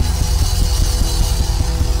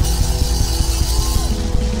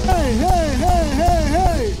 Hey, hey, hey, hey,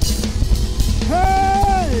 hey.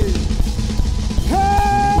 Hey.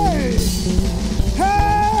 Hey.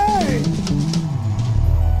 Hey.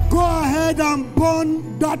 Go ahead and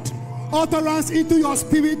burn that utterance into your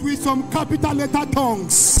spirit with some capital letter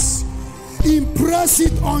tongues. Impress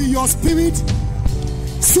it on your spirit.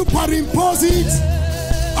 Superimpose it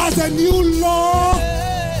as a new law,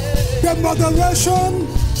 the moderation,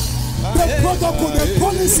 the protocol, the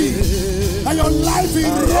policy, and your life is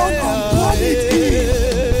wrong and burn it in.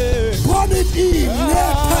 Burn it in.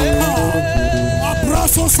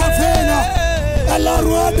 Abrazo Savena,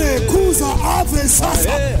 Elaruade, Kuza, Ave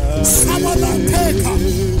Sasa, Samalanteka,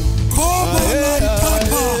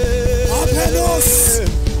 Kobalantaka, Abedos,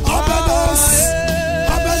 Abedos,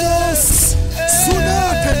 Abedos,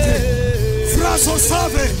 Sunakete, Fraso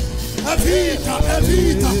Save, Evita,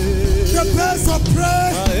 Evita. The birds of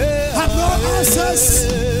prey have no access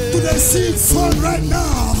to the seed sown right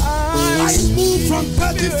now. I move from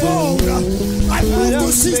 30-fold, I move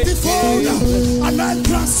to 60-fold, and I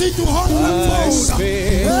transit to 100-fold.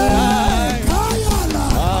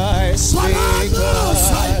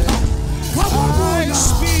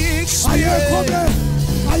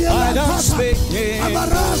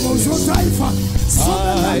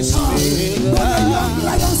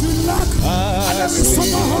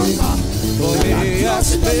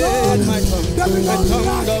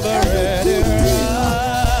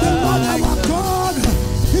 The Lord our God,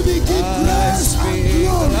 He will give grace and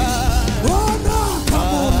glory. Oh no,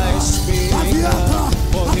 come on. Aviata,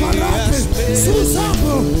 Aparate,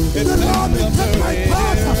 Susabo, the Lord will take my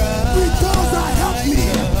path with those that help me,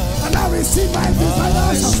 and I receive my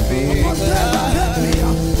desires from them that help me.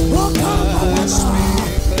 Oh come on.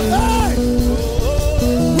 Hey!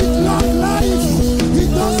 With long life, He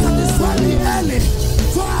does satisfy me early,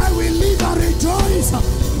 so I will live and rejoice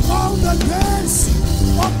all the days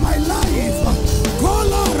of my life.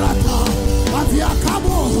 Colorata,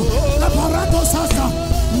 Aviacabo, Aparato Sasa,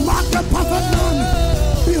 mark the perfect man.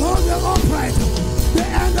 Behold the upright. The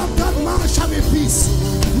end of that man shall be peace.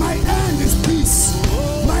 My end is peace.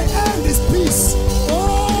 My end is peace.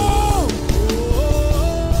 Oh,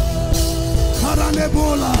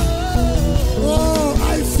 Karanebola. Oh,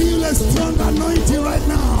 I feel a strong anointing right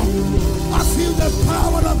now. I feel the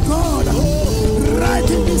power of God right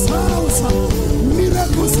in this house.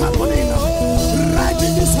 Miracles happening right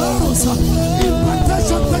in this house.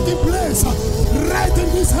 Impartation taking place right in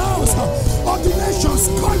this house. Ordinations,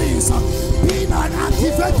 callings being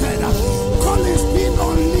activated. Callings being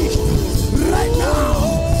unleashed right now.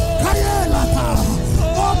 Kayelata.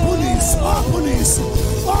 Openings, openings,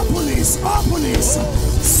 openings, openings.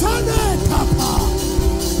 Sanetapa.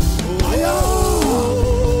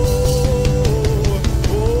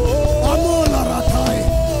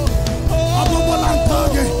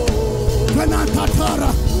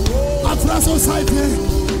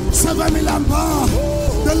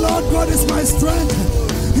 The Lord God is my strength.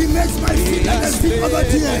 He makes my feet like the feet of a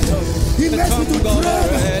deer. He makes me to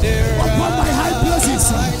tread upon my high places.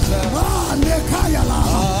 The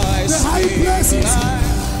high places.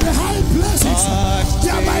 The high places.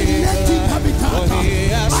 They are my native habitat.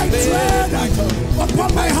 I tread upon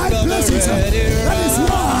my high places. That is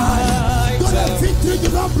why though the victory do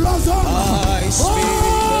not blossom.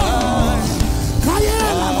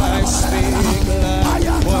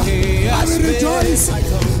 I will rejoice. I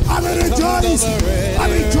will rejoice. I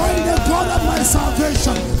will join the God of my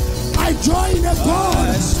salvation. I join the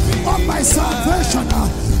God of my salvation.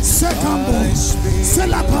 Sekambo,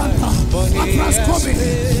 Selapanta, Apraskobi,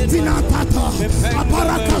 Vinatata,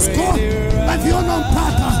 Aparakasko,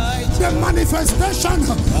 Avionompata. The manifestation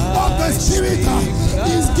of the Spirit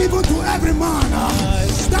is given to every man.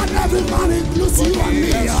 That every man includes you and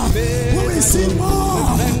me. We will see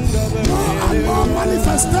more and more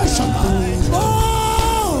manifestation.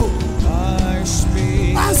 Oh!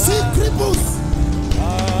 I see cripples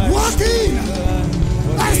walking.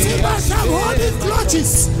 I see myself holding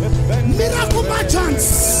clutches. Miracle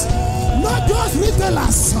merchants, not just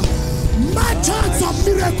retailers, merchants of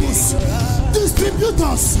miracles,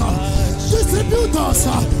 distributors.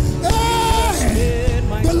 Hey!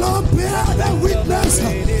 The Lord bear the witness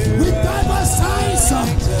with diverse signs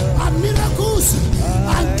and miracles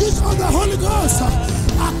and gifts of the Holy Ghost,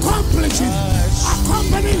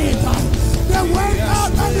 accompanying it. They went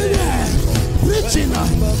out everywhere preaching,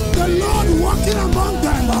 the Lord walking among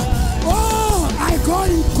them. Oh, I go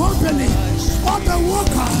in company of the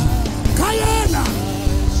worker, Kayana,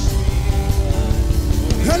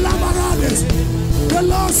 the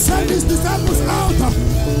Lord sent His disciples out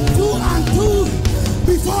 2 and 2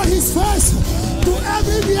 before His face to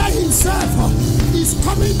everywhere Himself is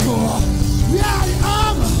coming to. Where I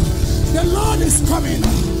am, the Lord is coming.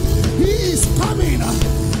 He is coming. I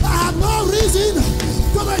have no reason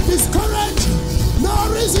to be discouraged, no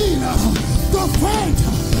reason to faint,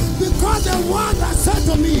 because the one that said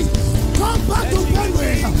to me, come back to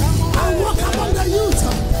Benway and walk among the youth,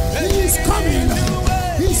 He is coming.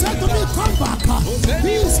 He's said to me, come back.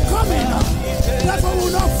 He is coming. Therefore, we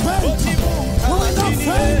will not faint. We will not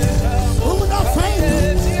faint. We will not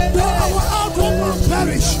faint. Though our outward man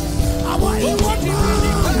perish, our inward man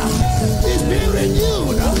is being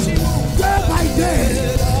renewed day by day.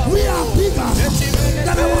 We are bigger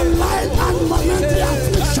than our life and momentary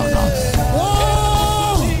affliction.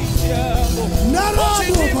 Oh,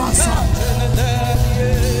 Narabo Basa.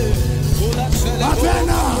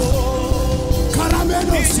 Avena,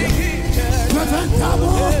 Caramenos,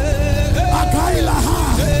 Preventamo, Akailaha,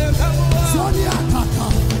 Zoniataka,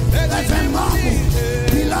 Evemamu,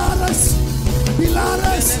 Pilares,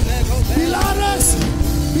 Pilares, Pilares,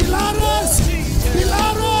 Pilares,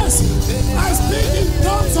 Pilares. I speak in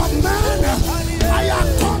tongues of men. I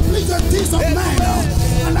accomplish the deeds of men.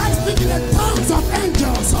 And I speak in the tongues of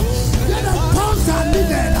angels. Then the tongues are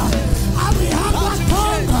needed. I will have that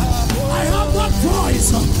tongue. I have that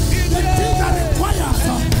voice. The thing that requires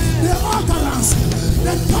the utterance,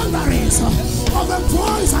 the thunderings of the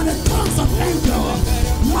voice and the tongues of angels.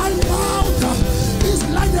 My mouth is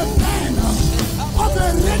like the pen of a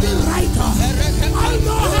ready writer. I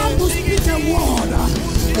know how to speak a word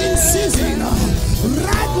in season.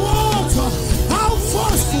 Right words, how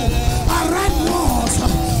forceful are right words.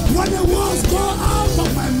 When the words go out of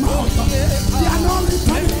my mouth, they are not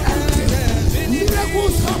returning empty.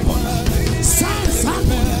 Miracles happen, signs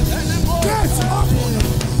happen, gates open,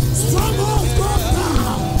 strongholds go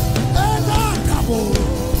down, and double.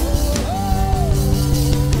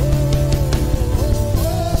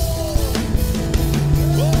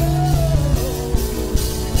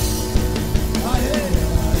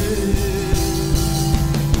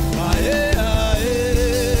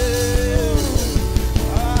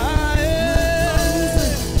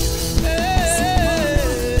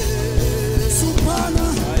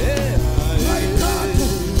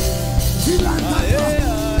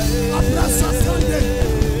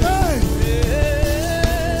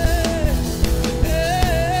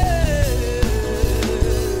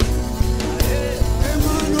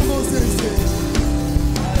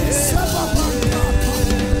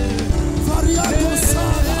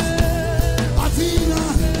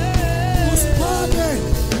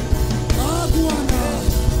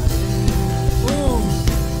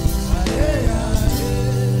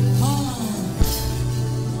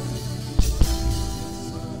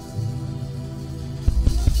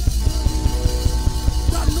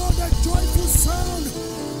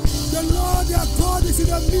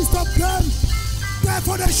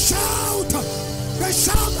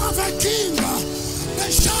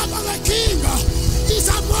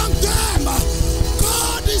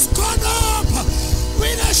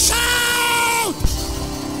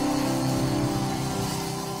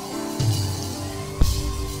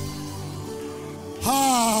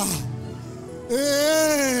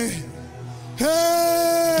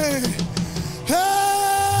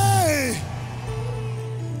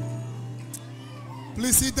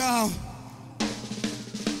 Please sit down.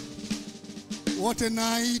 What a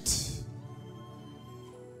night.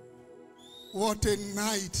 What a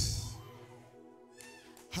night.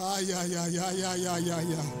 Ah, yeah.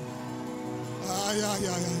 Ah,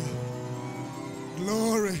 yeah.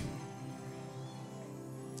 Glory.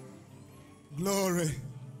 Glory.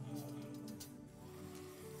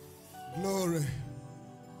 Glory.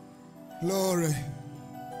 Glory.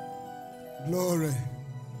 Glory.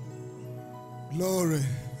 Glory.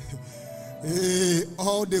 Hey,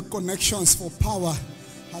 all the connections for power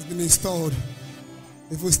has been installed.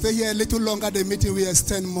 If we stay here a little longer, the meeting will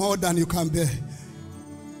extend more than you can bear.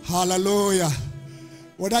 Hallelujah.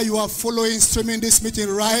 Whether you are following, streaming this meeting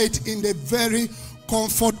right in the very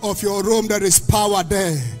comfort of your room, there is power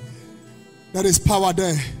there. There is power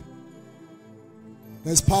there.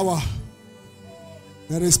 There's power.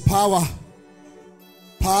 There is power.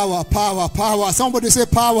 Power. Somebody say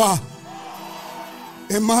power.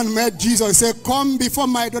 A man met Jesus and said, come before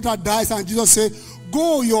my daughter dies. And Jesus said,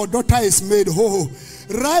 go, your daughter is made whole.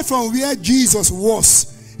 Right from where Jesus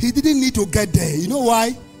was, he didn't need to get there. You know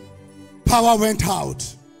why? Power went out.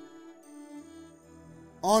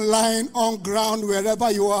 Online, on ground,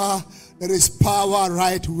 wherever you are, there is power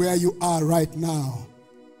right where you are right now.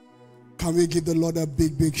 Can we give the Lord a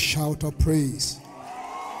big shout of praise?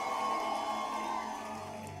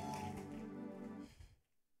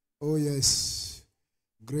 Oh yes.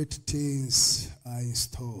 Great things are in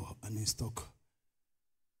store and in stock.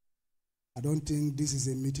 I don't think this is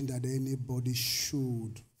a meeting that anybody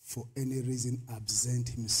should, for any reason, absent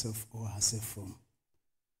himself or herself from.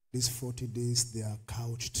 These 40 days, they are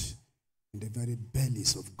couched in the very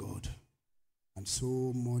bellies of God. And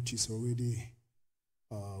so much is already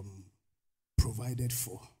provided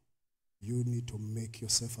for. You need to make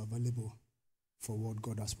yourself available for what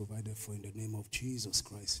God has provided for in the name of Jesus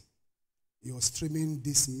Christ. You're streaming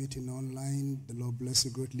this meeting online. The Lord bless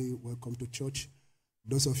you greatly. Welcome to church.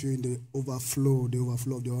 Those of you in the overflow of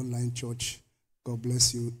the online church, God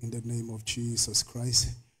bless you in the name of Jesus Christ.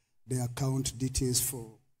 The account details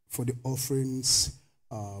for the offerings,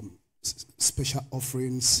 special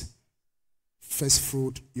offerings, first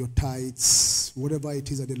fruit, your tithes, whatever it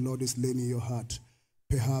is that the Lord is laying in your heart.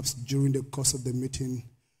 Perhaps during the course of the meeting,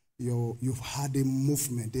 you've had a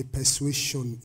movement, a persuasion